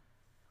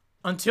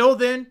 Until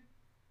then,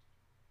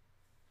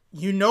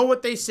 you know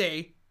what they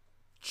say.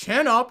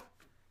 Chin up,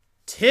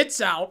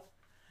 tits out,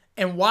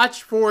 and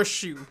watch for a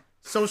shoe.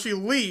 So she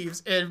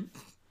leaves, and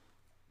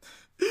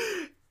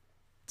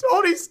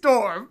Toni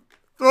Storm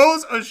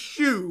throws a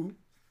shoe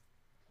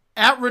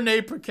at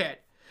Renee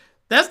Paquette.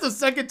 That's the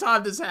second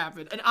time this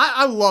happened. And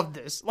I love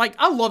this. Like,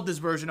 I love this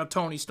version of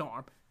Toni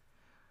Storm.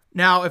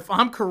 Now, if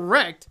I'm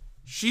correct,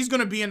 she's going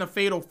to be in a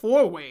Fatal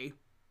 4-Way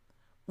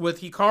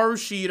with Hikaru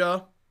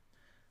Shida.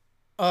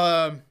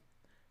 I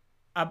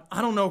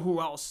don't know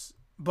who else.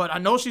 But I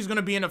know she's going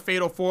to be in a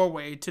Fatal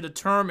 4-Way to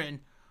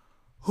determine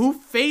who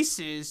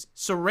faces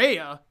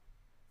Saraya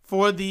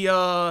for the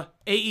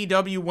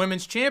AEW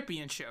Women's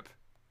Championship.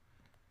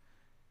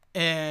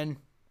 And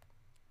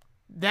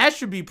that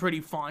should be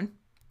pretty fun.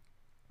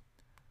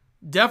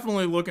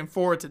 Definitely looking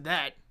forward to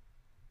that.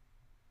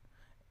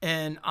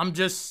 And I'm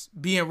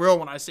just being real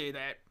when I say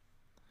that.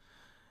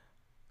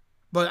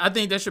 But I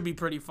think that should be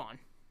pretty fun.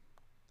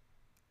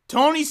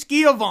 Tony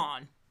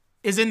Schiavone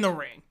is in the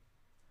ring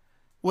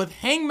with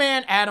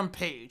Hangman Adam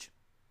Page.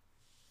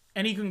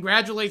 And he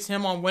congratulates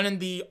him on winning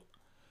the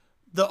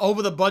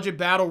Over the Budget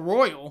Battle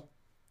Royal.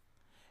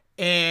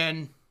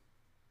 And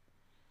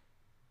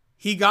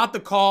he got the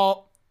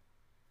call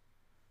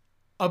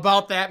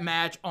about that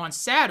match on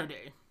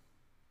Saturday.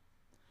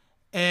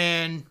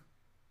 And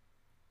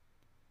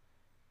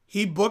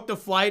he booked a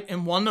flight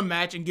and won the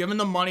match and given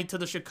the money to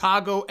the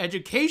Chicago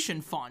Education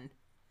Fund.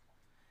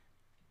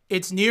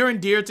 It's near and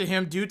dear to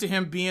him due to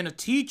him being a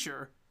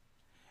teacher.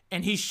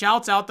 And he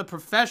shouts out the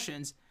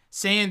professions,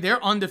 saying they're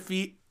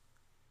underfunded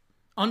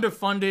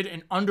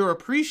and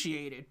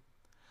underappreciated.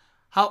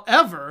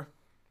 However,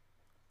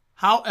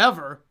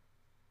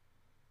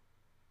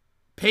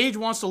 Page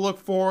wants to look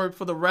forward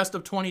for the rest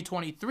of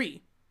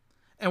 2023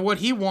 and what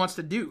he wants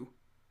to do.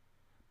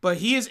 But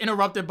he is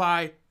interrupted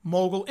by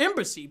Mogul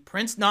Embassy,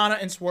 Prince Nana,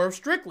 and Swerve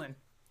Strickland.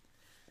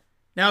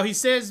 Now, he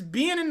says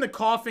being in the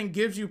coffin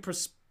gives you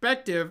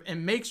perspective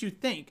and makes you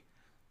think.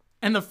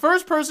 And the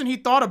first person he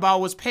thought about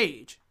was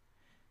Page.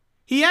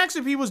 He asked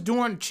if he was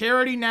doing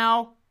charity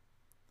now.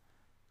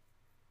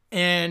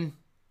 And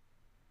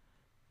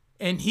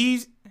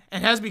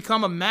has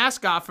become a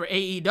mascot for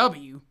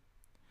AEW.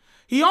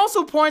 He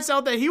also points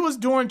out that he was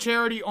doing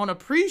charity on a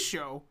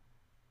pre-show,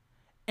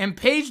 and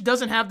Page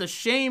doesn't have the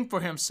shame for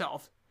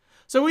himself.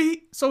 So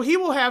he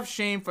will have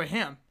shame for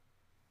him.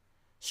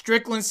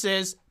 Strickland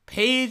says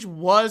Page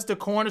was the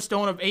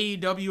cornerstone of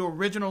AEW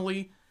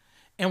originally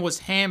and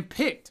was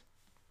handpicked.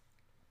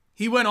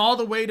 He went all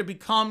the way to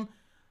become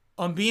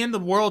being the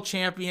world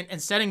champion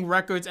and setting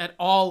records at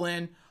All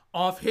In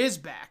off his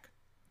back.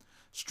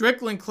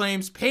 Strickland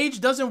claims Page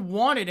doesn't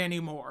want it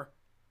anymore,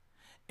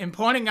 and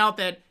pointing out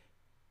that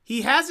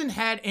he hasn't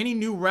had any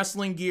new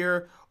wrestling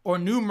gear or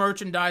new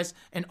merchandise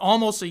in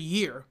almost a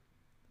year.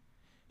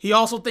 He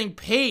also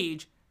thinks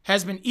Page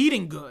has been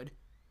eating good,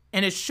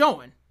 and is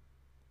showing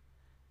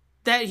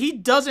that he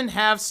doesn't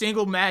have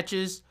single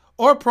matches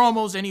or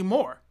promos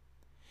anymore.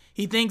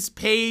 He thinks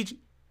Page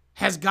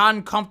has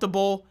gotten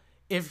comfortable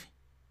if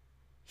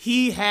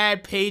he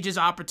had Page's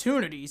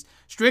opportunities.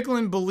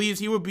 Strickland believes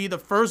he would be the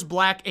first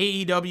black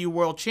AEW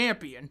world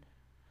champion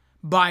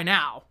by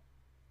now.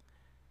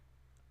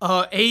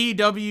 He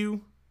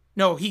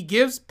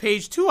gives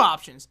Page two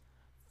options.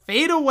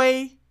 Fade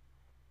away,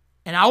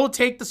 and I will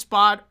take the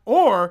spot,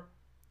 or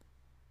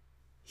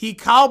he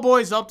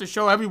cowboys up to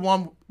show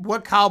everyone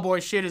what cowboy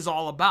shit is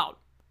all about.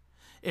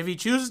 If he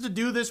chooses to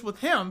do this with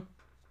him,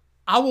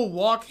 I will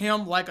walk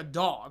him like a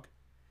dog.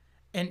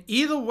 And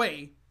either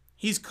way,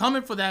 he's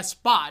coming for that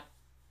spot,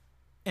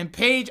 and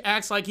Page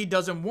acts like he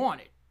doesn't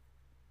want it.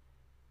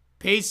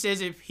 Page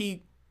says if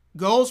he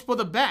goes for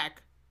the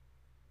back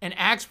and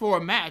asks for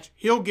a match,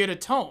 he'll get a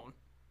tone.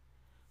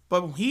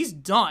 But he's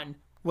done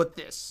with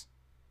this.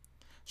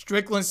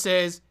 Strickland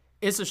says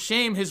it's a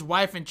shame his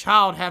wife and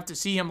child have to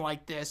see him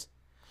like this,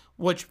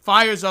 which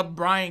fires up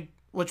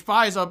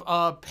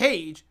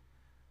Page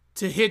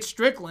to hit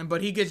Strickland,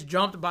 but he gets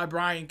jumped by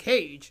Brian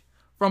Cage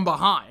from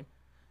behind.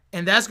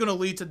 And that's going to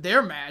lead to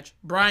their match,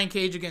 Brian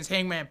Cage against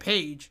Hangman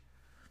Page,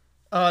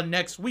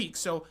 next week.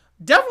 So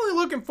definitely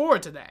looking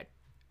forward to that.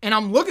 And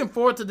I'm looking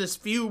forward to this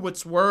feud with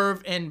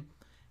Swerve and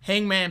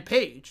Hangman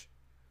Page.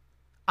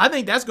 I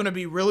think that's going to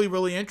be really,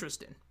 really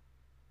interesting.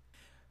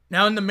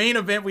 Now, in the main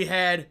event, we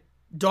had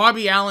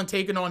Darby Allin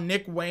taking on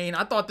Nick Wayne.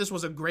 I thought this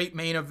was a great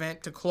main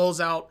event to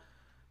close out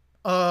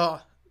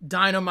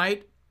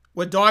Dynamite,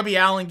 with Darby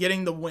Allin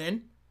getting the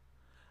win.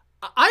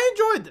 I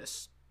enjoyed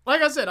this.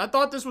 Like I said, I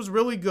thought this was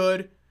really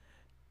good.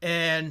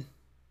 And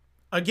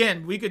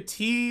again, we could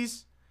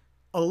tease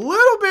a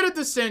little bit of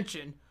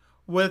dissension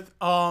with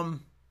Darby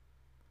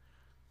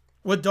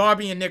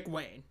and Nick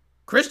Wayne.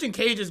 Christian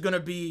Cage is going to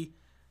be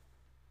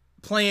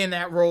playing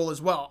that role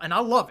as well, and I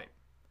love it.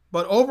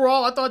 But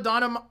overall, I thought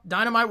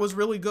Dynamite was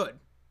really good.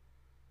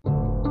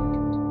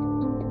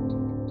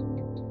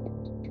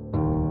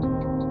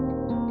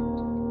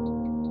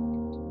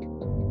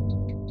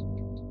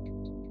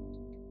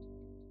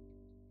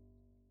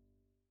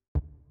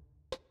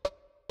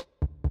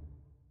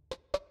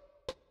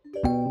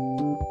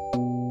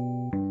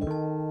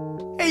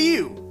 Hey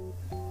you.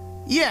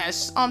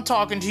 Yes, I'm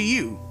talking to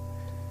you.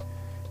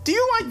 Do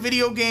you like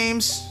video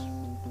games?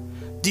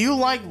 Do you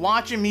like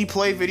watching me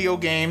play video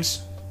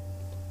games?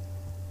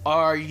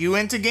 Are you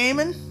into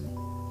gaming?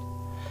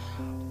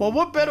 Well,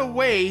 what better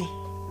way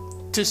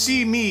to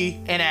see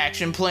me in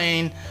action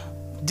playing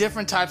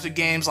different types of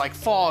games like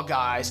Fall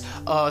Guys,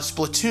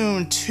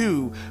 Splatoon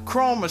 2,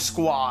 Chroma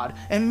Squad,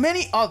 and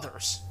many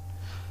others?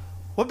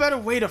 What better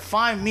way to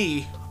find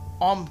me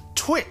on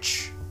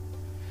Twitch?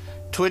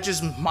 Twitch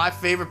is my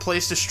favorite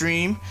place to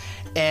stream,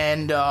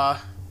 and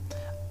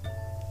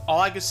all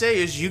I can say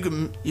is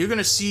you're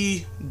gonna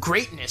see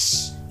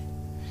greatness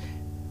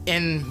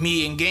in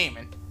me in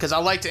gaming, because I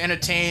like to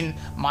entertain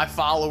my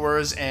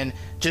followers and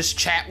just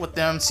chat with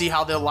them, see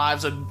how their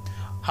lives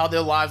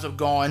are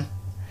going,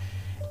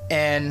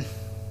 and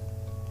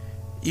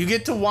you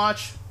get to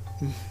watch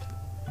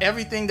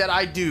everything that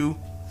I do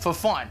for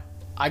fun.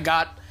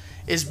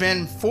 It's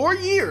been 4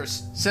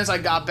 years since I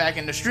got back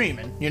into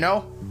streaming, you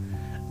know?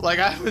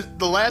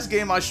 The last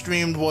game I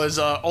streamed was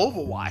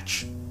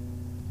Overwatch.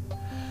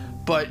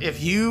 But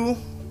if you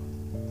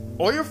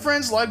or your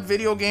friends like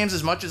video games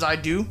as much as I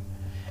do,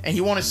 and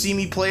you want to see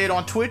me play it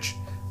on Twitch,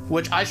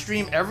 which I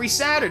stream every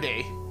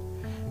Saturday,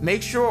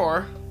 make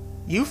sure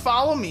you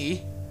follow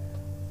me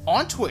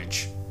on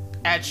Twitch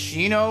at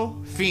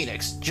Shino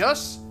Phoenix.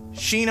 Just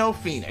Shino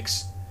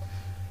Phoenix.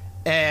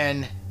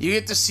 And you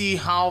get to see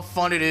how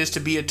fun it is to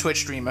be a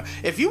Twitch streamer.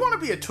 If you want to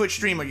be a Twitch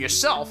streamer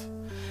yourself,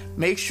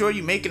 make sure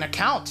you make an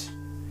account,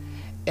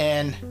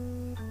 and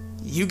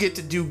you get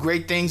to do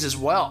great things as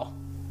well.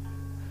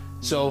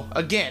 So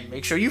again,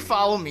 make sure you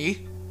follow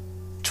me,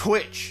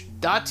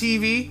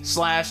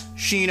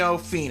 twitch.tv/Shino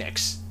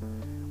Phoenix.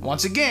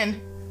 Once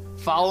again,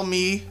 follow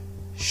me,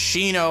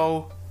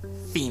 Shino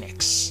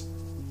Phoenix.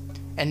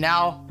 And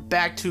now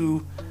back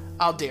to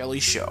our daily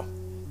show.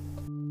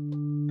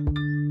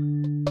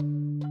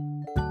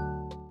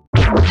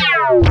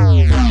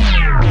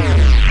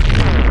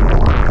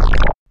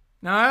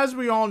 Now, as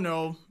we all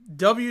know,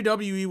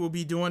 WWE will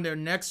be doing their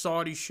next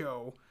Saudi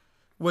show,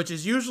 which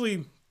is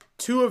usually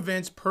 2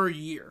 events per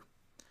year.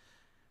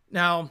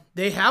 Now,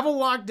 they have a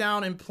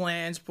lockdown and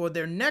plans for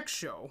their next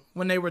show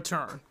when they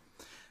return.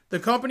 The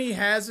company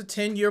has a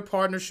 10-year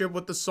partnership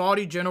with the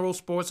Saudi General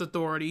Sports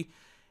Authority,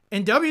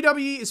 and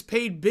WWE is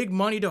paid big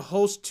money to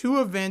host 2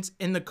 events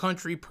in the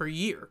country per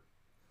year.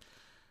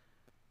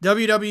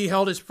 WWE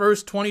held its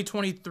first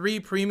 2023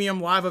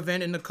 premium live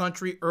event in the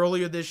country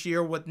earlier this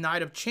year with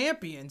Night of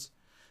Champions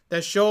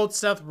that showed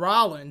Seth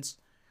Rollins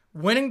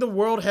winning the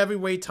World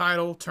Heavyweight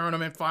title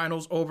tournament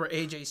finals over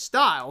AJ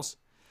Styles,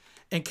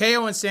 and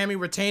KO and Sami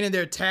retaining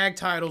their tag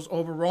titles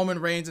over Roman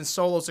Reigns and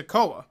Solo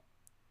Sikoa.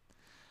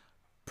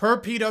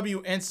 Per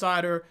PW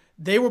Insider,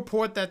 they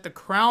report that the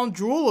Crown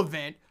Jewel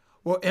event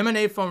will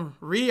emanate from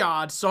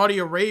Riyadh, Saudi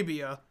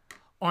Arabia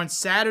on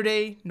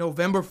Saturday,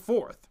 November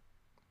 4th.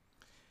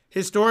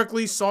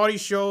 Historically, Saudi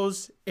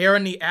shows air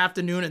in the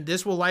afternoon, and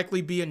this will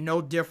likely be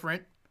no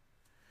different.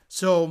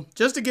 So,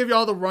 just to give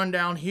y'all the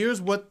rundown,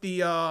 here's what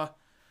the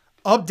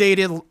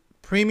updated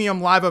premium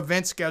live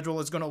event schedule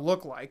is going to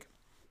look like.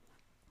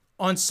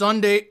 On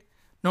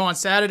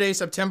Saturday,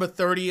 September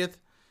 30th,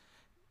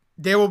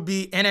 there will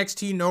be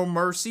NXT No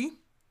Mercy.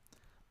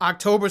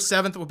 October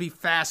 7th will be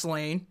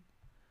Fastlane.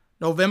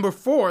 November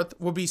 4th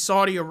will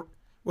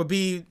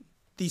be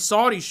the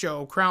Saudi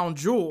show, Crown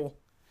Jewel.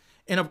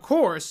 And of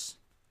course,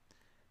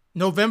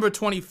 November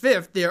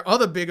 25th, their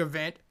other big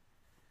event,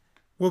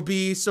 will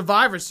be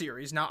Survivor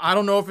Series. Now, I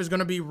don't know if it's going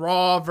to be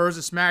Raw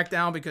versus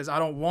SmackDown because I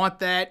don't want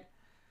that.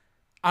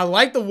 I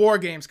like the War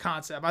Games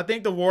concept. I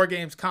think the War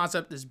Games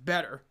concept is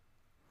better.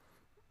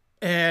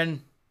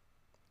 And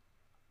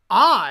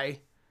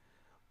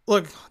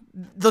look,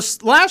 the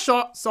last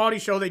Saudi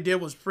show they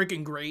did was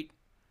freaking great.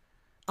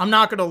 I'm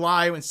not going to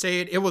lie and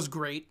say it was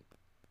great.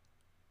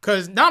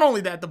 Because not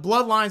only that, the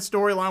Bloodline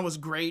storyline was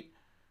great.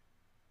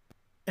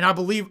 And I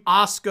believe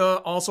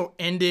Asuka also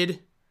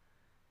ended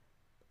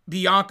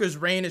Bianca's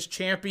reign as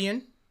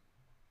champion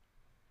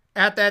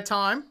at that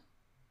time.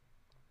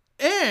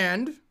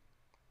 And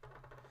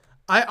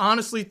I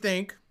honestly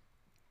think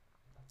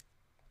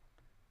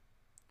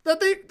that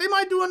they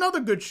might do another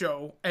good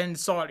show in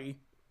Saudi.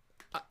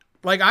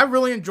 Like, I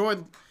really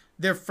enjoyed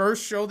their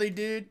first show they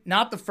did.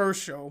 Not the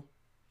first show,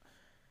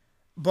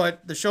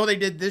 but the show they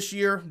did this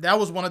year. That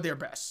was one of their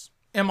best,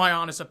 in my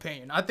honest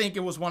opinion. I think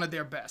it was one of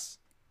their best.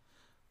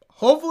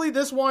 Hopefully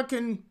this one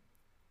can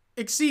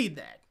exceed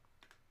that.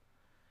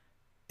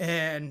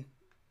 And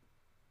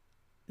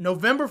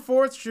November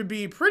 4th should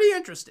be pretty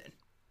interesting.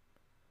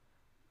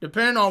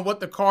 Depending on what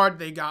the card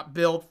they got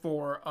built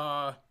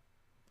for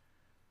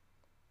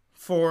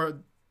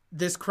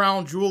this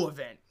Crown Jewel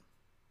event.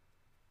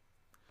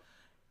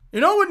 You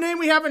know what name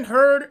we haven't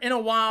heard in a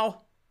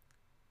while?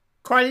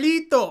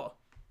 Carlito.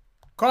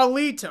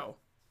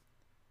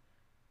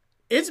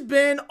 It's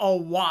been a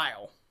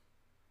while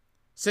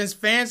since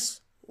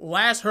fans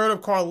last heard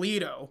of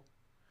Carlito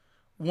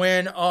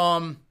when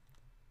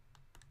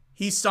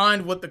he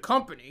signed with the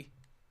company.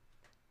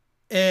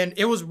 And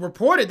it was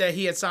reported that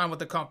he had signed with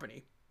the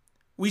company.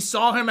 We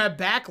saw him at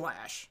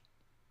Backlash.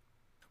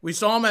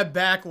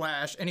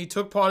 And he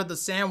took part of the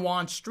San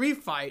Juan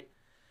street fight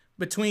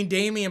between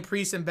Damian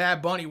Priest and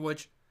Bad Bunny,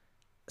 which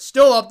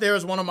still up there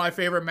is one of my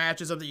favorite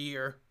matches of the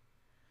year.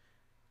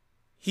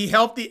 He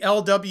helped the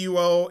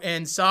LWO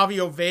and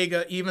Savio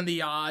Vega even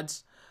the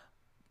odds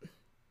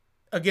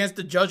against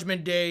the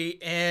Judgment Day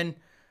and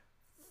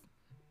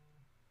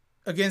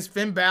against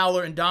Finn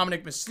Balor and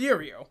Dominic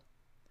Mysterio.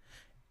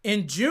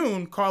 In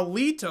June,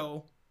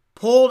 Carlito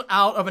pulled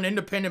out of an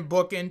independent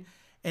booking,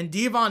 and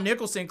Devon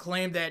Nicholson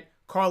claimed that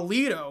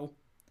Carlito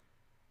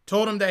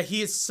told him that he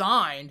had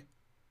signed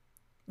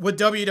with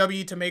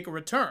WWE to make a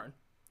return.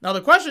 Now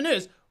the question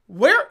is,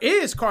 where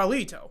is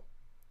Carlito?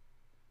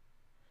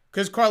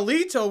 Because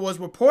Carlito was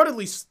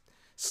reportedly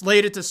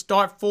slated to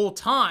start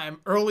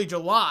full-time early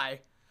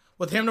July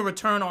with him to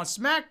return on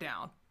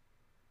SmackDown.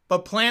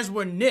 But plans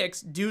were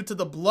nixed due to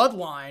the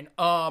Bloodline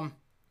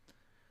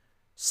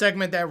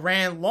segment that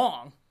ran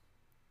long.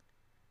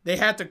 They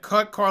had to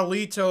cut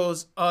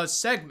Carlito's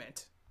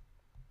segment.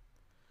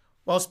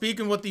 While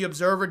speaking with The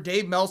Observer,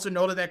 Dave Meltzer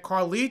noted that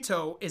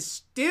Carlito is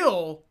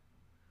still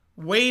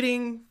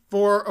waiting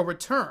for a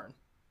return.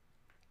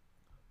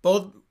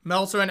 Both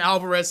Meltzer and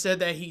Alvarez said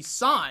that he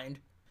signed.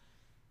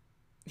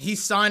 He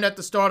signed at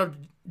the start of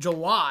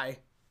July.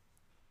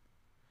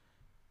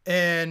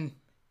 And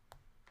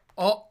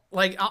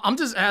I'm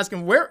just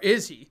asking, where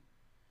is he?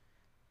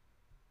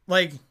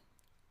 Like,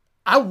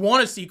 I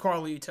want to see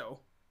Carlito.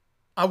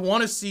 I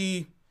want to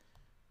see,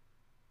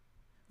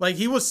 like,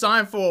 he was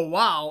signed for a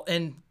while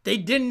and they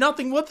did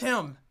nothing with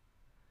him.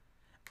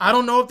 I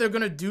don't know if they're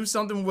going to do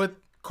something with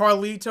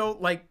Carlito.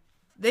 Like,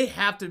 they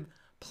have to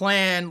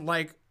plan,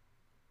 like,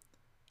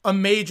 a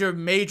major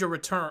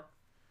return.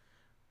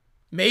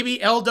 Maybe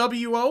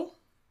LWO,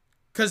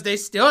 because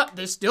there's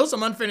still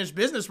some unfinished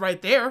business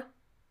right there.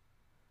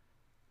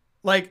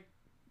 Like,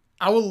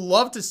 I would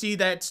love to see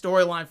that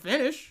storyline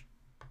finish.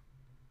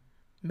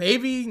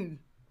 Maybe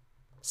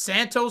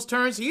Santos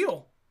turns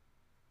heel.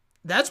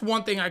 That's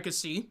one thing I could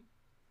see.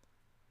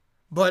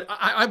 But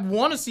I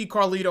want to see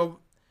Carlito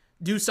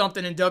do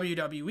something in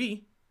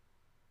WWE.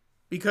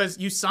 Because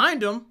you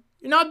signed him,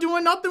 you're not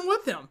doing nothing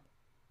with him.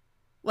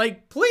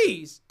 Like,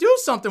 please, do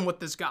something with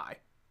this guy.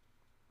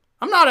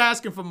 I'm not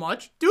asking for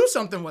much. Do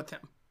something with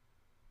him.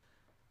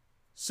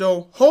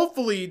 So,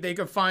 hopefully, they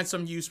can find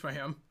some use for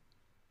him.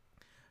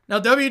 Now,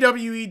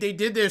 WWE, they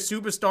did their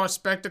Superstar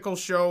Spectacle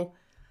show,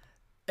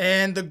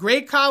 and the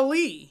Great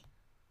Khali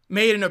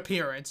made an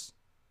appearance.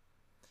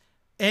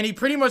 And he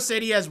pretty much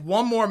said he has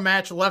one more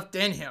match left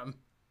in him.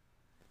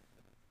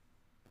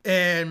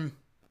 And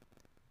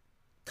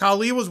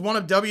Khali was one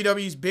of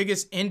WWE's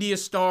biggest India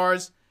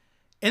stars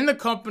in the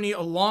company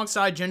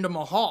alongside Jinder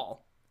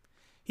Mahal.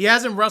 He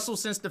hasn't wrestled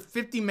since the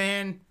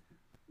 50-man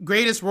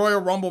Greatest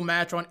Royal Rumble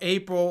match on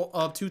April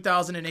of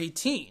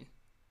 2018.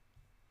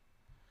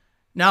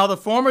 Now, the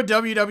former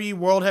WWE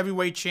World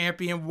Heavyweight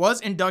Champion was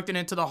inducted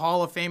into the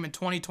Hall of Fame in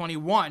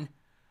 2021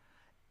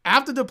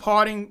 after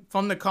departing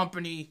from the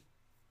company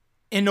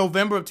in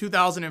November of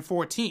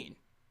 2014.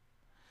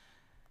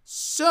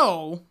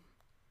 So,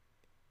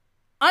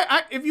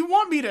 if you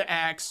want me to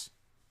ask,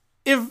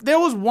 if there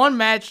was one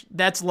match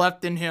that's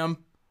left in him,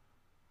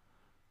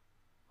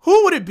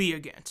 who would it be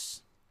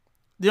against?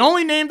 The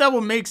only name that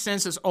would make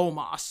sense is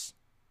Omos.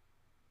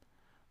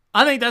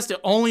 I think that's the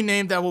only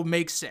name that will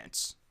make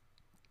sense.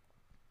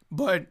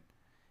 But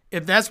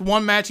if that's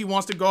one match he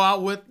wants to go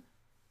out with,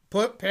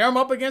 pair him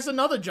up against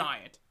another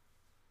giant.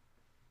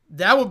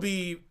 That would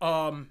be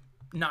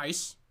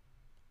nice.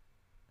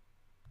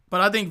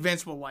 But I think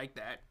Vince will like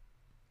that.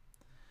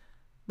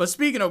 But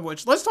speaking of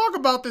which, let's talk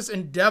about this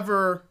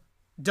Endeavor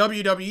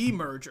WWE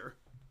merger.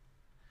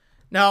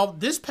 Now,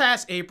 this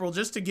past April,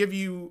 just to give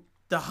you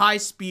the high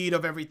speed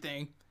of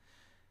everything,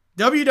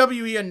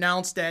 WWE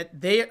announced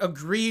that they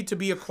agreed to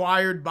be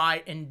acquired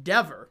by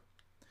Endeavor.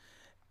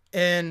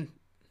 And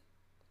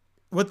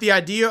with the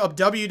idea of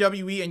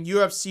WWE and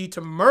UFC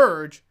to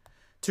merge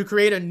to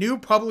create a new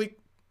publicly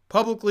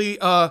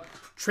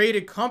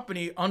traded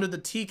company under the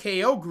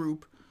TKO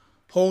Group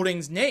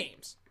Holdings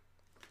names.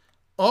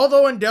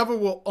 Although Endeavor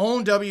will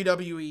own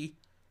WWE,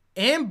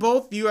 and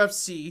both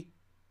UFC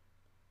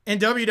and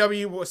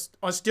WWE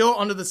are still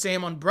under the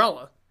same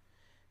umbrella.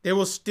 They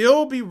will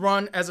still be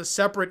run as a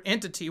separate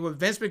entity, with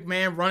Vince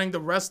McMahon running the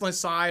wrestling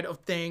side of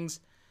things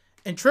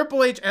and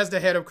Triple H as the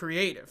head of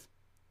creative.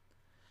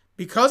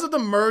 Because of the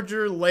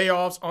merger,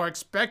 layoffs are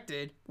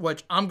expected,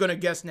 which I'm going to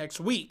guess next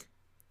week.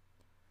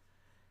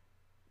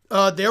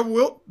 There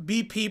will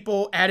be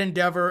people at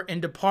Endeavor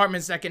and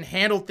departments that can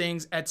handle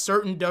things at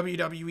certain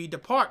WWE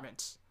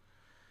departments.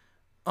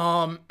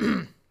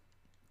 Brandon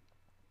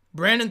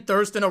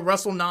Thurston of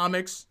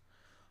WrestleNomics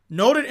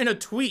noted in a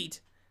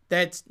tweet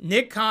that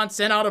Nick Khan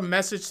sent out a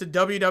message to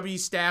WWE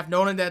staff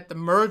noting that the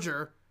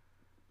merger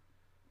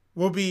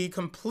will be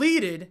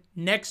completed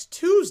next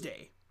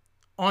Tuesday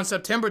on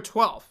September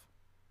 12th.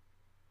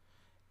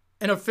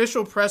 An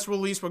official press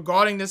release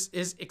regarding this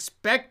is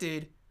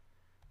expected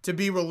to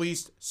be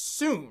released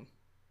soon.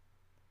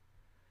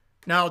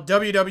 Now,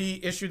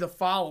 WWE issued the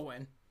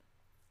following.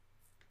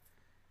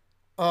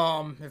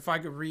 If I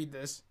could read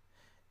this.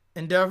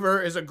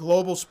 Endeavor is a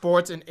global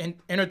sports and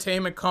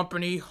entertainment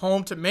company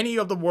home to many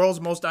of the world's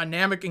most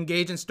dynamic,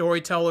 engaging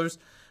storytellers,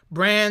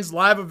 brands,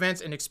 live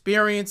events, and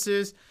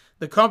experiences.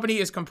 The company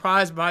is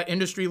comprised by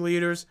industry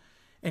leaders,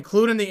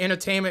 including the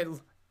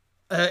entertainment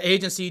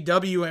agency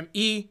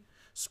WME,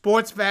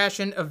 sports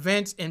fashion,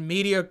 events, and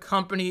media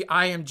company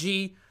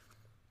IMG,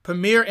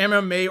 premier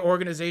MMA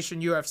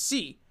organization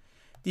UFC.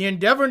 The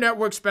Endeavor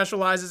Network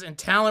specializes in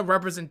talent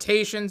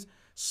representations,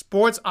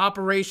 sports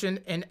operation,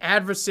 and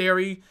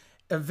adversary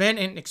event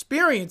and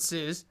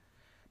experiences,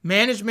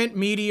 management,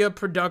 media,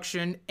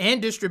 production,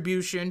 and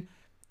distribution,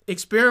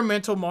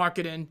 experimental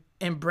marketing,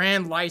 and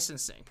brand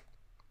licensing.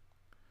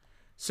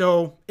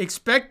 So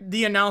expect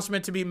the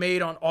announcement to be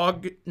made on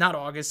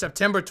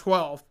September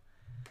 12th,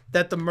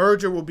 that the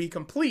merger will be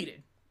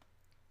completed.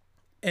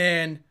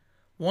 And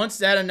once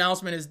that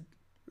announcement is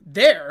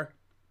there,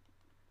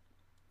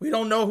 we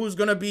don't know who's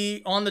going to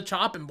be on the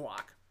chopping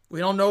block.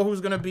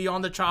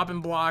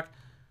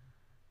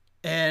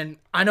 And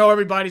I know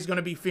everybody's going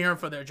to be fearing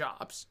for their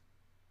jobs.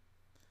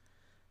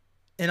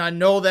 And I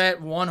know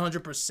that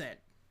 100%.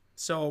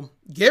 So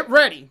get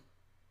ready,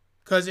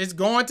 because it's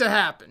going to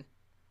happen.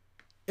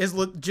 It's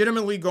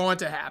legitimately going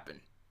to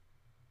happen.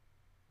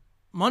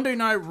 Monday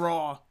Night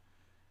Raw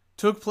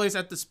took place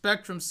at the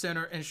Spectrum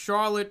Center in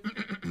Charlotte,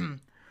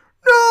 North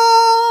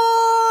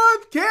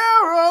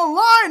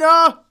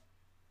Carolina.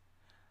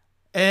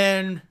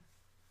 And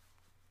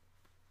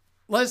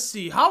let's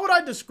see, how would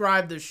I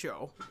describe this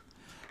show?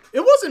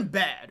 It wasn't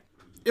bad.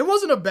 It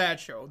wasn't a bad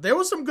show. There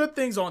were some good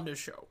things on this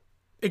show,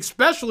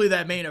 especially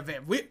that main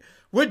event.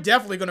 We're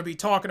definitely going to be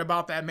talking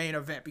about that main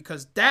event,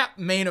 because that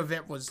main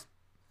event was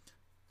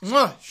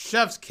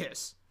chef's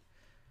kiss.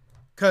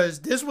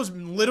 Because this was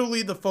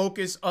literally the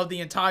focus of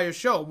the entire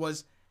show,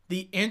 was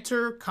the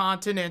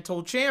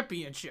Intercontinental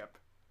Championship.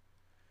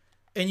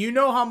 And you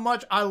know how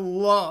much I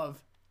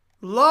love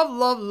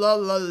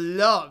how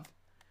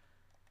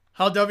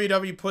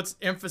WWE puts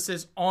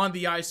emphasis on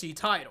the IC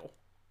title.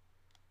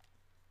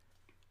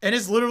 And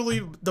it's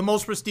literally the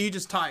most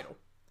prestigious title.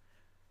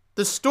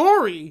 The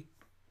story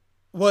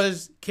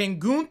was, can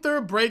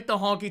Gunther break the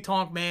Honky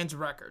Tonk Man's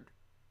record?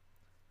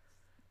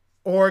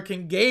 Or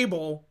can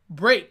Gable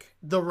break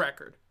the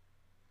record?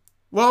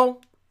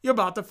 Well, you're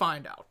about to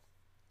find out.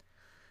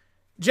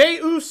 Jey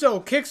Uso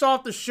kicks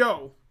off the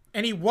show,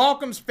 and he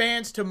welcomes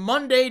fans to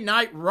Monday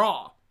Night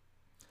Raw.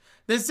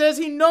 Then says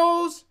he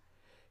knows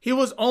he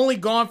was only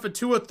gone for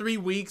 2 or 3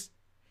 weeks.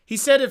 He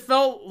said it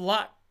felt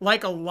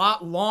like a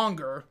lot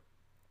longer.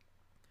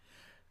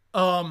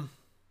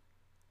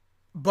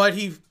 But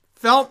he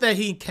felt that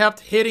he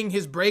kept hitting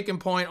his breaking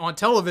point on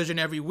television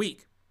every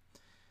week.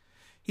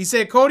 He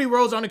said Cody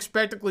Rhodes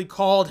unexpectedly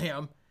called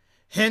him,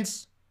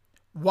 hence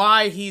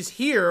why he's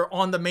here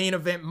on the main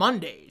event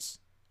Mondays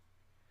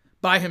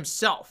by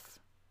himself.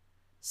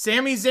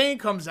 Sami Zayn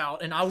comes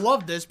out, and I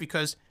love this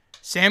because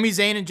Sami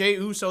Zayn and Jey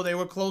Uso, they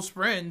were close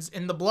friends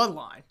in the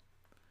bloodline.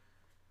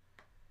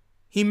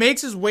 He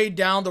makes his way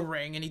down the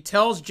ring, and he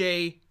tells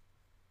Jey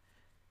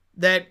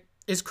that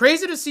it's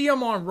crazy to see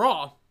him on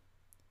Raw.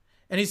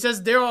 And he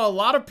says there are a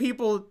lot of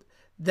people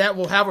that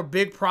will have a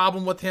big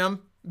problem with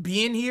him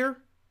being here.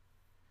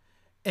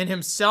 And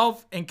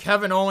himself and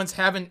Kevin Owens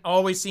haven't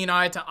always seen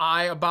eye to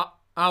eye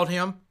about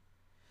him.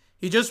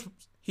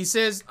 He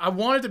says, I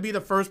wanted to be the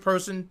first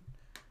person,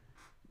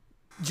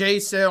 Jey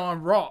said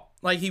on Raw.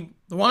 Like, he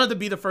wanted to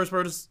be the first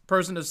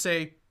person to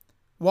say,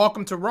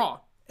 welcome to Raw.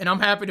 And I'm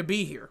happy to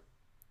be here.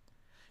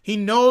 He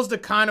knows the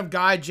kind of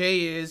guy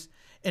Jey is.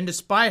 And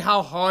despite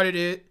how hard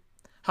it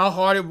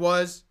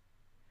was,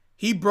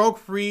 he broke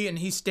free and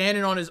he's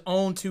standing on his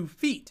own 2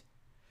 feet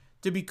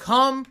to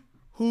become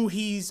who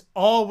he's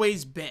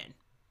always been.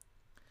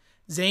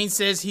 Zayn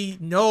says he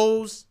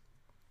knows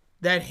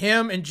that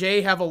him and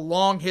Jey have a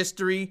long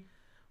history,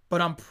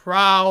 but I'm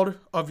proud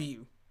of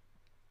you.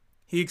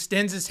 He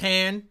extends his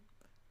hand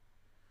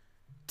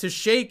to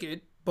shake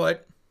it,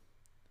 but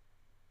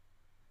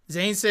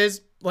Zayn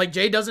says, like,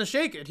 Jey doesn't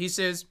shake it.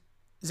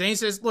 Zayn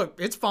says, look,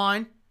 it's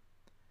fine.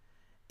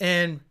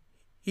 And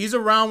he's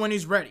around when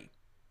he's ready.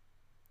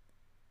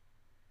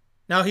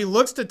 Now he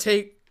looks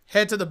to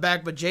head to the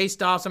back, but Jay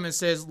stops him and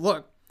says,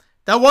 look,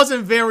 that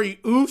wasn't very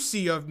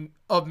oofsy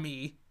of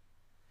me.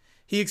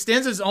 He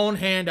extends his own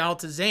hand out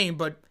to Zayn,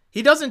 but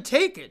he doesn't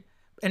take it.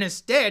 And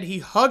instead, he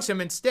hugs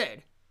him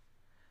instead.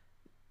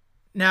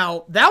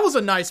 Now, that was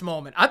a nice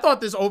moment. I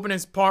thought this opening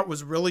part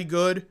was really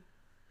good.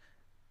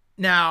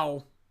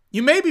 Now,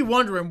 you may be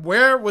wondering,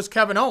 where was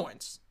Kevin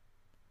Owens?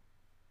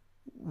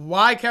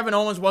 Why Kevin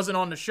Owens wasn't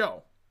on the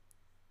show?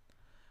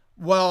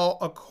 Well,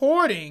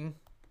 according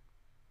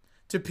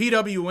to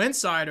PW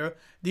Insider,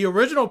 the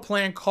original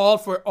plan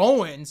called for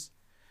Owens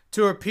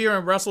to appear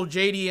and wrestle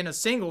JD in a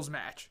singles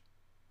match.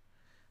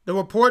 The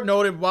report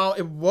noted while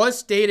it was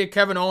stated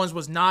Kevin Owens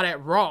was not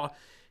at Raw,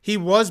 he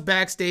was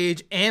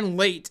backstage and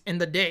late in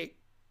the day.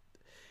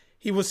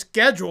 He was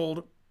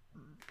scheduled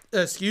to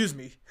wrestle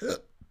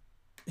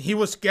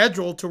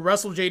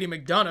JD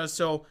McDonough,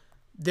 so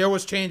there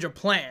was change of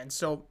plans.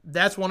 So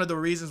that's one of the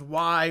reasons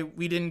why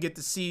we didn't get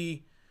to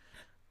see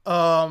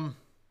Kevin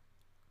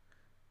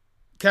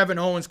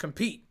Owens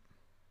compete.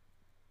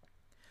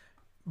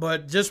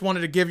 But just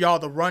wanted to give y'all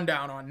the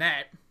rundown on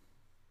that.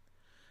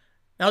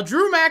 Now,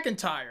 Drew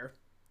McIntyre,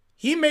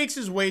 he makes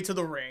his way to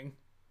the ring.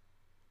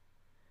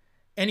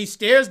 And he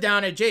stares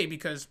down at Jay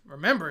because,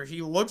 remember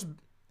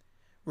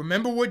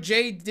what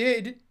Jay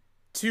did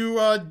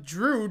to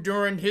Drew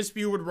during his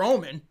feud with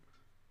Roman.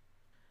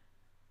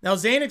 Now,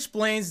 Zayn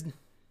explains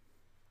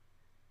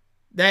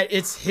that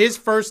it's his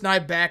first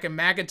night back and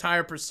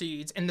McIntyre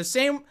proceeds. And the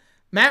same,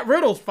 Matt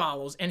Riddle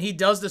follows, and he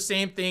does the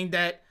same thing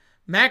that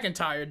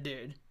McIntyre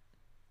did.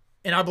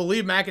 And I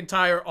believe Matt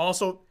Riddle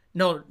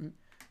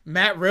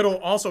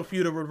also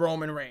feuded with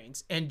Roman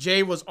Reigns. And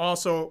Jay was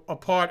also a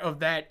part of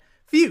that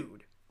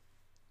feud.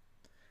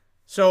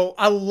 So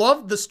I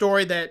love the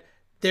story that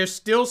there's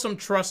still some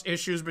trust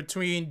issues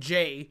between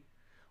Jay,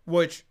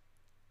 which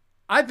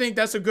I think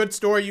that's a good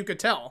story you could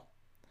tell,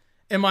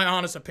 in my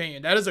honest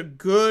opinion. That is a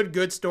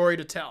good story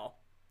to tell.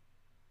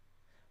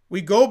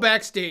 We go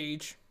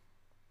backstage,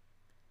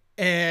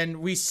 and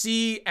we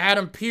see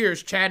Adam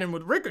Pearce chatting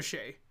with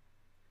Ricochet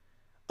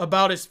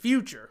about his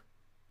future.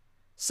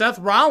 Seth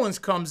Rollins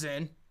comes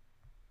in,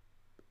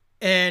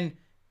 and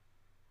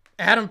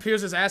Adam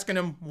Pearce is asking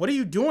him, what are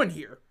you doing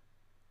here?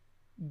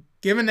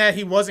 Given that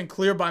he wasn't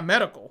cleared by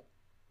medical.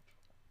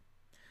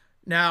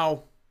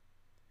 Now,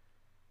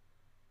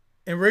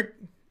 and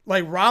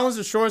Rollins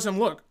assures him,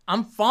 look,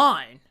 I'm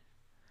fine.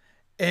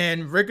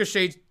 And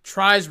Ricochet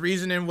tries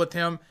reasoning with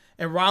him,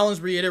 and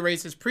Rollins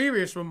reiterates his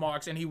previous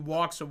remarks, and he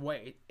walks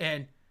away.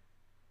 And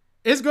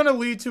it's going to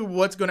lead to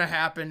what's going to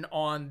happen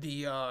on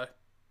the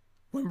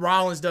when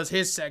Rollins does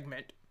his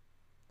segment.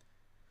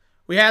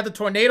 We had the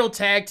Tornado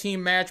Tag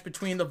Team match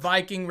between the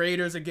Viking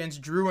Raiders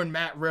against Drew and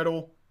Matt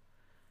Riddle.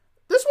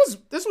 This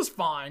was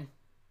fine,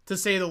 to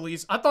say the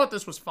least. I thought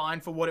this was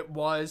fine for what it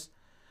was.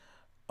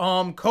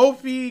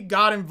 Kofi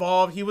got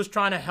involved. He was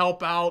trying to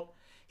help out.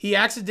 He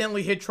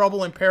accidentally hit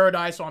Trouble in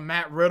Paradise on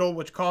Matt Riddle,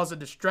 which caused a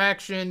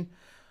distraction.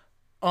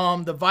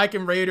 The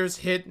Viking Raiders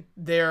hit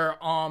their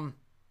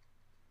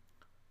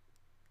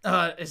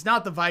it's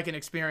not the Viking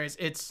Experience,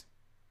 it's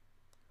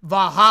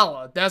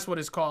Valhalla. That's what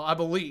it's called, I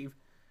believe.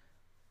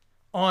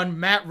 On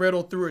Matt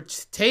Riddle through a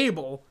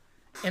table.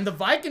 And the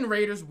Viking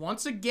Raiders,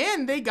 once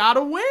again, they got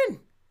to win.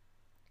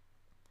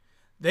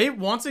 They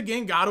once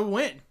again got to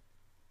win.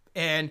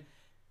 And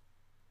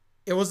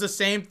it was the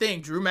same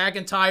thing. Drew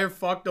McIntyre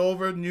fucked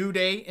over New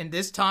Day. And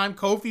this time,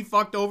 Kofi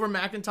fucked over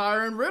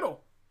McIntyre and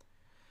Riddle.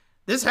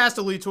 This has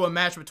to lead to a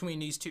match between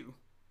these two,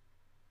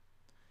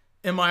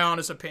 in my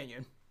honest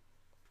opinion.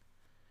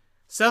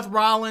 Seth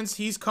Rollins,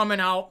 he's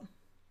coming out.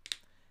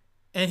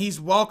 And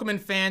he's welcoming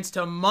fans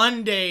to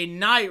Monday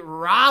Night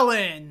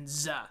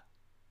Rollins.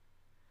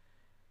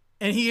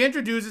 And he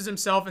introduces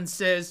himself and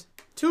says,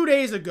 2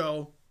 days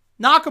ago,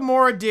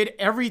 Nakamura did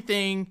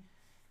everything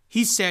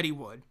he said he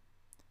would.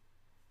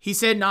 He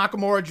said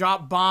Nakamura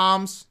dropped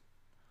bombs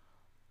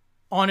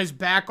on his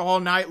back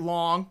all night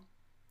long.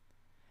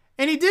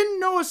 And he didn't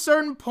know a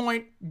certain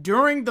point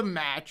during the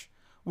match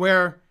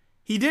where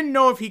he didn't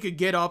know if he could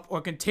get up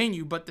or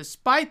continue. But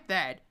despite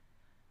that,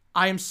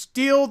 I am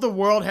still the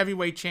World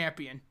Heavyweight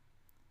Champion.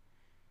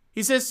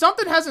 He says,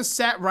 something hasn't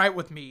sat right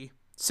with me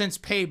since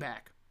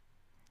Payback.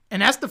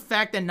 And that's the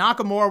fact that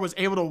Nakamura was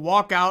able to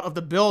walk out of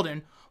the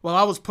building while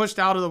I was pushed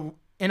out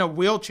in a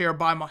wheelchair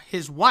by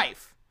his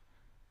wife.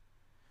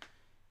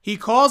 He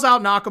calls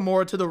out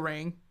Nakamura to the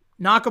ring.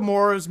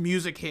 Nakamura's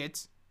music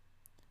hits.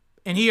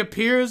 And he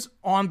appears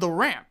on the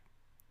ramp.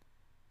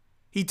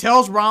 He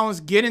tells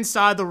Rollins, get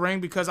inside the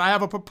ring because I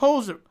have a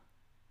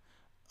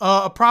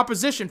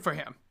proposition for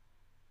him.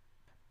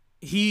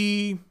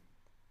 He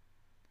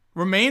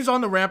remains on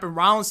the ramp, and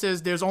Rollins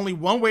says there's only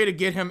one way to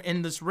get him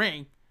in this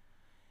ring,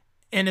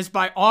 and it's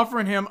by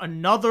offering him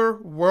another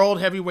World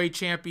Heavyweight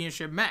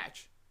Championship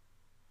match.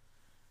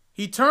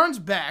 He turns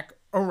back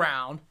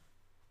around.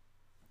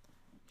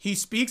 He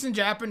speaks in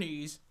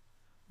Japanese.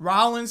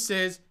 Rollins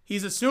says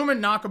he's assuming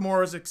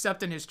Nakamura is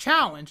accepting his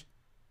challenge,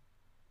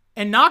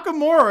 and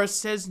Nakamura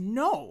says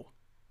no.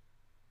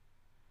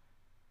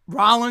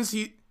 Rollins,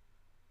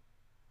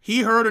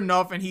 he heard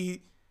enough, and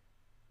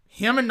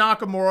him and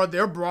Nakamura,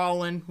 they're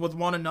brawling with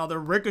one another.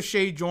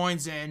 Ricochet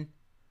joins in,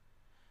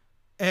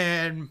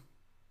 and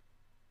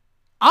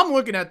I'm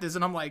looking at this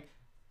and I'm like,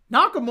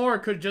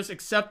 Nakamura could just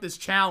accept this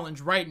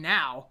challenge right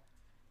now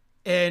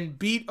and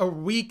beat a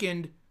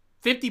weakened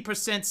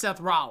 50% Seth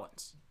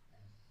Rollins.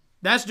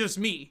 That's just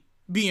me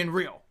being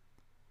real.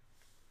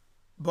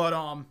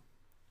 But,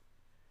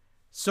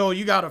 so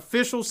you got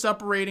officials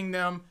separating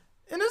them.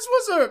 And this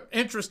was an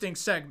interesting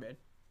segment.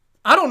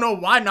 I don't know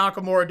why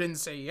Nakamura didn't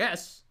say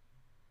yes.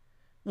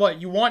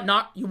 What, you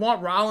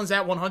want Rollins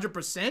at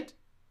 100%?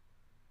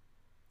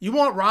 You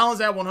want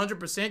Rollins at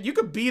 100%? You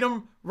could beat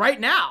him right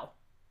now.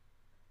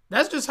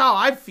 That's just how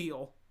I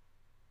feel,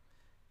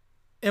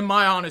 in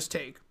my honest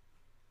take.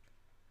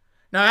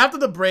 Now, after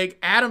the break,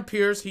 Adam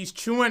Pearce, he's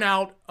chewing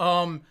out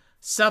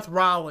Seth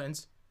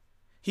Rollins.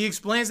 He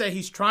explains that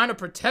he's trying to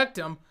protect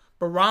him,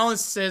 but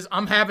Rollins says,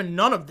 I'm having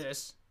none of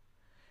this.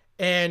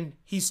 And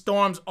he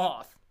storms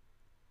off.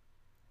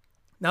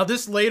 Now,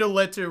 this later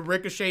led to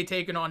Ricochet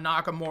taking on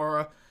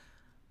Nakamura.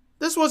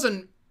 This was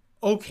an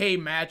okay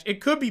match. It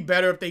could be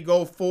better if they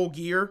go full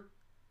gear.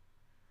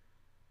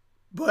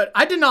 But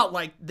I did not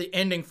like the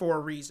ending for a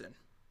reason.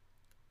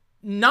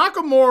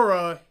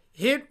 Nakamura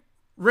hit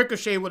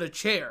Ricochet with a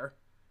chair,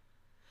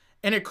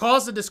 and it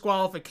caused a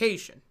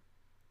disqualification.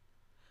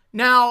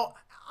 Now,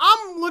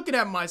 I'm looking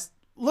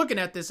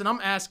at this, and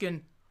I'm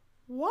asking,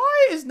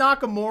 why is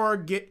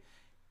Nakamura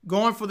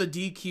going for the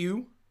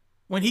DQ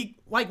when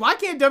why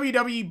can't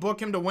WWE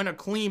book him to win a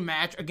clean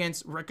match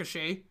against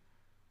Ricochet?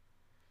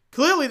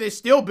 Clearly, they're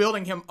still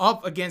building him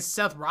up against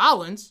Seth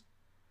Rollins.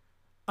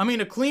 I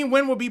mean, a clean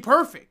win would be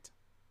perfect.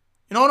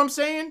 You know what I'm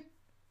saying?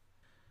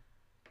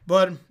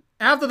 But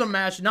after the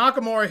match,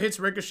 Nakamura hits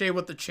Ricochet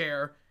with the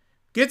chair,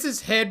 gets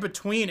his head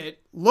between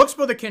it, looks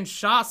for the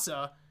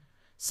Kinshasa.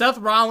 Seth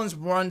Rollins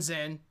runs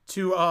in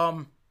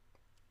to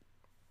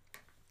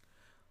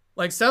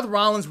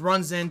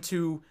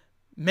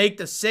make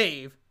the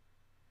save.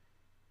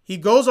 He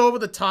goes over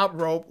the top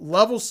rope,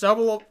 levels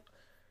several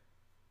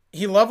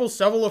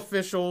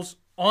officials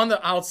on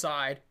the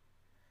outside.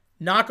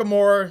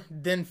 Nakamura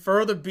then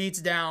further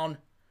beats down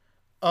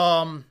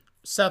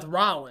Seth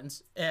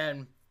Rollins,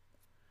 and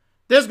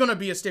there's going to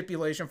be a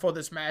stipulation for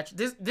this match.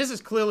 This is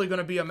clearly going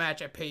to be a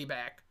match at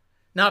Fastlane.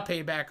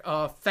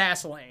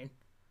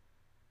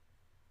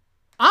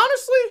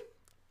 Honestly,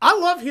 I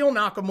love heel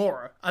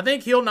Nakamura. I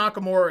think heel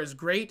Nakamura is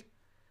great,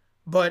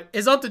 but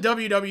it's up to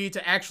WWE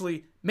to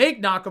actually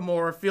make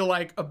Nakamura feel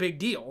like a big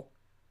deal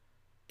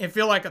and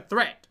feel like a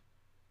threat.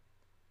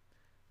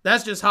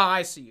 That's just how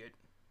I see it.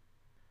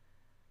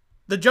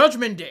 The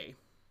Judgment Day,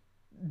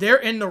 they're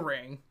in the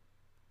ring.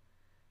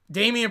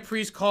 Damian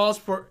Priest calls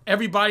for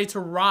everybody to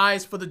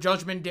rise for the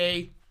Judgment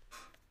Day.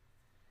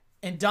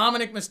 And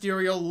Dominic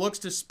Mysterio looks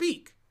to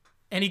speak.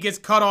 And he gets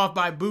cut off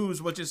by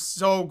boos, which is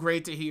so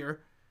great to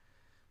hear.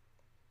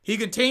 He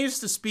continues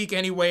to speak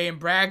anyway and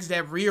brags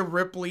that Rhea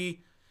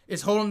Ripley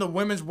is holding the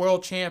Women's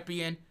World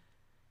Champion.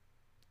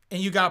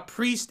 And you got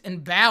Priest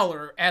and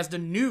Balor as the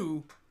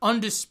new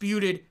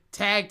undisputed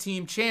tag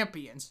team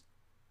champions.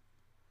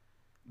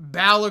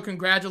 Balor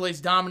congratulates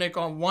Dominic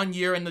on 1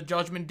 year in the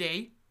Judgment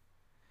Day.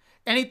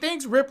 And he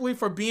thanks Ripley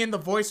for being the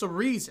voice of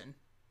reason.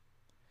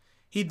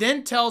 He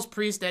then tells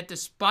Priest that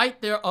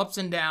despite their ups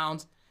and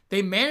downs,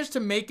 they managed to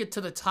make it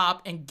to the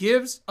top and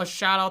gives a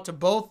shout out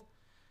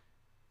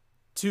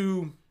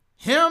to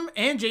him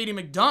and JD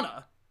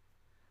McDonough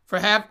for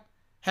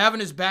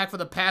having his back for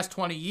the past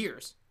 20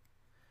 years.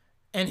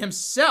 And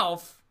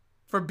himself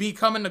for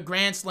becoming the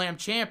Grand Slam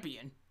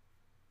champion.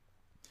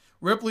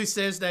 Ripley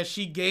says that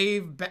she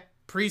gave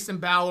Priest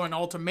and Balor an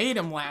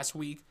ultimatum last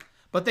week,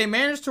 but they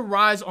managed to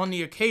rise on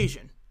the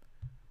occasion.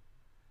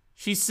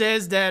 She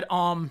says that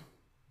one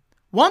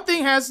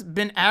thing has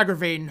been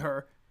aggravating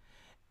her,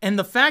 and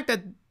the fact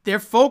that their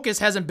focus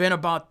hasn't been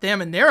about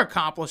them and their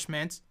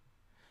accomplishments,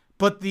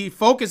 but the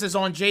focus is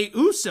on Jey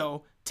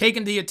Uso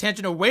taking the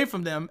attention away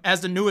from them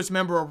as the newest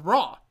member of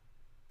Raw.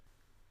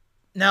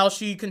 Now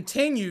she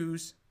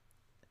continues.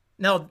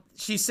 Now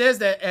she says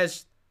that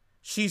as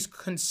she's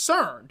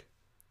concerned,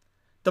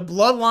 the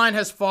bloodline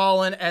has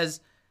fallen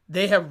as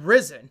they have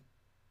risen.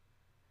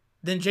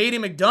 Then JD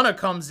McDonough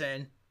comes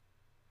in,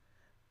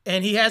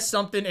 and he has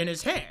something in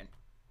his hand.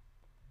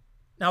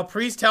 Now,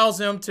 Priest tells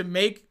him to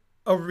make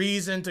a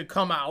reason to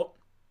come out.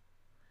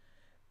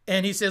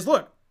 And he says,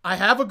 look, I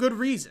have a good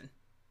reason.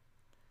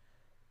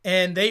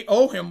 And they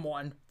owe him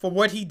one for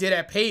what he did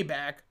at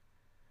Payback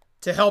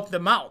to help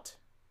them out.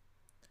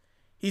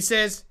 He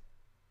says,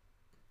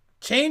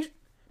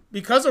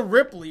 because of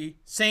Ripley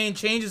saying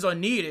changes are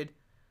needed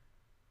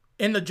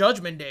in the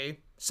Judgment Day,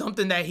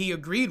 something that he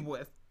agreed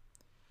with,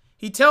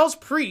 he tells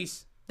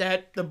Priest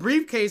that the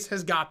briefcase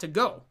has got to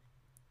go.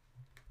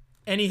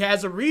 And he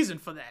has a reason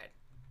for that.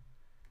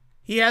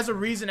 He has a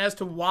reason as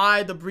to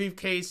why the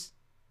briefcase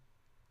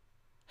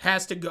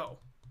has to go.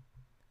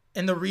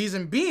 And the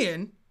reason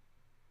being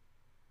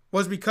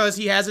was because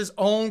he has his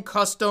own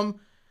custom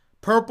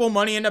purple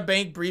Money in the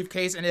Bank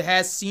briefcase, and it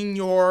has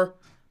Senior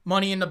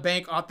Money in the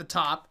Bank at the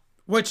top.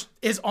 which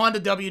is on the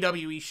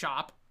WWE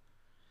shop.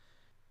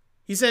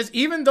 He says,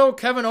 even though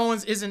Kevin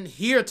Owens isn't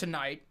here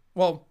tonight,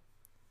 well,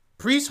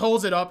 Priest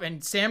holds it up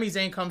and Sami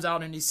Zayn comes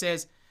out and he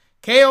says,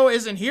 KO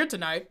isn't here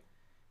tonight.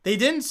 They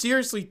didn't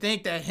seriously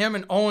think that him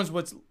and Owens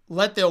would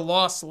let their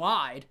loss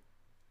slide.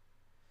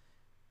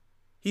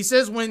 He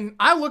says, when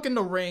I look in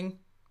the ring,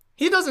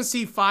 he doesn't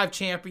see 5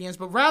 champions,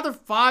 but rather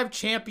 5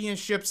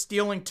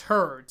 championship-stealing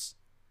turds.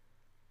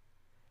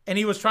 And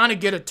he was trying to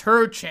get a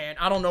turd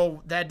chant. I don't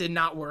know, that did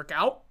not work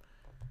out.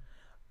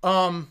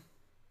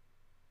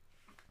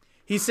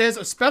 He says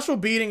a special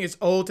beating is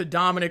owed to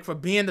Dominic for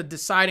being the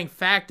deciding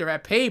factor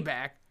at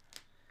Payback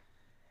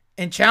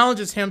and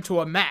challenges him to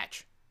a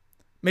match.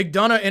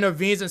 McDonough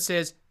intervenes and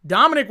says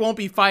Dominic won't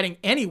be fighting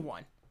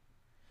anyone.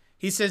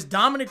 He says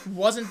Dominic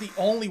wasn't the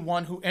only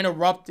one who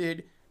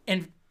interrupted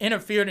and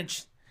interfered,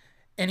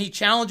 and he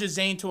challenges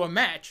Zayn to a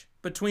match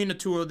between the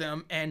two of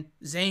them, and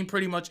Zayn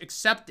pretty much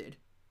accepted.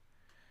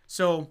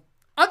 So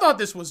I thought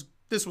this was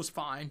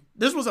fine.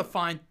 This was a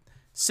fine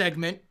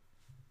segment.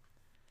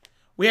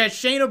 We had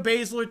Shayna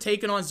Baszler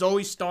taking on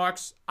Zoe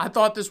Starks. I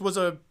thought this was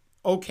a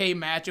okay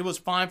match. It was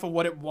fine for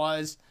what it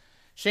was.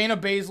 Shayna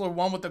Baszler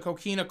won with the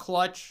Coquina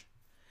Clutch.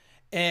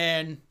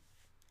 And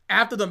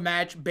after the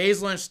match,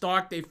 Baszler and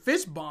Stark, they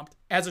fist bumped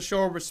as a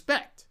show of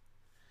respect.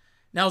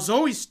 Now,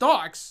 Zoe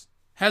Starks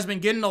has been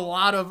getting a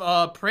lot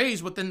of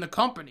praise within the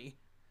company.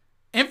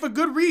 And for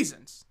good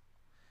reasons.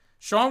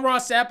 Sean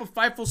Ross Sapp of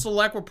Fightful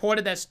Select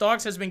reported that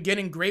Starks has been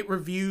getting great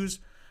reviews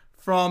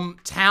from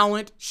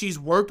talent she's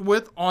worked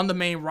with on the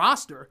main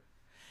roster.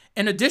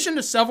 In addition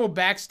to several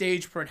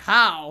backstage for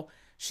how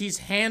she's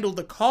handled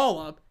the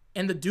call-up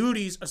and the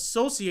duties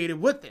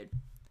associated with it.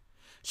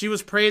 She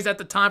was praised at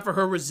the time for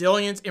her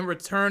resilience in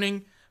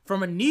returning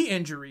from a knee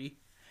injury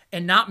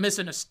and not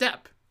missing a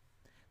step.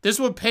 This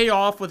would pay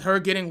off with her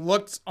getting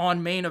looks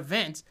on main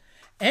events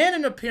and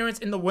an appearance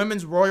in the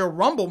Women's Royal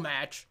Rumble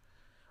match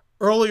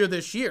earlier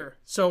this year.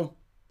 So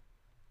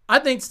I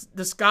think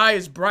the sky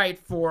is bright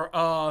for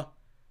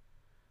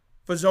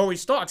Zoe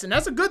Starks, and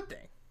that's a good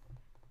thing.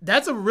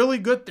 That's a really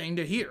good thing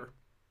to hear.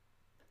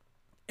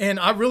 And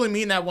I really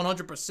mean that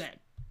 100%.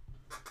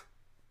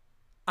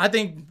 I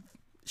think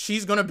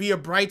she's going to be a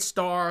bright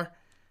star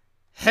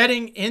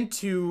heading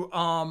into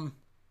the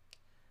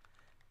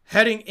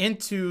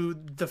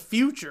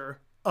future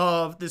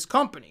of this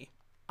company.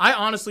 I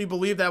honestly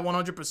believe that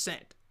 100%.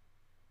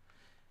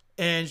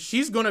 And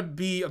she's going to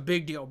be a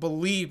big deal.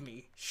 Believe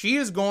me, she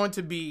is going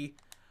to be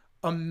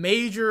a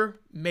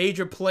major,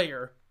 major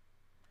player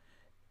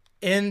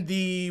in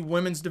the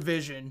women's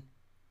division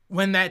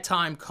when that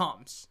time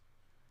comes.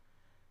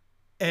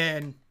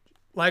 And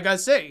like I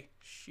say,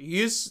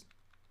 she's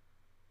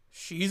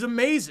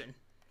amazing.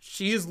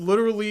 She is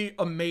literally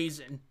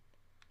amazing.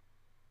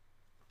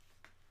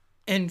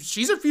 And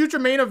she's a future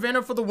main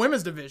eventer for the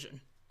women's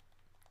division.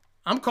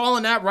 I'm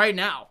calling that right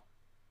now.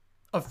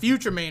 A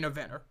future main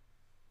eventer.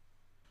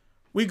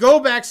 We go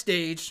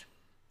backstage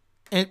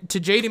and to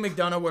JD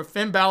McDonough, where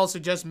Finn Balor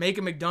suggests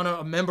making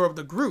McDonough a member of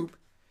the group.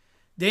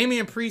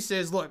 Damian Priest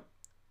says, look,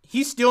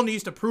 he still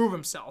needs to prove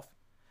himself.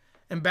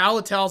 And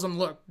Balor tells him,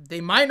 look,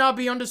 they might not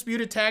be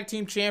undisputed tag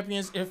team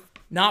champions if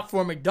not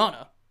for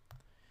McDonough.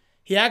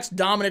 He asks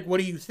Dominic, what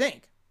do you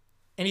think?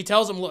 And he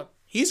tells him, look,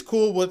 he's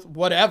cool with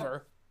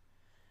whatever.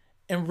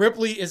 And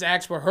Ripley is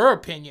asked for her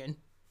opinion.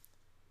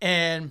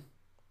 And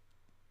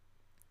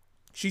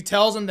she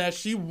tells him that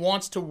she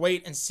wants to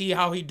wait and see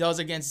how he does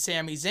against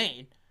Sami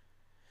Zayn.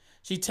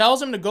 She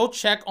tells him to go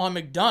check on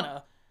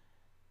McDonough.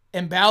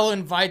 And Balor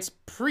invites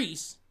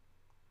Priest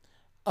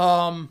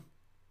to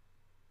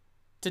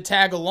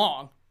tag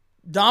along.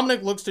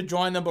 Dominic looks to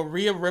join them, but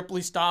Rhea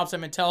Ripley stops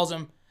him and tells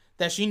him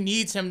that she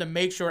needs him to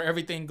make sure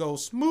everything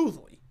goes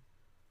smoothly.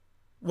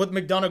 With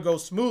McDonough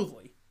goes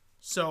smoothly.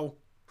 So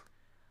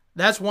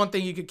that's one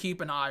thing you could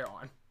keep an eye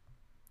on.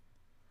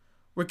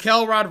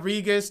 Raquel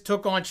Rodriguez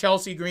took on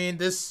Chelsea Green.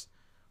 This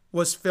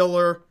was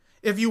filler.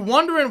 If you're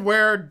wondering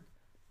where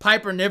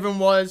Piper Niven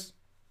was,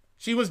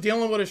 she was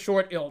dealing with a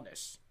short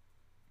illness.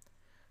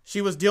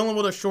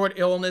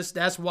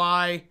 That's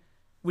why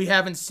we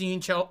haven't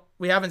seen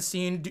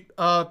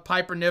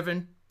Piper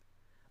Niven.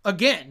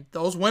 Again,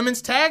 those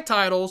women's tag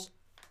titles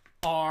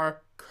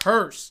are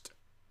cursed.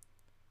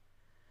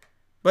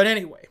 But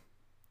anyway,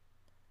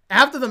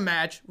 after the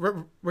match,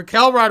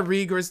 Raquel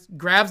Rodriguez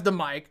grabs the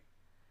mic.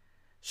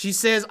 She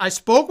says, I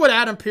spoke with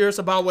Adam Pearce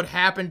about what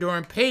happened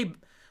during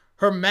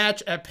her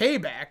match at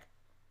Payback.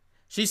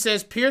 She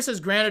says Pearce has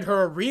granted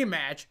her a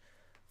rematch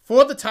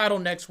for the title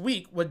next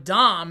week, with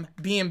Dom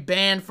being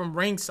banned from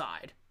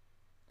ringside.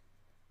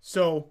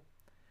 So,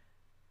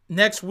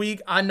 next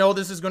week, I know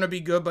this is going to be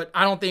good, but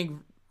I don't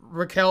think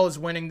Raquel is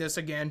winning this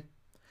again.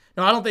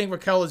 No, I don't think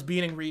Raquel is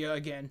beating Rhea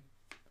again.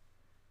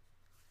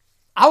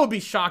 I would be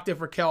shocked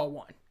if Raquel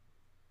won.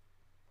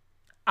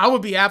 I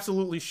would be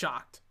absolutely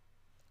shocked.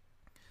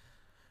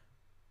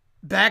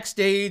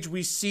 Backstage,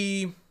 we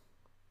see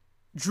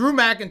Drew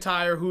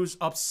McIntyre, who's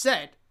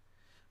upset.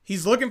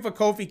 He's looking for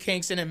Kofi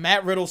Kingston, and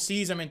Matt Riddle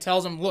sees him and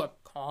tells him,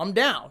 look, calm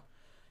down.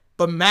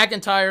 But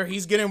McIntyre,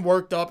 he's getting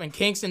worked up, and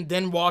Kingston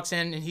then walks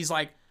in and he's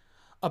like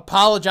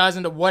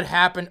apologizing to what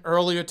happened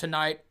earlier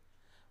tonight.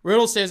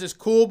 Riddle says it's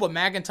cool, but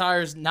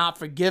McIntyre's not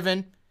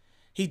forgiven.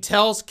 He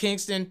tells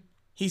Kingston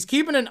he's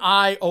keeping an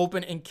eye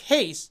open in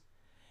case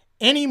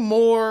any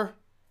more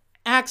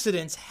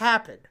accidents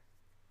happen.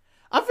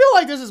 I feel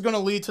like this is going to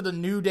lead to the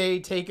New Day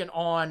taking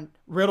on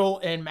Riddle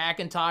and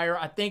McIntyre.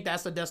 I think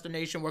that's the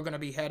destination we're going to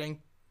be heading.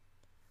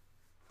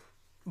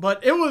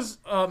 But it was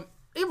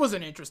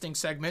an interesting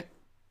segment.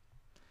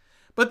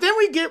 But then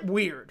we get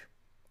weird.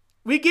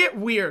 We get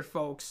weird,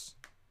 folks.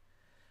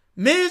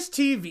 Miz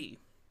TV.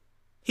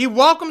 He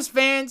welcomes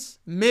fans,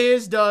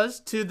 Miz does,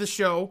 to the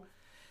show.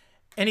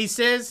 And he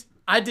says,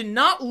 I did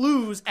not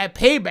lose at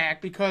Payback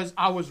because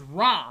I was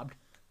robbed.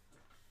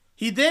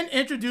 He then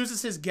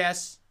introduces his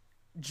guest,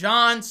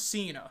 John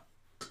Cena.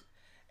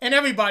 And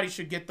everybody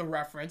should get the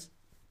reference.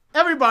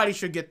 Everybody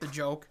should get the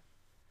joke.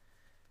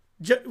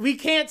 We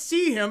can't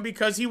see him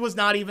because he was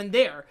not even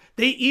there.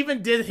 They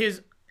even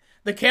did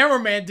the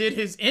cameraman did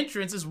his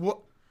entrance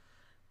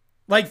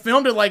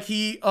filmed it like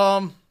he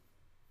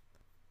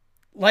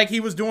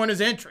was doing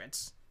his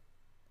entrance.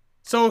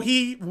 So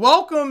he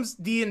welcomes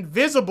the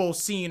invisible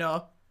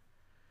Cena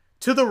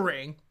to the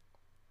ring,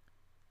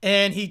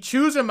 and he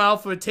chews him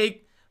out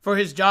for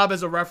his job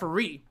as a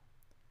referee.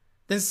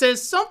 Then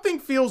says something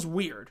feels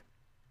weird.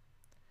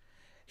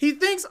 He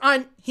thinks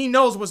he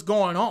knows what's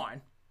going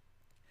on.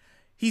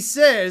 He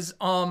says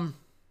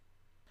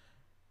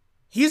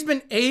he's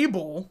been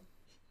able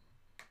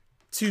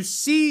to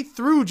see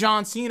through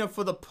John Cena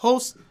for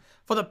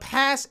the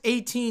past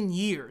 18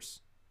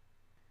 years.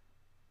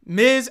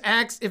 Miz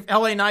asks if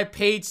LA Knight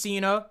paid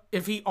Cena,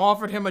 if he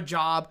offered him a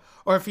job,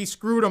 or if he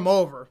screwed him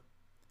over.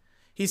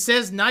 He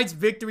says Knight's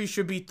victory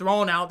should be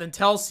thrown out and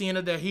tells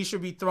Cena that he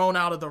should be thrown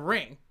out of the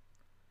ring.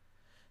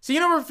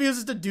 Cena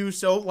refuses to do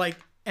so,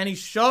 and he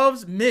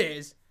shoves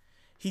Miz.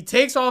 He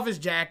takes off his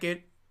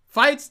jacket,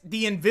 fights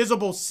the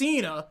invisible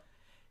Cena,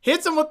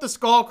 hits him with the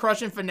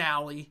skull-crushing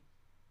finale,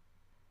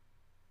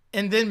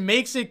 and then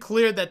makes it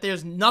clear that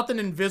there's nothing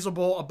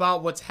invisible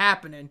about what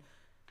happened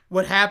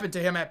to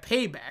him at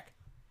Payback.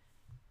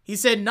 He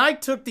said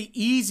Knight took the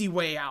easy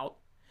way out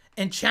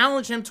and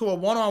challenged him to a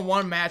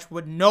one-on-one match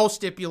with no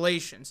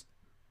stipulations.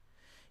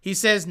 He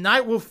says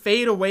Knight will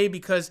fade away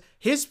because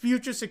his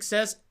future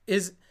success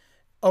is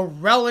a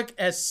relic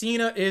as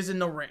Cena is in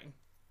the ring.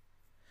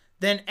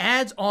 Then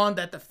adds on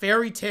that the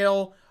fairy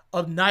tale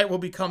of Knight will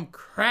become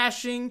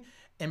crashing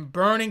and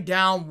burning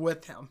down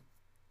with him.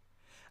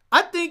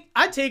 I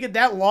take it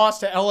that loss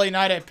to LA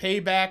Knight at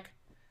Payback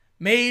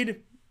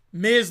made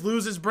Miz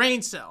lose his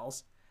brain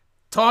cells,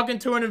 talking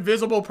to an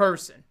invisible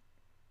person.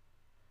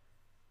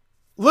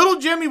 Little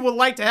Jimmy would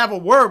like to have a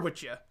word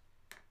with you.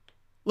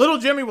 Little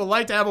Jimmy would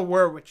like to have a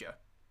word with you.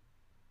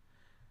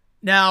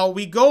 Now,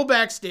 we go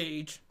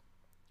backstage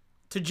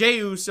to Jey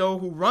Uso,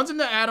 who runs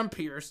into Adam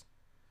Pearce,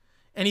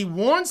 and he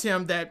warns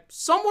him that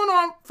someone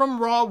from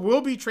Raw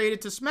will be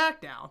traded to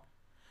SmackDown,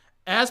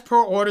 as per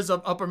orders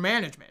of upper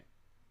management.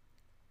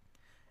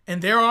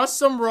 And there are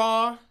some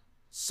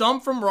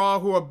from Raw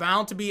who are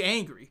bound to be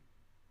angry.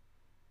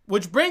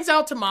 Which brings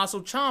out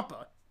Tommaso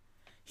Ciampa.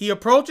 He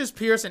approaches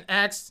Pearce and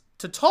asks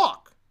to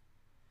talk.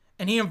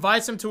 And he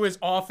invites him to his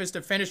office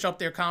to finish up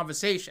their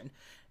conversation.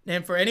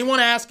 And for anyone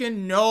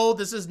asking, no,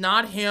 this is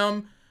not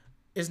him.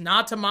 It's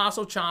not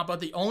Tommaso Ciampa.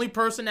 The only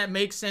person that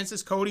makes sense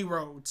is Cody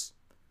Rhodes.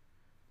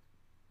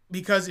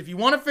 Because if you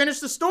want to finish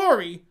the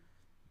story,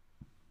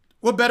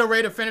 what better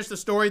way to finish the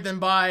story than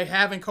by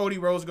having Cody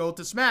Rhodes go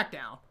to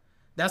SmackDown?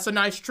 That's a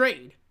nice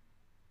trade.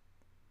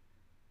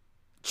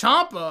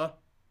 Ciampa,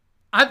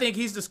 I think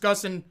he's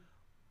discussing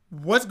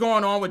what's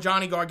going on with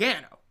Johnny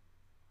Gargano.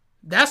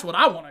 That's what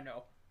I want to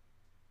know.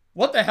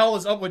 What the hell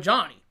is up with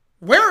Johnny?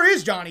 Where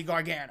is Johnny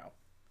Gargano?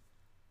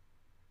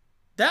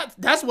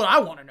 That's what I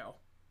want to know.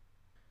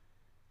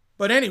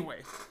 But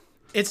anyway,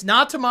 it's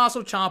not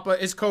Tommaso Ciampa,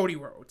 it's Cody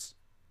Rhodes.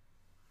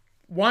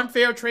 One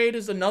fair trade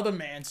is another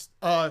man's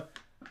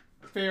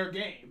fair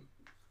game.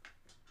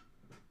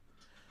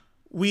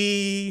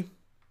 We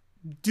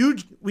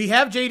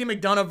have JD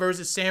McDonough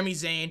versus Sami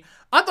Zayn.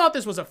 I thought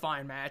this was a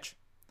fine match.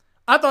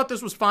 I thought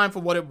this was fine for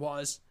what it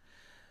was.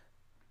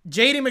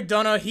 JD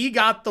McDonough, he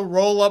got the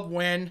roll-up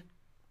win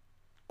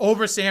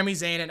over Sami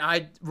Zayn, and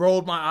I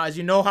rolled my eyes.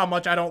 You know how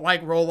much I don't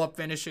like roll-up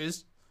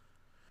finishes.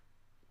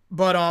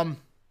 But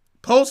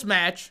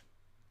post-match,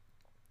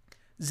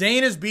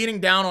 Zayn is beating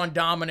down on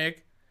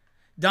Dominic.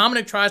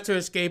 Dominic tries to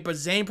escape, but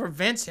Zayn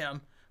prevents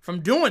him from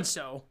doing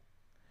so.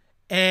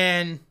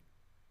 And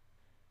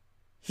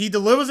he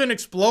delivers an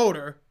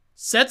exploder,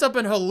 sets up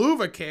an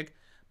haluva kick,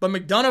 but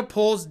McDonough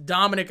pulls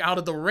Dominic out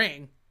of the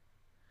ring.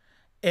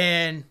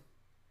 And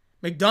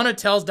McDonough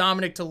tells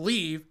Dominic to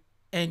leave,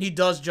 and he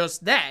does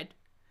just that.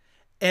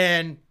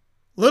 And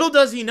little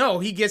does he know,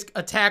 he gets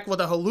attacked with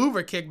a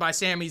haluva kick by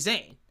Sami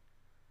Zayn.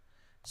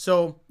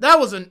 So that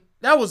was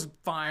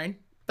fine.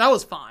 That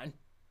was fine.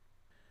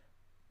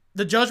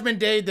 The Judgment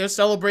Day, they're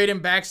celebrating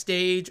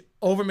backstage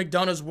over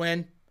McDonough's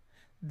win.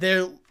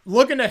 They're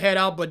looking to head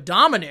out, but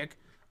Dominic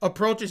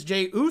approaches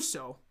Jey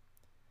Uso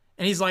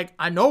And he's like,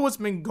 I know what's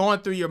been going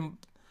through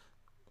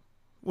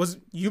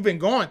you've been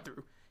going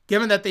through,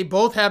 given that they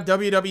both have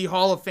WWE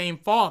Hall of Fame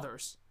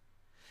fathers.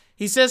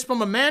 He says,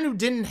 from a man who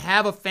didn't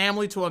have a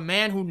family to a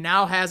man who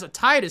now has a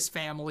Titus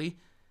family,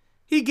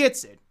 he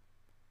gets it.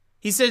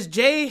 He says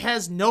Jay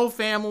has no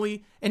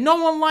family and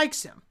no one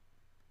likes him.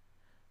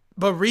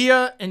 But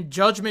Rhea and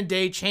Judgment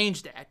Day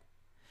changed that.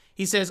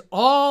 He says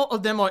all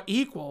of them are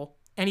equal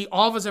and he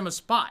offers him a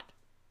spot.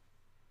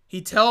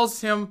 He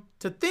tells him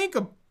to think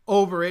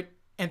over it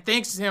and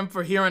thanks him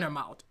for hearing him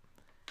out.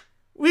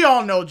 We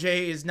all know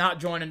Jay is not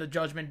joining the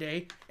Judgment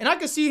Day, and I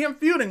could see him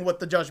feuding with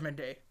the Judgment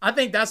Day. I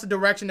think that's the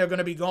direction they're going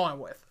to be going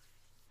with.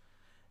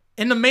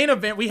 In the main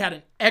event, we had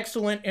an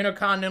excellent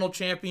Intercontinental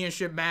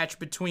Championship match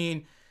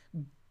between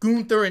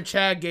Gunther and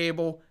Chad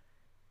Gable.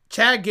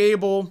 Chad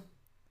Gable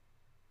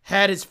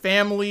had his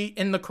family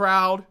in the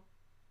crowd.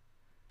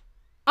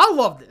 I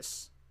love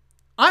this.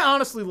 I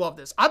honestly love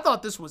this. I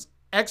thought this was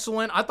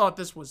excellent. I thought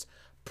this was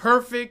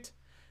perfect.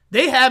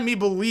 They had me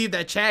believe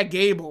that Chad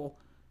Gable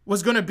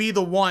was going to be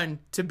the one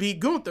to beat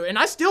Gunther, and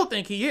I still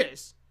think he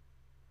is.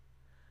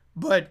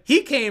 But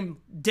he came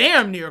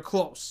damn near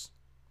close.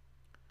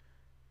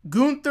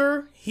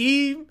 Gunther,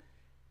 he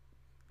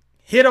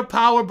hit a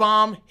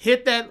powerbomb,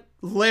 hit that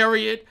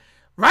lariat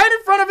right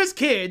in front of his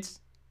kids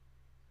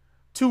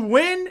to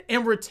win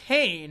and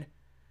retain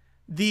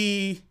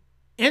the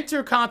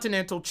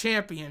Intercontinental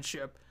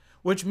Championship,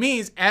 which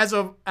means as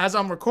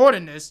I'm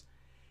recording this,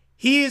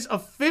 he's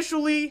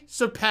officially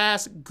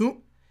surpassed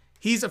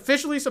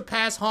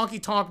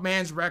Honky Tonk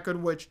Man's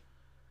record, which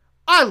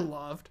I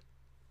loved.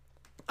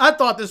 I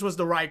thought this was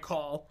the right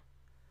call.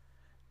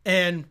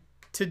 And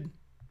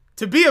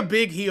to be a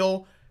big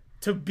heel,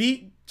 to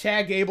beat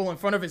Chad Gable in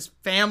front of his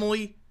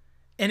family,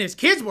 and his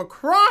kids were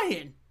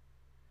crying,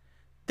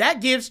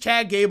 that gives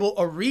Chad Gable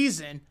a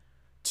reason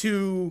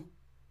to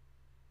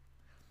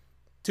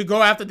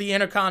go after the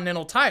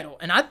Intercontinental title.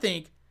 And I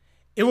think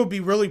it would be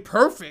really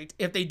perfect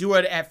if they do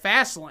it at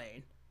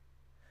Fastlane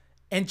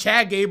and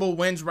Chad Gable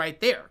wins right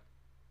there.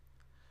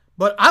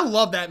 But I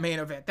love that main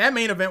event. That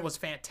main event was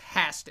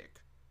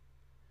fantastic.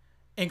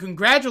 And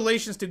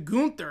congratulations to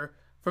Gunther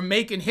for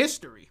making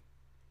history.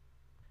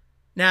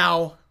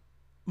 Now,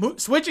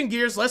 switching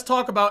gears, let's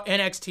talk about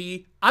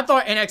NXT. I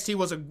thought NXT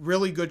was a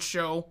really good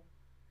show.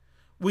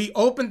 We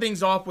opened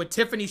things off with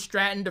Tiffany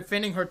Stratton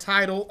defending her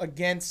title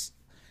against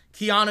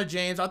Kiana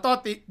James. I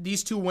thought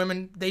these two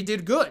women, they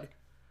did good.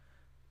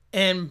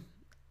 And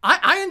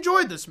I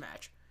enjoyed this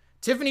match.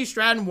 Tiffany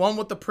Stratton won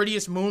with the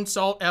prettiest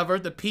moonsault ever,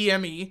 the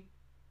PME.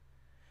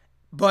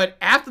 But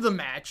after the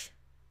match,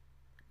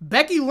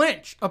 Becky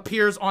Lynch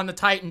appears on the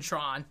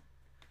Titantron,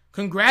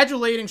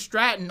 congratulating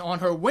Stratton on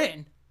her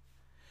win.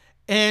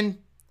 And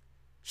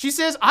she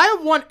says, I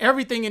have won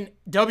everything in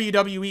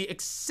WWE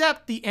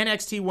except the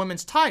NXT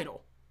Women's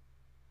title.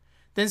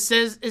 Then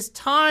says, it's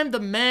time the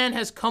man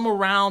has come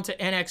around to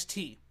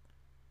NXT.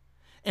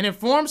 And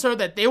informs her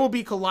that they will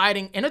be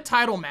colliding in a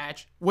title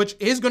match, which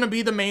is going to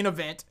be the main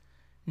event,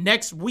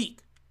 next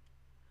week.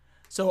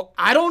 So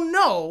I don't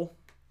know,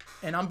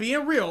 and I'm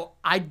being real,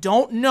 I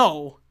don't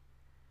know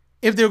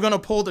if they're going to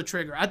pull the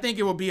trigger. I think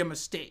it will be a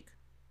mistake.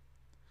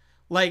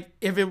 Like,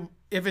 if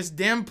it's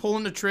them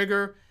pulling the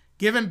trigger,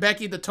 giving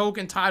Becky the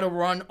token title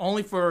run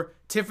only for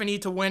Tiffany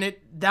to win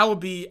it, that would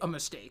be a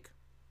mistake.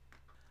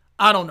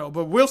 I don't know,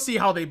 but we'll see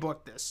how they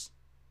book this.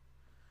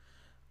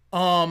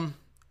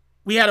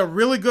 We had a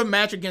really good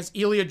match against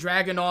Ilya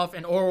Dragunov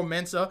and Oro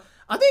Mensah.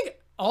 I think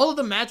all of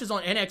the matches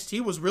on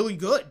NXT was really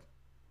good.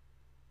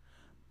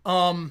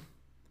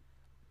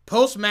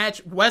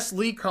 Post-match, Wes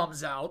Lee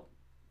comes out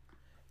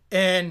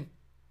and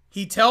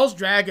he tells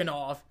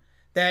Dragunov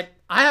that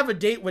I have a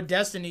date with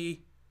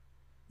Destiny.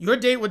 Your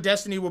date with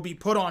Destiny will be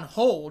put on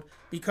hold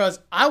because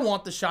I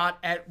want the shot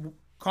at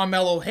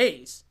Carmelo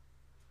Hayes.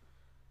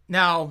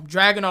 Now,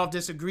 Dragunov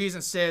disagrees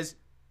and says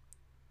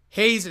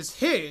Hayes is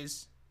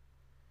his,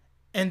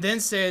 and then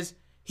says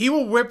he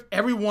will whip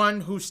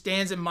everyone who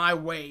stands in my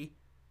way,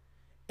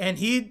 and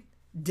he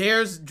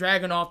dares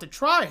Dragunov to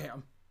try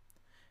him.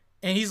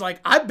 And he's like,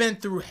 I've been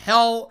through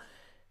hell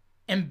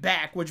and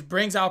back, which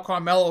brings out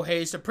Carmelo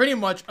Hayes to pretty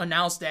much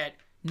announce that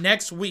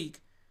next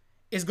week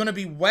is going to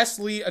be Wes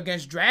Lee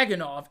against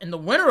Dragunov, and the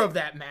winner of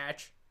that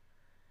match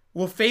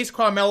will face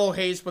Carmelo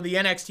Hayes for the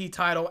NXT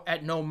title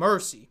at No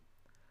Mercy.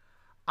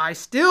 I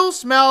still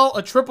smell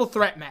a triple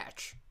threat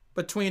match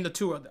between the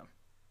two of them.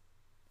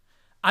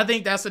 I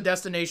think that's the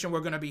destination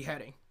we're going to be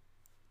heading.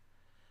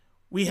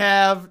 We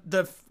have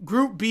the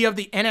Group B of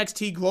the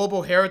NXT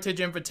Global Heritage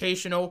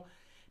Invitational.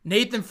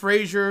 Nathan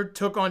Frazier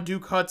took on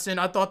Duke Hudson.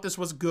 I thought this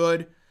was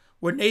good,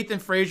 with Nathan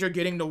Frazier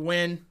getting the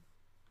win.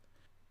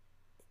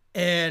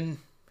 And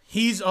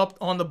he's up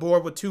on the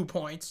board with 2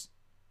 points.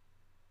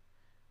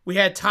 We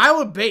had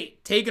Tyler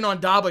Bate taking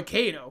on Daba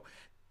Kato.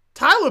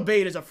 Tyler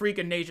Bate is a freak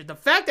of nature. The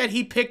fact that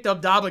he picked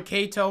up Daba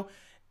Kato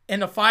in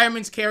the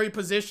fireman's carry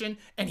position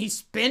and he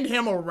spinned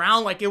him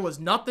around like it was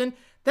nothing,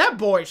 that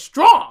boy's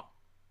strong.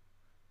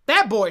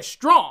 That boy's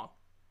strong.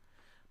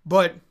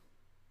 But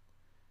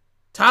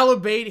Tyler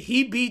Bate,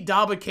 he beat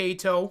Daba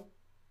Kato.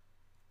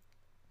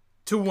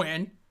 to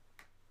win.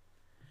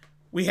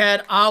 We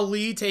had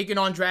Ali taking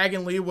on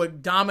Dragon Lee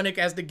with Dominic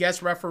as the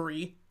guest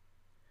referee.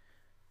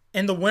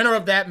 And the winner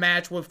of that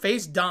match would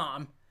face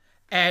Dom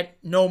at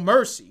No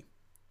Mercy.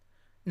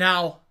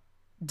 Now,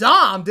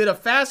 Dom did a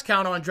fast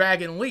count on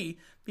Dragon Lee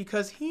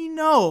because he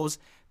knows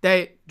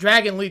that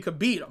Dragon Lee could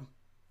beat him.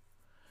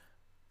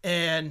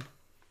 And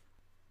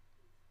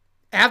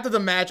after the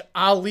match,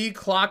 Ali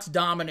clocks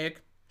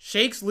Dominic,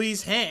 shakes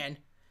Lee's hand,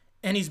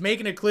 and he's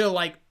making it clear,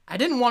 like, I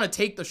didn't want to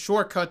take the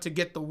shortcut to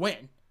get the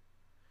win.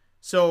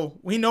 So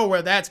we know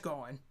where that's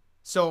going.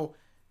 So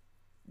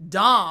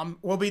Dom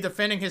will be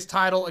defending his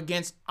title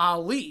against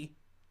Ali,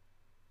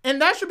 and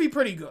that should be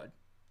pretty good.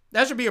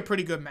 That should be a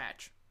pretty good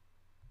match.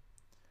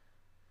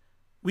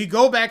 We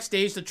go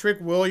backstage to Trick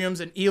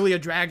Williams and Ilya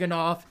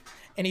Dragunov,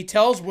 and he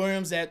tells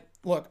Williams that,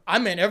 look, I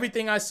meant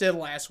everything I said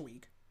last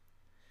week.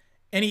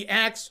 And he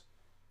asks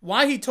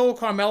why he told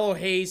Carmelo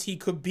Hayes he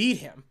could beat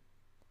him.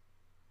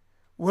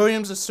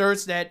 Williams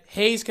asserts that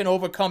Hayes can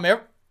overcome him.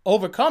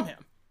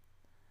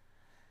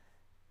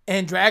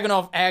 And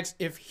Dragunov asks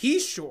if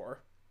he's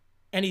sure,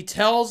 and he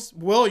tells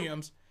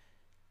Williams,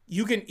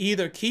 you can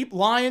either keep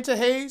lying to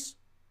Hayes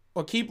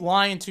or keep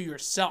lying to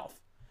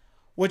yourself,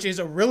 which is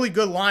a really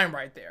good line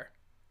right there.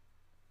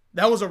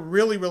 That was a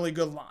really, really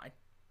good line.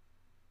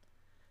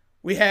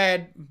 We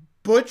had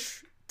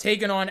Butch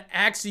taking on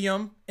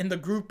Axiom in the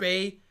Group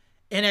A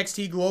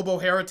NXT Global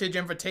Heritage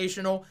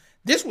Invitational.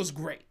 This was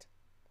great.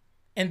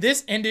 And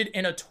this ended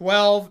in a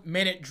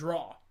 12-minute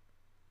draw.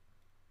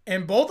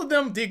 And both of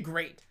them did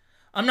great.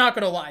 I'm not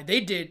going to lie. They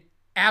did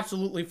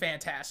absolutely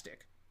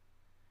fantastic.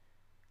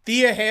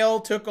 Thea Hale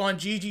took on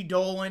Gigi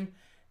Dolan.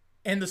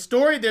 And the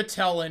story they're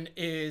telling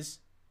is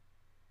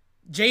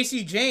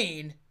JC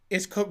Jane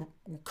is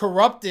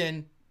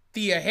corrupting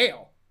Thea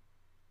Hale.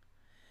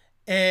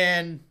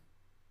 And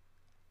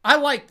I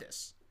like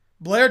this.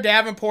 Blair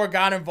Davenport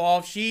got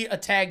involved. She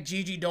attacked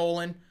Gigi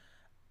Dolan.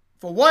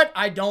 For what?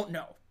 I don't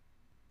know.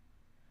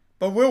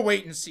 But we'll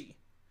wait and see.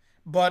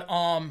 But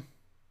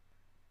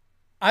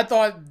I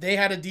thought they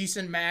had a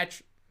decent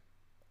match.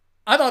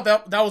 I thought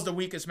that was the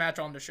weakest match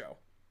on the show.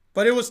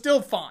 But it was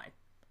still fine.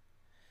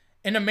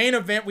 In the main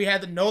event, we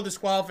had the no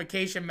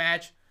disqualification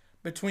match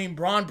between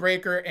Braun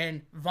Breaker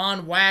and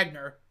Von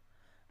Wagner.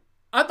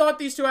 I thought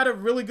these two had a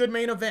really good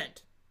main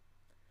event.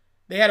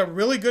 They had a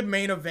really good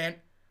main event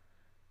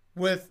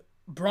with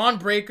Braun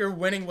Breaker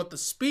winning with the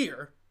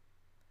spear.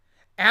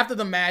 After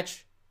the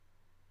match,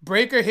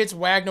 Breaker hits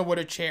Wagner with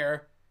a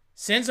chair,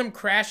 sends him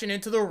crashing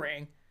into the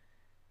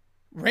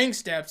ring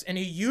steps, and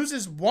he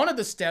uses one of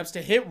the steps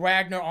to hit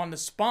Wagner on the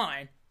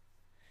spine.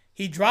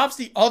 He drops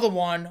the other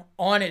one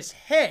on his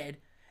head,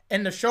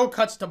 and the show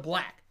cuts to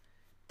black.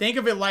 Think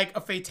of it like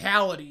a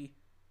fatality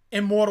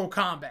in Mortal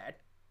Kombat.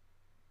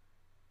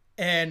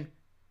 And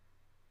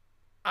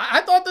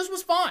I thought this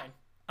was fine.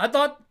 I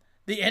thought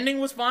the ending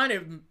was fine.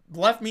 It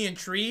left me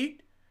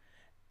intrigued.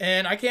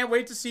 And I can't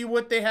wait to see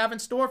what they have in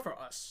store for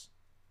us.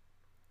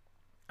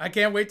 I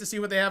can't wait to see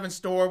what they have in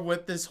store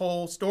with this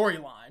whole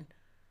storyline.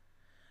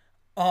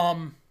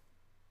 But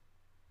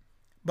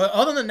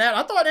other than that,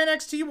 I thought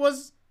NXT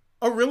was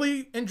a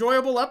really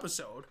enjoyable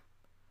episode.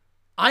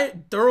 I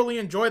thoroughly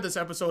enjoyed this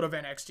episode of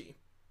NXT.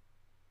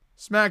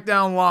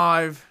 SmackDown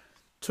Live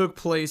took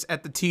place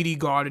at the TD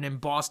Garden in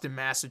Boston,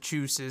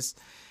 Massachusetts.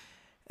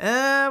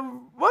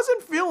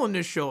 Wasn't feeling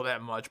this show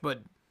that much,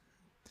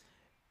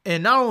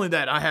 and not only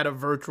that, I had a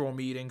virtual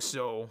meeting,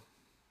 so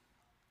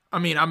I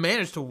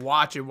managed to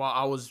watch it while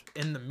I was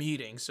in the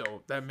meeting,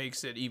 so that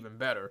makes it even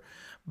better.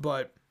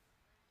 But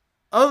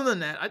other than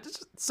that,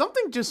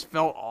 something just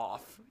felt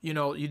off. You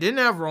know, you didn't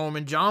have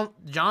Roman. John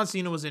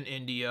Cena was in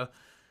India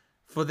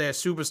for their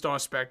Superstar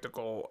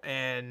Spectacle,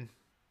 and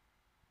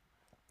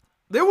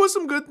there was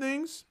some good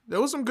things. There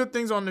was some good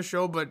things on the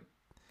show, but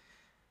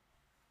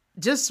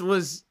just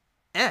was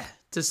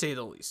to say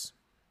the least.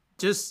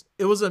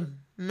 It was a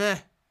meh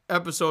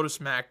episode of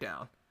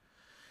SmackDown.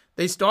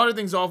 They started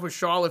things off with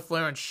Charlotte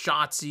Flair and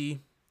Shotzi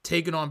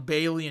taking on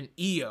Bayley and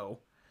Io.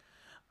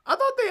 I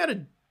thought they had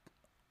an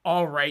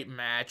alright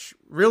match.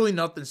 Really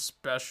nothing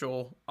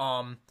special.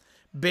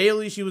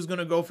 Bayley, she was going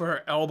to go for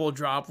her elbow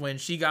drop when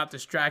she got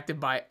distracted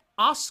by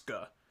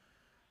Asuka.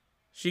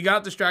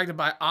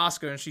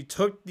 And she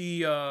took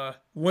the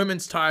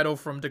women's title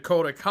from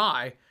Dakota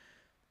Kai.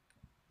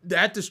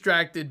 That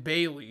distracted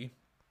Bayley.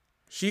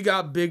 She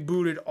got big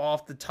booted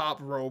off the top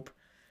rope.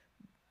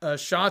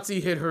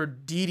 Shotzi hit her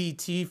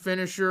DDT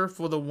finisher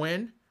for the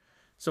win.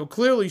 So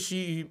clearly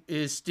she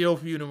is still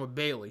feuding with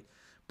Bayley.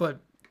 But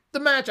the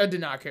match I did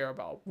not care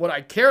about. What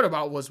I cared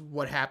about was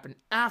what happened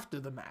after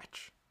the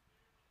match.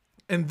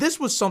 And this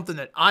was something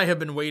that I have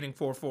been waiting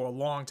for a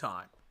long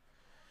time.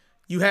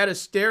 You had a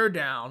stare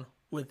down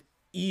with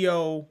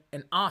Io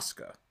and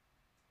Asuka.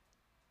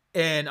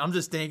 And I'm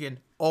just thinking,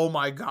 oh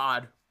my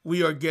God,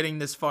 we are getting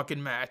this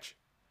fucking match.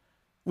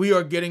 We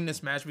are getting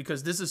this match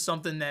because this is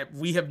something that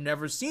we have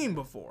never seen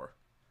before.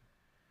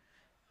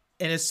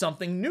 And it's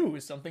something new.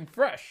 It's something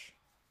fresh.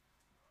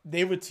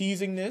 They were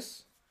teasing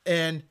this.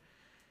 And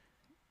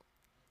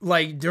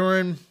like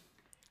during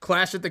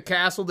Clash at the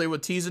Castle, they were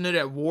teasing it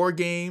at War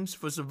Games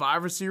for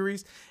Survivor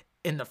Series.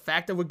 And the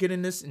fact that we're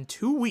getting this in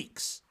 2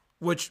 weeks,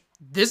 which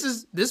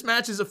this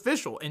match is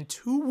official. In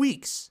 2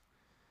 weeks,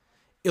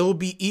 it will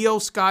be Io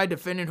Sky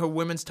defending her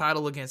women's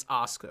title against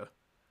Asuka.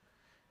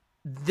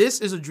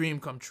 This is a dream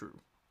come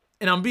true.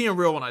 And I'm being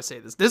real when I say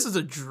this. This is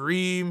a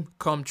dream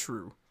come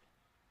true.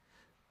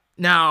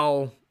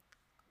 Now,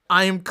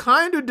 I am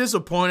kind of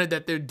disappointed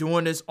that they're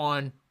doing this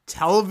on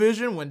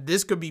television when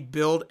this could be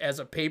billed as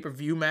a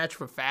pay-per-view match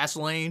for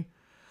Fastlane.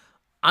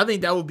 I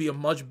think that would be a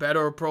much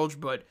better approach,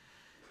 but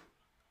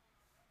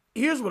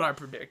here's what I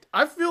predict.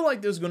 I feel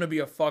like there's going to be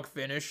a fuck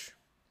finish.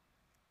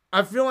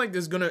 I feel like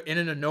there's going to end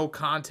in a no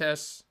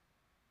contest.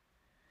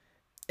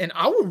 And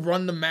I would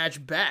run the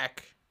match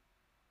back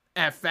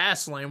at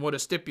Fastlane with a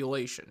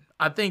stipulation.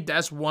 I think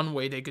that's one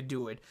way they could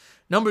do it.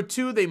 Number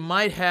 2, they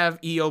might have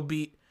Io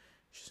beat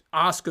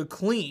Asuka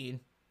clean,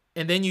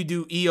 and then you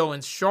do Io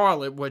and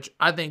Charlotte, which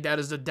I think that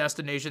is the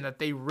destination that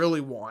they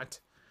really want.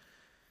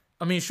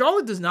 I mean,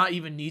 Charlotte does not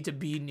even need to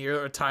be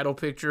near a title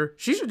picture.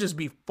 She should just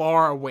be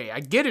far away. I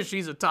get it,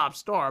 she's a top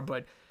star,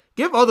 but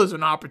give others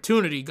an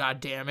opportunity,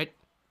 goddammit.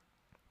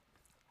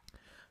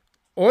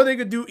 Or they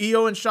could do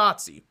Io and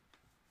Shotzi.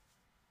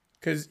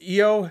 Because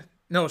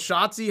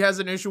Shotzi has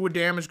an issue with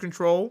damage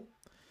control.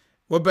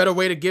 What better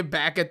way to get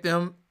back at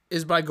them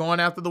is by going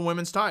after the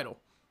women's title.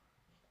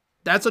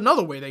 That's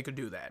another way they could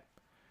do that.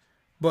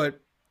 But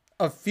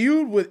a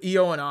feud with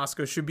Io and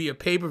Asuka should be a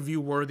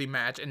pay-per-view worthy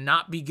match and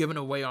not be given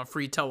away on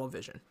free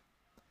television.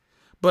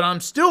 But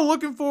I'm still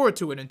looking forward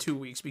to it in 2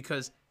 weeks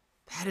because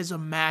that is a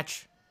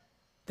match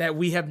that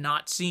we have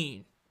not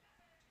seen.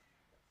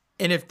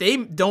 And if they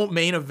don't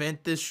main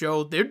event this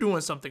show, they're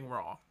doing something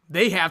wrong.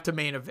 They have to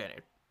main event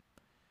it.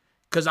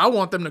 Because I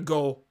want them to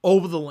go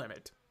over the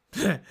limit.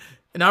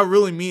 And I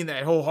really mean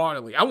that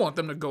wholeheartedly. I want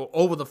them to go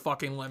over the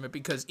fucking limit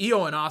because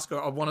Io and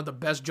Asuka are one of the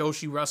best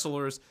Joshi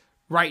wrestlers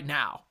right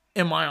now,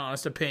 in my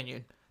honest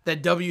opinion,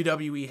 that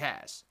WWE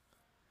has.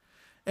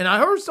 And I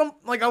heard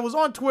I was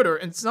on Twitter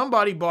and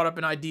somebody brought up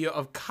an idea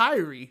of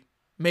Kairi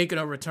making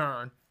a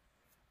return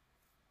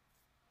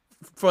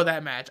for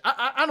that match.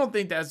 I don't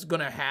think that's going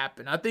to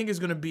happen. I think it's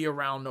going to be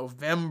around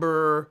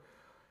November.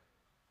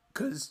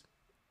 Because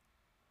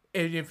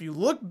if you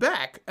look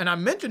back, and I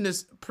mentioned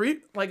this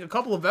a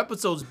couple of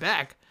episodes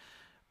back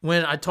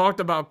when I talked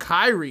about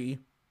Kairi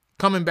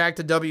coming back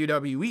to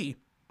WWE,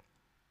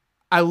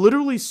 I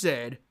literally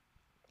said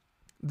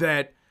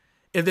that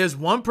if there's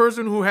one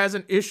person who has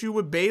an issue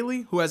with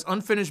Bayley, who has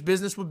unfinished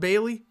business with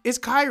Bayley, it's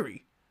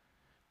Kairi.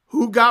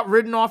 Who got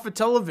written off of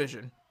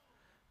television?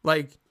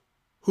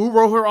 Who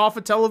wrote her off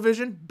of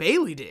television?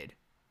 Bayley did.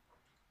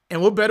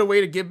 And what better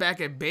way to get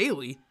back at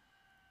Bayley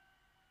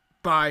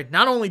by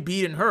not only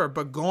beating her,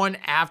 but going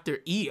after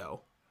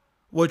Io,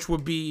 which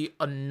would be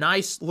a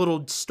nice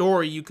little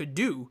story you could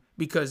do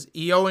because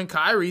Io and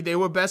Kairi, they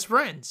were best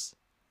friends.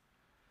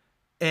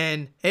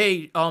 And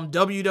hey,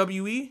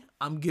 WWE,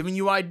 I'm giving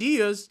you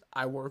ideas.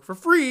 I work for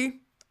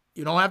free.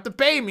 You don't have to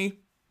pay me.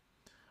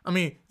 I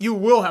mean, you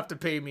will have to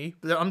pay me.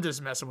 But I'm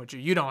just messing with you.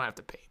 You don't have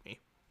to pay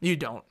me. You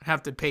don't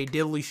have to pay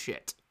diddly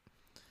shit.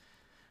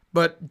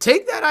 But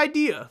take that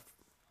idea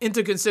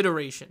into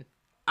consideration.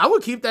 I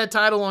would keep that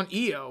title on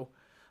Io,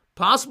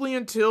 possibly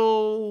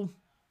until,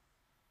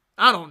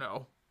 I don't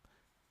know.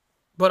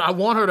 But I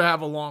want her to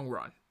have a long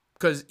run.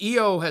 Because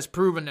Io has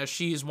proven that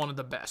she is one of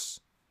the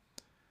best.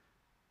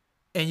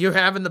 And you're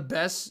having the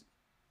best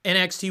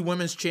NXT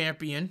Women's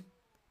Champion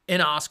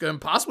in Asuka,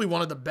 and possibly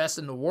one of the best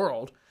in the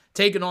world,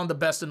 taking on the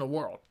best in the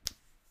world.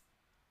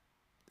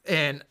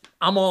 And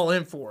I'm all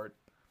in for it.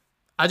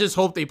 I just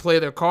hope they play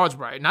their cards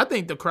right. And I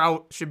think the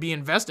crowd should be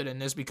invested in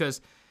this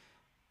because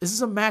this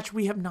is a match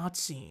we have not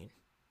seen.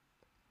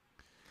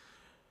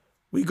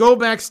 We go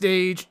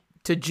backstage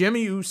to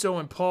Jimmy Uso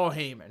and Paul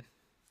Heyman.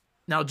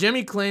 Now,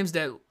 Jimmy claims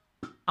that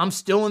I'm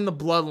still in the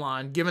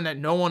bloodline, given that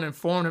no one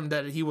informed him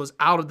that he was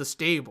out of the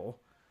stable.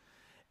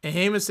 And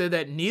Heyman said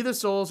that neither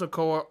Solo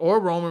Sikoa or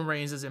Roman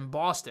Reigns is in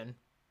Boston.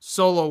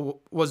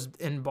 Solo was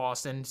in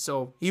Boston,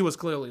 so he was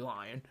clearly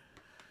lying.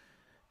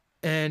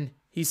 And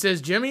he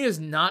says Jimmy is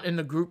not in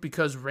the group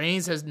because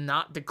Reigns has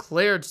not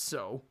declared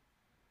so.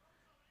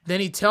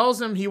 Then he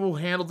tells him he will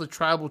handle the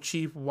tribal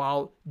chief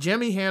while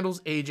Jimmy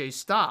handles AJ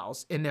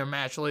Styles in their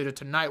match later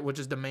tonight, which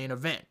is the main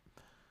event.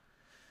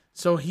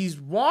 So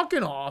he's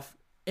walking off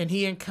and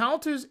he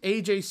encounters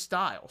AJ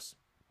Styles.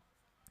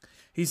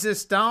 He says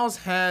Styles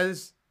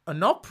has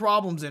enough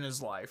problems in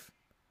his life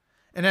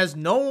and has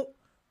no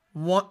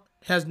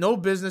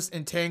business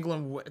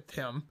entangling with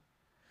him.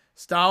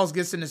 Styles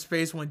gets in his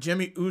face when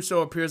Jimmy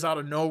Uso appears out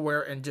of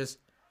nowhere and just,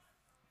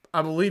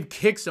 I believe,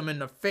 kicks him in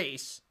the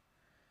face.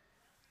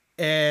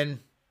 And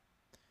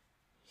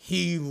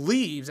he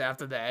leaves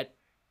after that.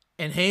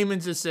 And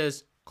Heyman just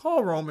says,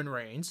 call Roman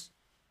Reigns.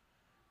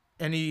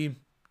 And he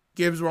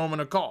gives Roman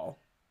a call.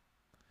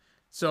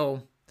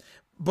 So,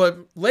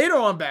 but later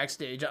on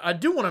backstage, I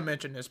do want to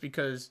mention this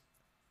because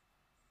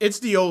it's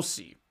the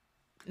OC.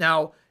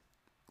 Now,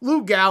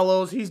 Luke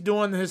Gallows, he's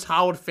doing his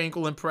Howard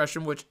Finkel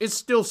impression, which is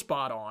still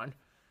spot on.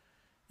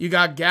 you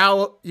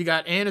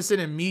got Anderson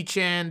and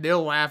Michan, they're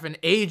laughing.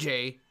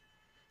 AJ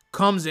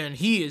comes in,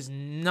 he is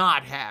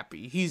not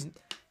happy. He's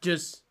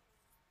just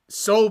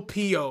so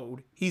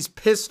PO'd. He's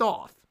pissed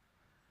off.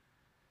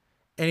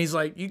 And he's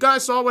like, you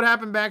guys saw what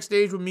happened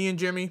backstage with me and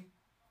Jimmy?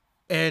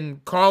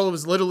 And Carl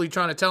was literally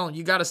trying to tell him,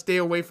 you got to stay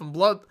away from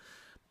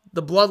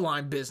the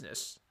bloodline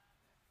business.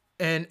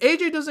 And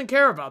AJ doesn't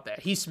care about that.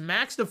 He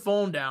smacks the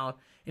phone down,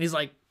 and he's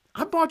like,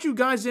 I brought you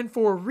guys in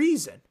for a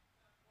reason.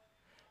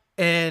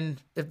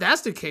 And if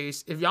that's the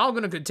case, if y'all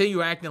going to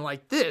continue acting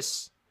like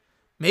this,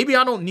 maybe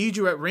I don't need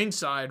you at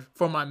ringside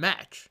for my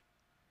match.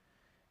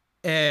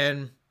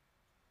 And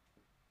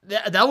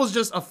that was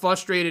just a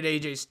frustrated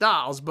AJ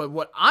Styles. But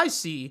what I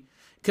see,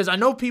 because I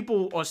know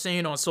people are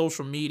saying on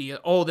social media,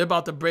 oh, they're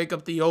about to break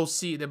up the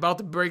OC. They're about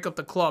to break up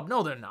the club.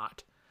 No, they're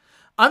not.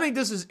 I think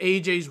this is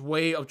AJ's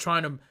way of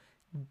trying to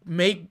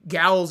make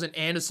Gallows and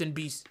Anderson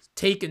be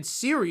taken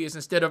serious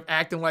instead of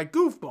acting like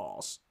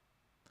goofballs.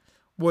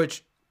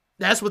 Which,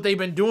 that's what they've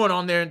been doing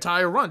on their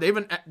entire run. They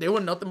were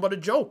nothing but a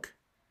joke.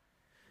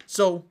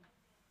 So,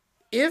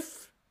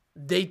 if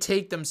they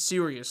take them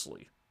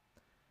seriously,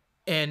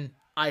 and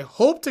I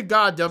hope to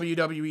God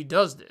WWE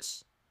does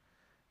this,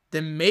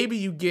 then maybe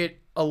you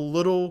get a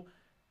little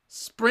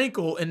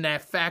sprinkle in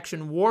that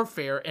faction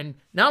warfare. And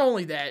not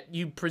only that,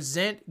 you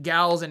present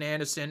Gallows and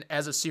Anderson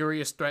as a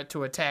serious threat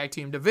to a tag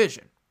team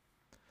division.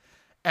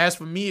 As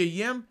for Mia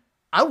Yim,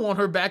 I want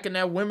her back in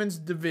that women's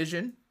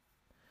division.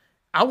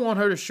 I want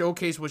her to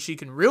showcase what she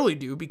can really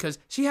do because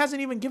she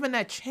hasn't even given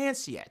that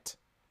chance yet.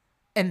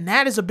 And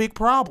that is a big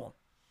problem.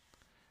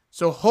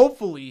 So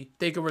hopefully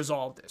they can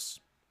resolve this.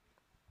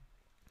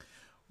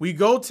 We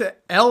go to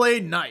LA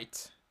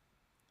Knight,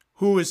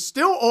 who is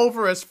still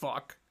over as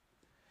fuck.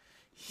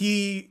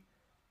 He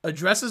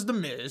addresses The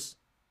Miz.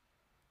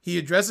 He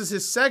addresses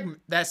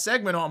that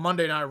segment on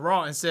Monday Night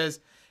Raw and says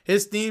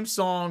his theme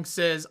song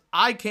says,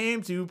 I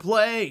came to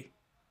play.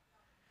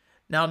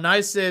 Now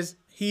Knight says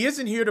he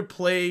isn't here to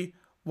play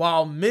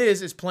while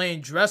Miz is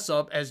playing dress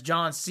up as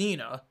John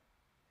Cena.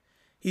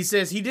 He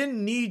says he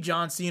didn't need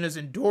John Cena's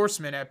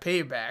endorsement at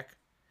Payback,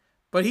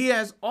 but he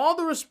has all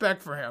the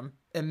respect for him,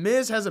 and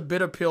Miz has a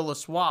bitter pill to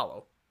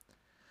swallow.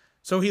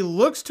 So he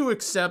looks to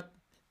accept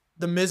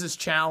the Miz's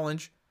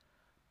challenge,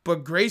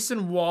 but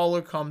Grayson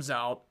Waller comes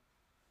out,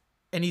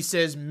 and he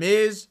says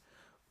Miz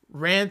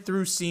ran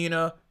through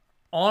Cena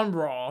on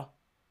Raw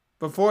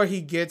before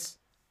he gets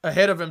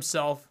ahead of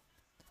himself,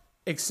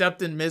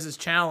 accepting Miz's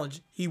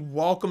challenge. He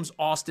welcomes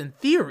Austin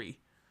Theory,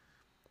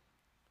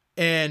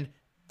 and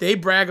they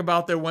brag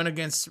about their win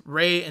against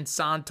Rey and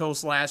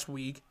Santos last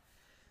week.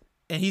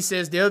 And he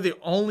says they're the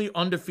only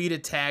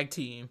undefeated tag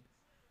team.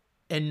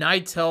 And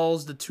Knight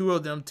tells the two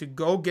of them to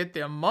go get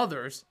their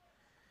mothers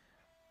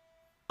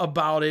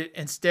about it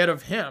instead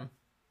of him.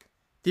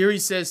 Theory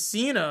says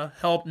Cena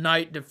helped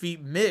Knight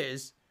defeat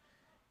Miz.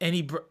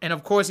 And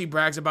of course he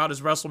brags about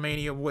his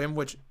WrestleMania win,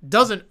 which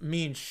doesn't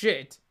mean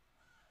shit.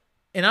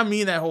 And I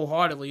mean that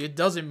wholeheartedly. It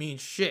doesn't mean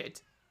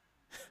shit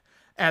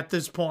at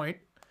this point.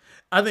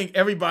 I think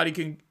everybody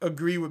can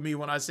agree with me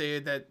when I say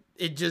that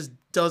it just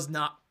does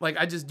not, like,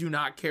 I just do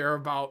not care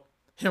about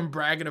him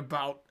bragging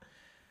about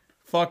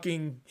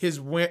fucking his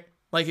win,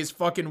 like his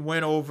fucking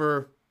win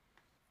over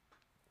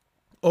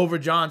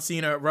John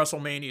Cena at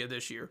WrestleMania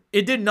this year.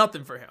 It did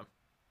nothing for him.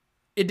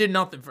 It did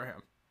nothing for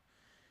him.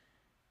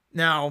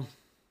 Now,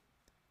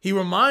 he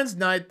reminds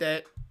Knight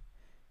that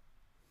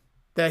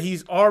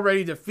he's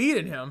already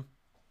defeated him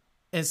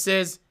and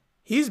says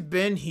he's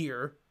been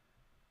here.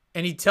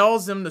 And he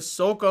tells them to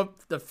soak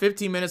up the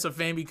 15 minutes of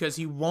fame because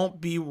he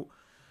won't be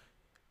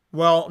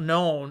well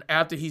known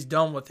after he's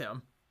done with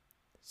him.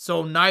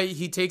 So Knight,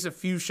 he takes a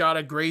few shots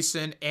at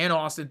Grayson and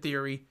Austin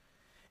Theory.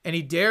 And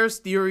he dares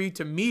Theory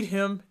to meet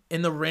him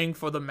in the ring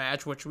for the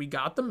match, which we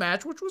got the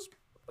match, which was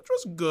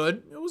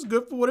good. It was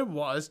good for what it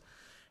was.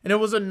 And it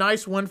was a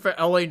nice win for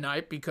LA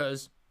Knight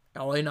because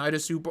LA Knight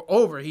is super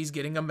over. He's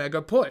getting a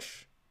mega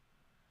push.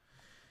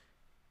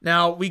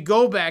 Now, we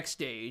go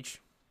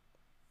backstage.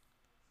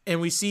 And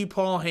we see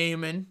Paul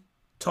Heyman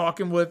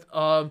talking with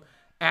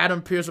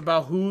Adam Pearce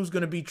about who's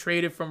going to be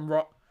traded from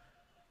Raw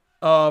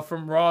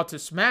to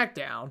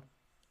SmackDown.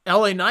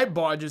 LA Knight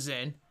barges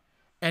in,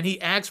 and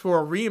he asks for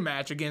a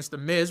rematch against The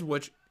Miz,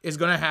 which is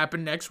going to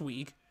happen next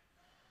week.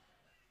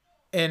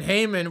 And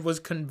Heyman was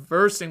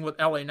conversing with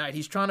LA Knight.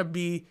 He's trying to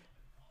be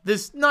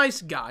this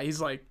nice guy.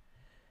 He's like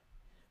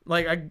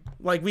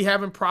we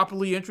haven't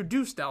properly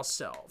introduced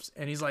ourselves.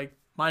 And he's like,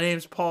 my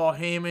name's Paul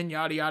Heyman,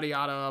 yada, yada,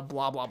 yada,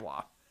 blah, blah,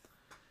 blah.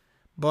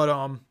 But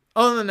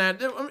other than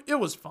that, it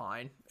was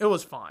fine. It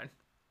was fine.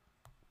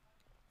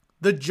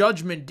 The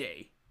Judgment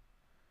Day.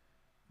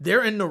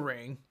 They're in the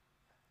ring,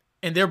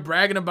 and they're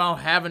bragging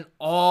about having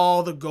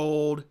all the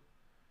gold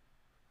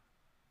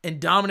and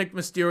Dominic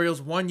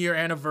Mysterio's 1-year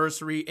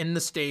anniversary in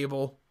the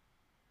stable.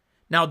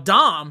 Now,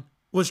 Dom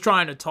was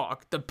trying to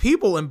talk. The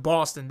people in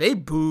Boston, they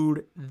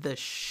booed the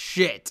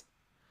shit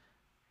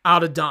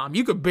out of Dom.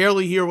 You could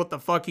barely hear what the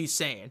fuck he's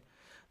saying.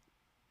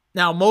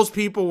 Now, most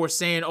people were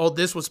saying, oh,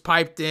 this was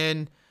piped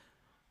in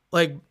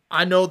Like,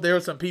 I know there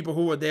were some people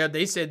who were there.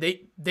 They said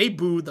they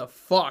booed the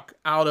fuck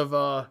out of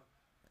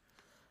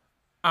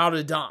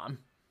Dom.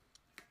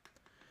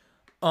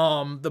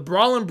 The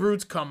Brawling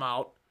Brutes come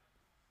out.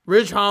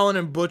 Ridge Holland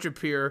and Butch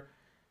appear,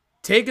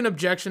 take an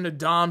objection to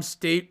Dom's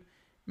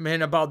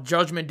statement about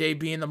Judgment Day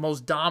being the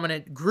most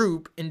dominant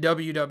group in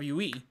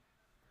WWE.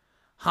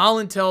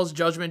 Holland tells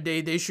Judgment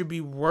Day they should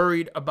be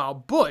worried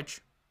about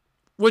Butch,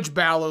 which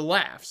Balor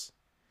laughs.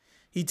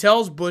 He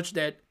tells Butch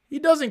that he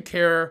doesn't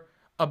care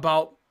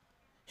about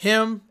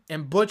him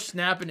and Butch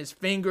snapping his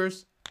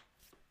fingers.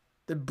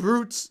 The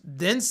Brutes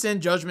then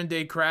send Judgment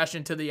Day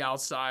crashing to the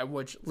outside,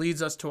 which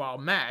leads us to our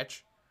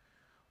match,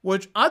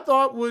 which I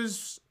thought it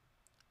was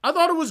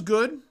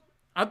good.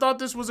 I thought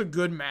this was a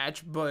good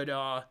match,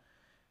 but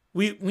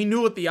we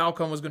knew what the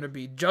outcome was going to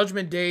be.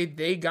 Judgment Day,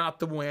 they got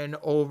the win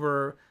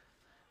over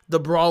the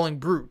Brawling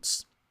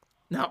Brutes.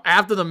 Now,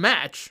 after the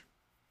match,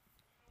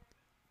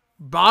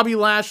 Bobby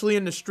Lashley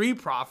and the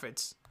Street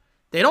Profits,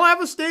 they don't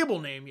have a stable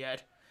name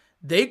yet.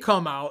 They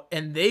come out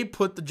and they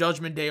put the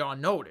Judgment Day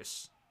on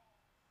notice.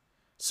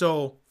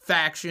 So,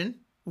 Faction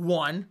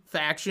 1,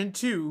 Faction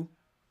 2,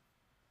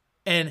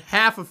 and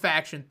half of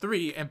Faction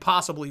 3, and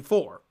possibly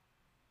 4.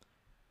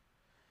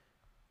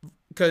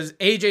 Because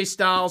AJ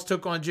Styles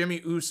took on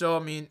Jimmy Uso. I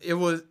mean, it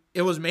was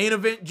main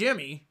event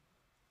Jimmy.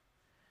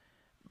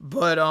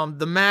 But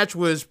the match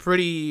was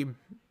pretty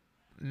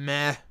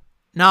meh.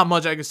 Not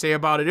much I can say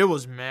about it. It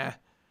was meh.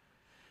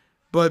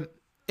 But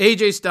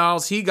AJ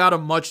Styles, he got a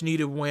much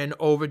needed win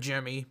over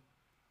Jimmy.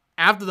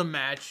 After the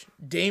match,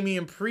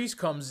 Damian Priest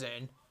comes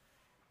in.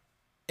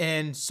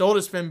 And so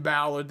does Finn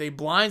Balor. They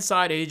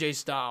blindside AJ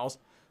Styles.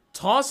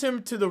 Toss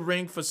him to the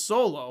ring for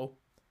Solo.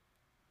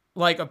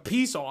 Like a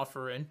peace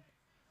offering.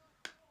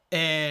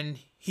 And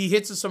he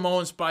hits a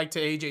Samoan spike to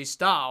AJ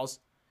Styles.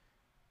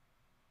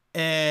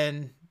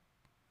 And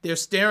they're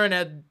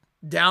staring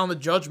down the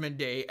Judgment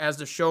Day as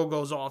the show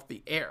goes off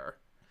the air.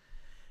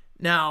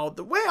 Now,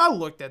 the way I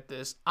looked at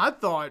this, I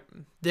thought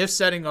they're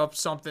setting up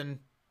something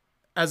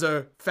as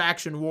a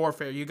faction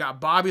warfare. You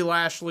got Bobby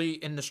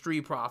Lashley and the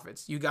Street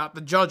Profits. You got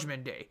the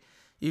Judgment Day.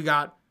 You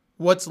got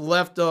what's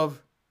left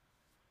of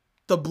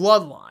the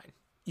Bloodline.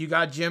 You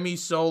got Jimmy,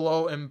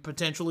 Solo, and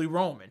potentially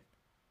Roman.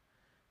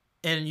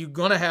 And you're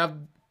going to have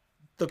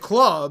the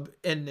club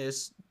in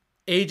this,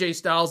 AJ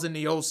Styles in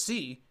the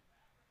OC.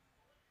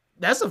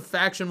 That's a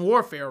faction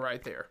warfare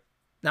right there.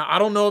 Now, I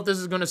don't know if this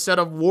is going to set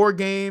up War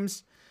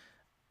Games.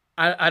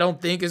 I don't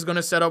think it's going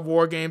to set up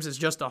War Games. It's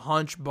just a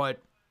hunch,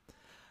 but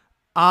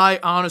I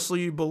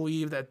honestly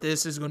believe that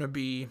this is going to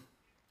be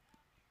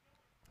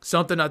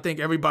something I think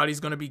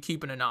everybody's going to be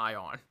keeping an eye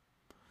on.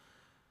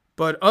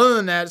 But other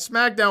than that,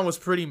 SmackDown was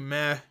pretty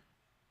meh.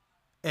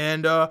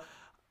 And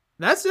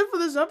that's it for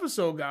this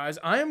episode, guys.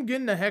 I am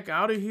getting the heck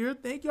out of here.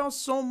 Thank y'all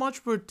so much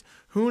for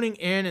tuning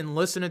in and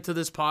listening to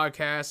this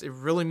podcast. It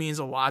really means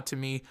a lot to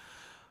me.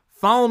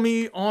 Follow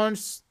me on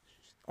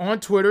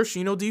Twitter,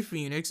 Shino D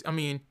Phoenix. I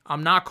mean,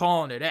 I'm not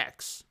calling it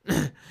X.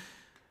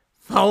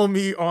 Follow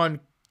me on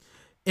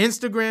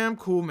Instagram,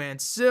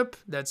 CoolManSip.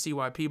 That's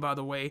CYP, by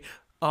the way.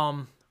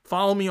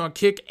 Follow me on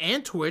Kick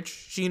and Twitch,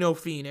 Shino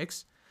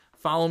Phoenix.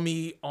 Follow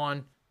me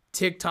on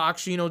TikTok,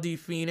 Shino D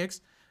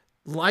Phoenix.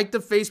 Like the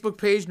Facebook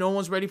page, No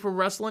One's Ready for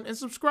Wrestling. And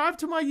subscribe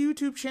to my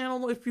YouTube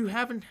channel if you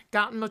haven't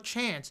gotten a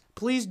chance.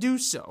 Please do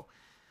so.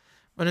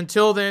 But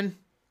until then,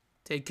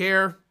 take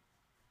care.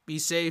 Be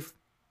safe.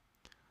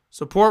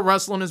 Support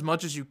wrestling as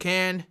much as you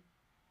can.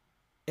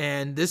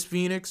 And this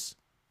Phoenix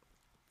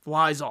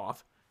flies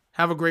off.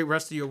 Have a great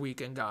rest of your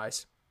weekend,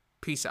 guys.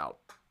 Peace out.